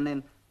 click, and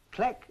then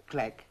clack,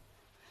 clack,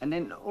 and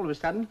then all of a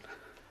sudden,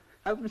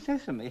 open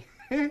sesame.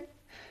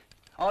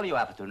 All you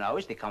have to know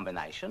is the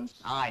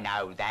combinations. I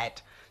know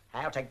that.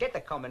 How to get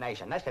the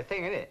combination. That's the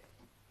thing, isn't it?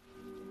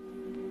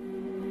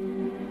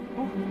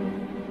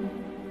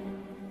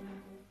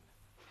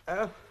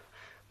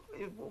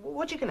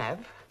 What you can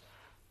have?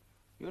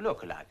 You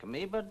look like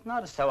me, but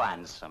not so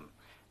handsome.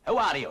 Who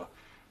are you?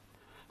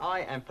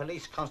 I am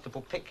Police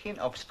Constable Pitkin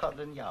of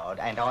Scotland Yard,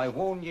 and I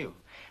warn you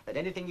that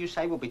anything you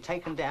say will be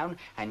taken down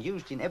and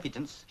used in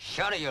evidence.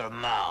 Shut your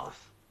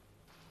mouth.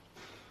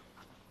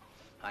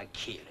 I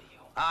kill you.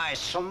 I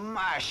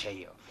smash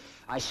you.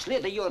 I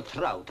slit your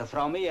throat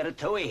from ear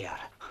to ear.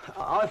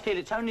 I feel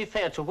it's only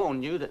fair to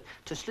warn you that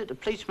to slit a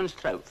policeman's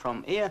throat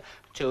from ear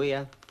to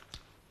ear,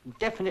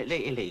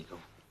 definitely illegal.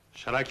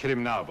 Shall I kill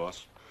him now,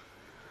 boss?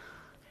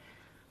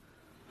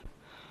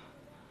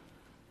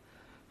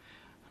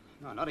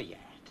 No, not yet.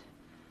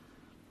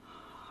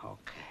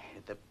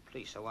 Okay, the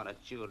police want a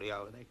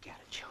Julio, they get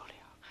a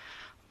Julio.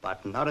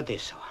 But not a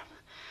this one.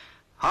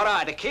 All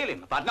right, to kill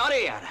him, but not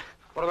here.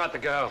 What about the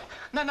girl?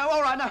 No,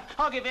 all right, no,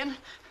 I'll give in.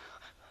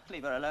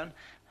 Leave her alone.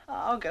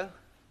 I'll go.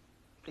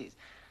 Please.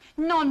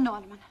 No,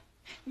 Norman.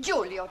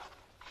 Julio,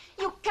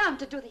 you can't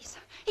do this.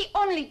 He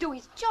only do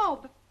his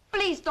job.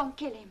 Please don't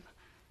kill him.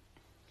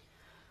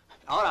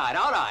 All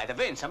right.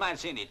 Vince, a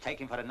Mancini, take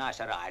him for a nice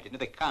ride into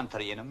the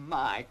country in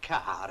my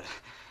car.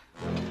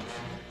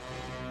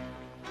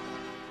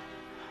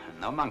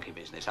 No monkey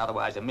business,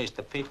 otherwise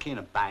Mr.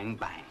 Pitkin, bang,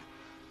 bang.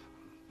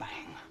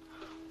 Bang.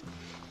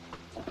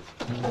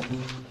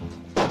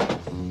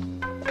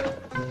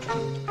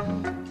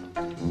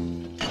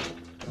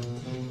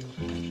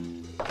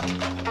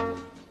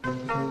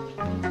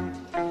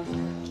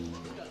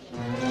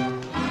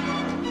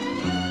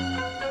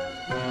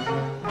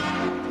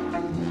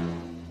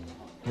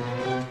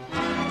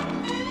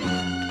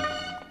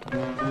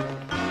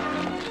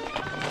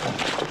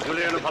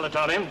 Giulio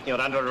Napolitani,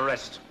 you're under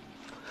arrest.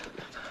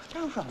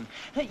 No, Ron,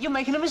 you're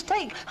making a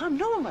mistake. I'm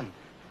Norman.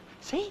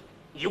 See?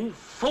 You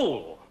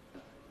fool!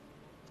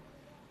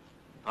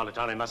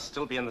 Napolitani must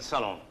still be in the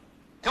salon.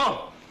 Come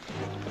on!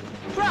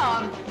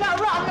 Ron! No,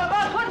 Ron, no,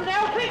 I couldn't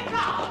help it,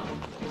 no!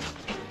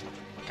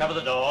 Cover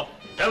the door.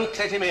 Don't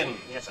let him in.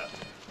 Yes, sir.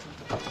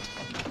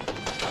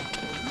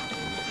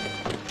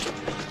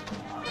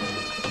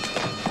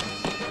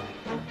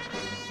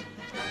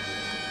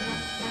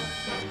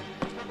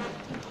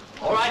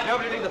 All right,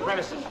 nobody leave the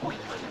premises.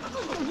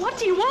 What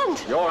do you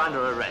want? You're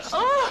under arrest.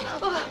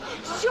 Oh,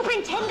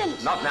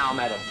 Superintendent. Not now,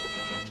 madam.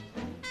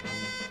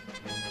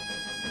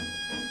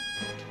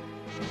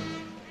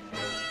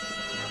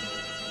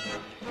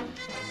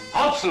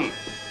 Hobson!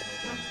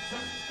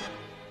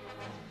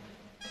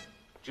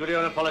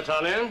 Giulio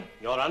Napolitani,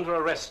 you're under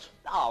arrest.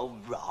 Oh,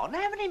 Ron,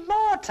 how many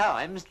more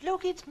times?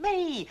 Look, it's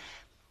me,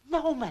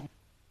 Norman.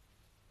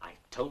 I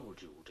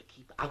told you to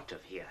keep out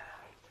of here.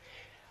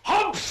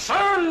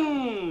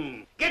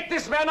 Hobson! Get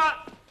this man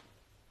out!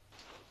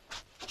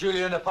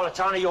 Giulio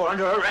Napolitani, you're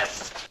under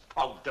arrest.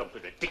 Oh, don't be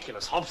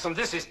ridiculous, Hobson.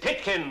 This is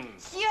Pitkin.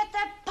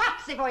 Siete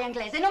pazzi voi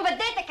inglesi, non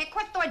vedete che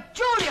questo è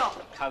Giulio?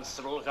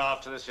 Constable, look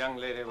after this young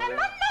lady, will Ma you?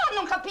 no,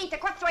 non capite,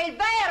 questo è il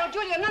vero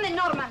Giulio, non è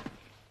Norman.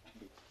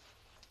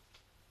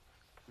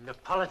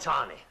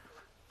 Napolitani.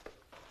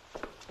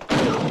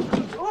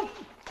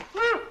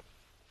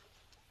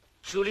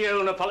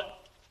 Giulio Napolitani.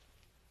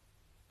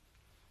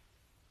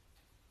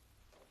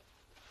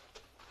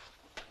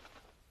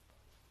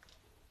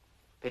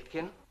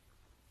 Pitkin?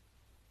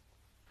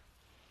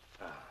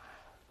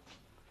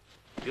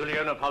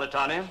 Giulio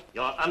Napolitani,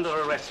 you're under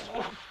arrest.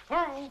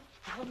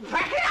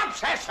 Back it up,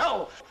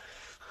 Cecil!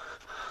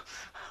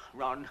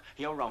 Ron,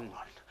 you're wrong,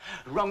 Ron.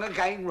 Wrong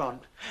again, Ron.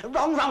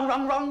 Wrong.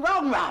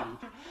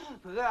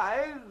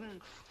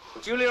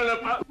 Giulio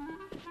Napolitani.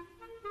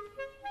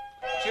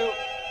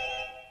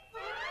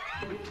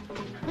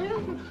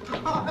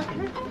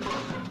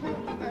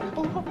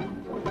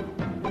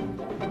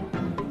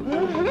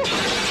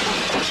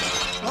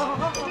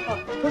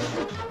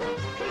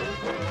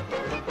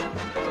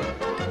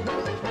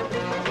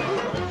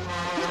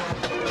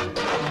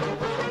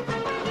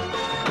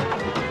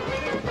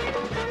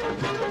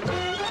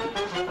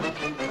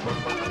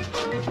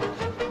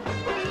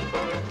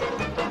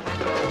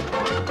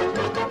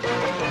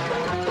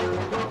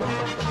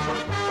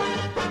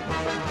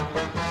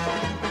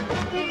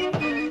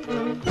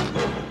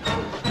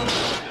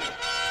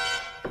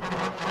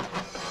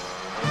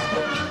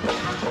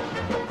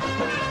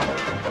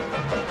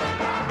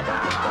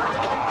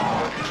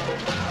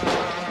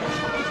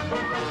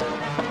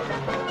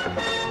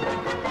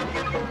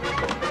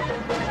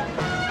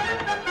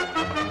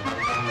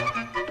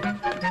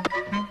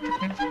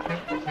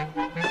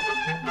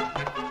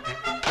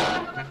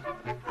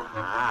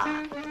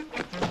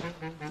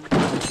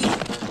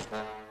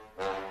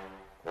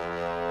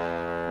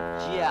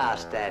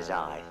 Just as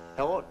I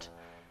thought.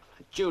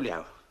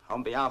 Giulio,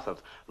 on behalf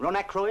of Ron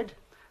Aykroyd,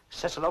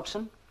 Cecil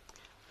Hobson,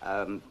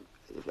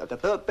 the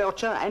Bert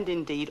Belcher, and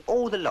indeed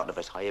all the lot of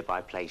us, I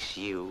hereby place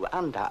you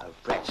under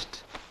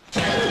arrest.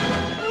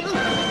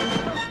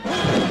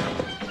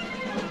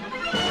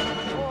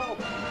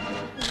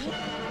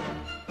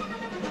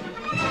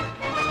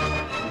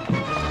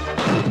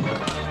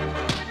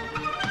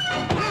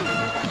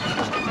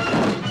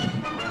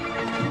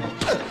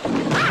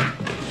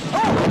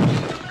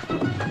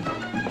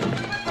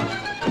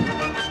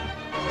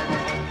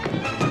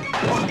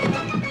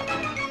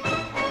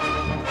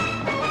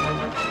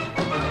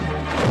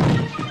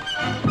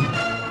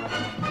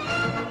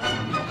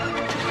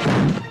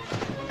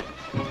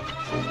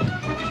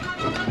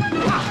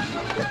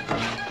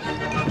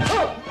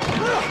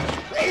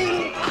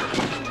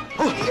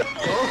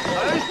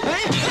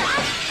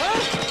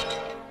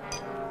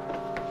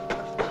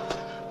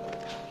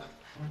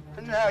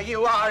 Now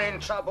you are in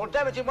trouble.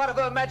 Damaging one of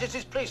Her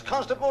Majesty's Police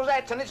Constable's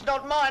act, and it's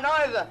not mine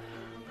either.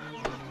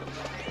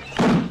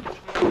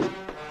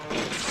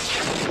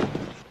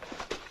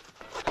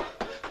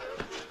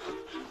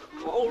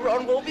 Oh,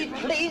 Ron will be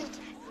pleased.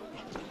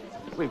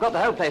 We've got the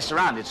whole place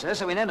surrounded, sir,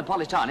 so we know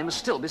Napolitani must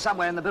still be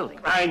somewhere in the building.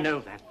 I know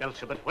that,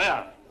 Belcher, but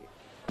where?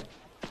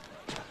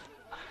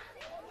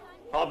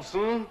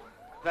 Hobson,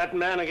 that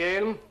man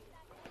again.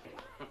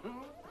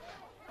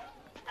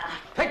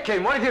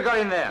 Pitkin, what have you got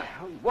in there?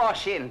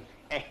 Wash in.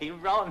 Hey,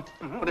 Ron.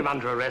 Put him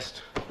under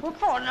arrest. What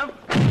for? No.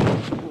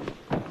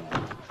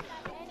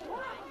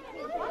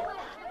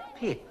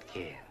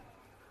 Pitkin.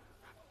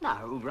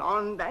 No,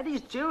 Ron, that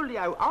is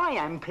Julio. I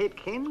am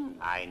Pitkin.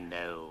 I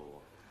know.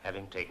 Have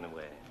him taken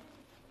away.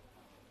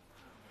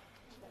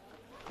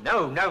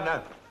 No.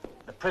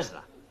 The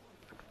prisoner.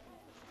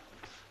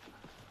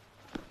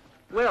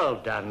 Well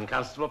done,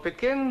 Constable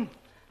Pitkin.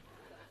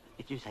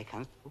 Did you say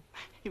constable?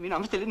 You mean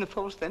I'm still in the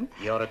force, then?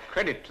 You're a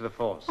credit to the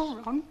force.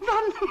 Oh, Ron.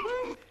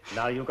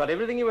 Now you've got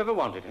everything you ever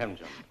wanted, haven't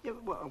you? Yeah,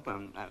 well,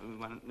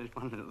 there's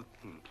one little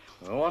thing.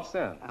 Well, what's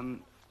that?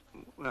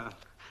 Well,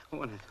 I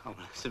want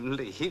some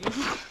leave.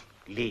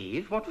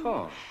 Leave? What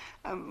for?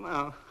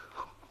 Well,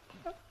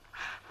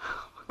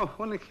 I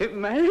want to get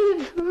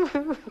married.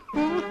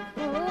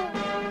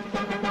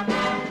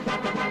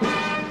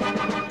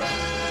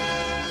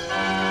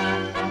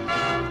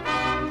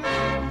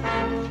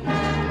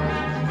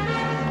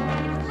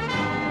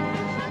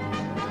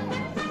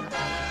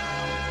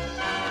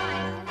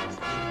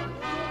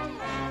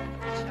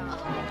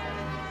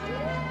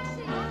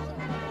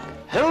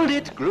 Hold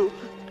it, group.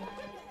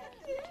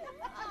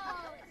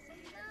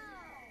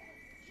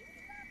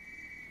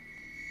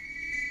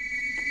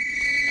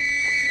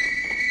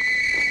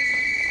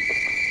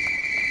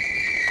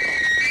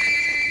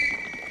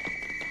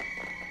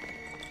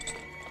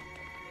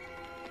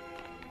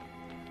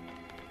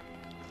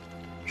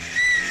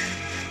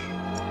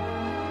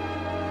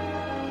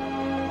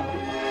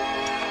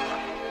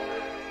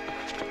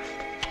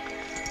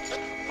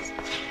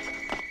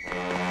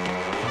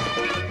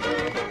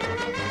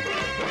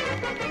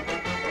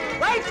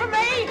 Wait for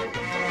me!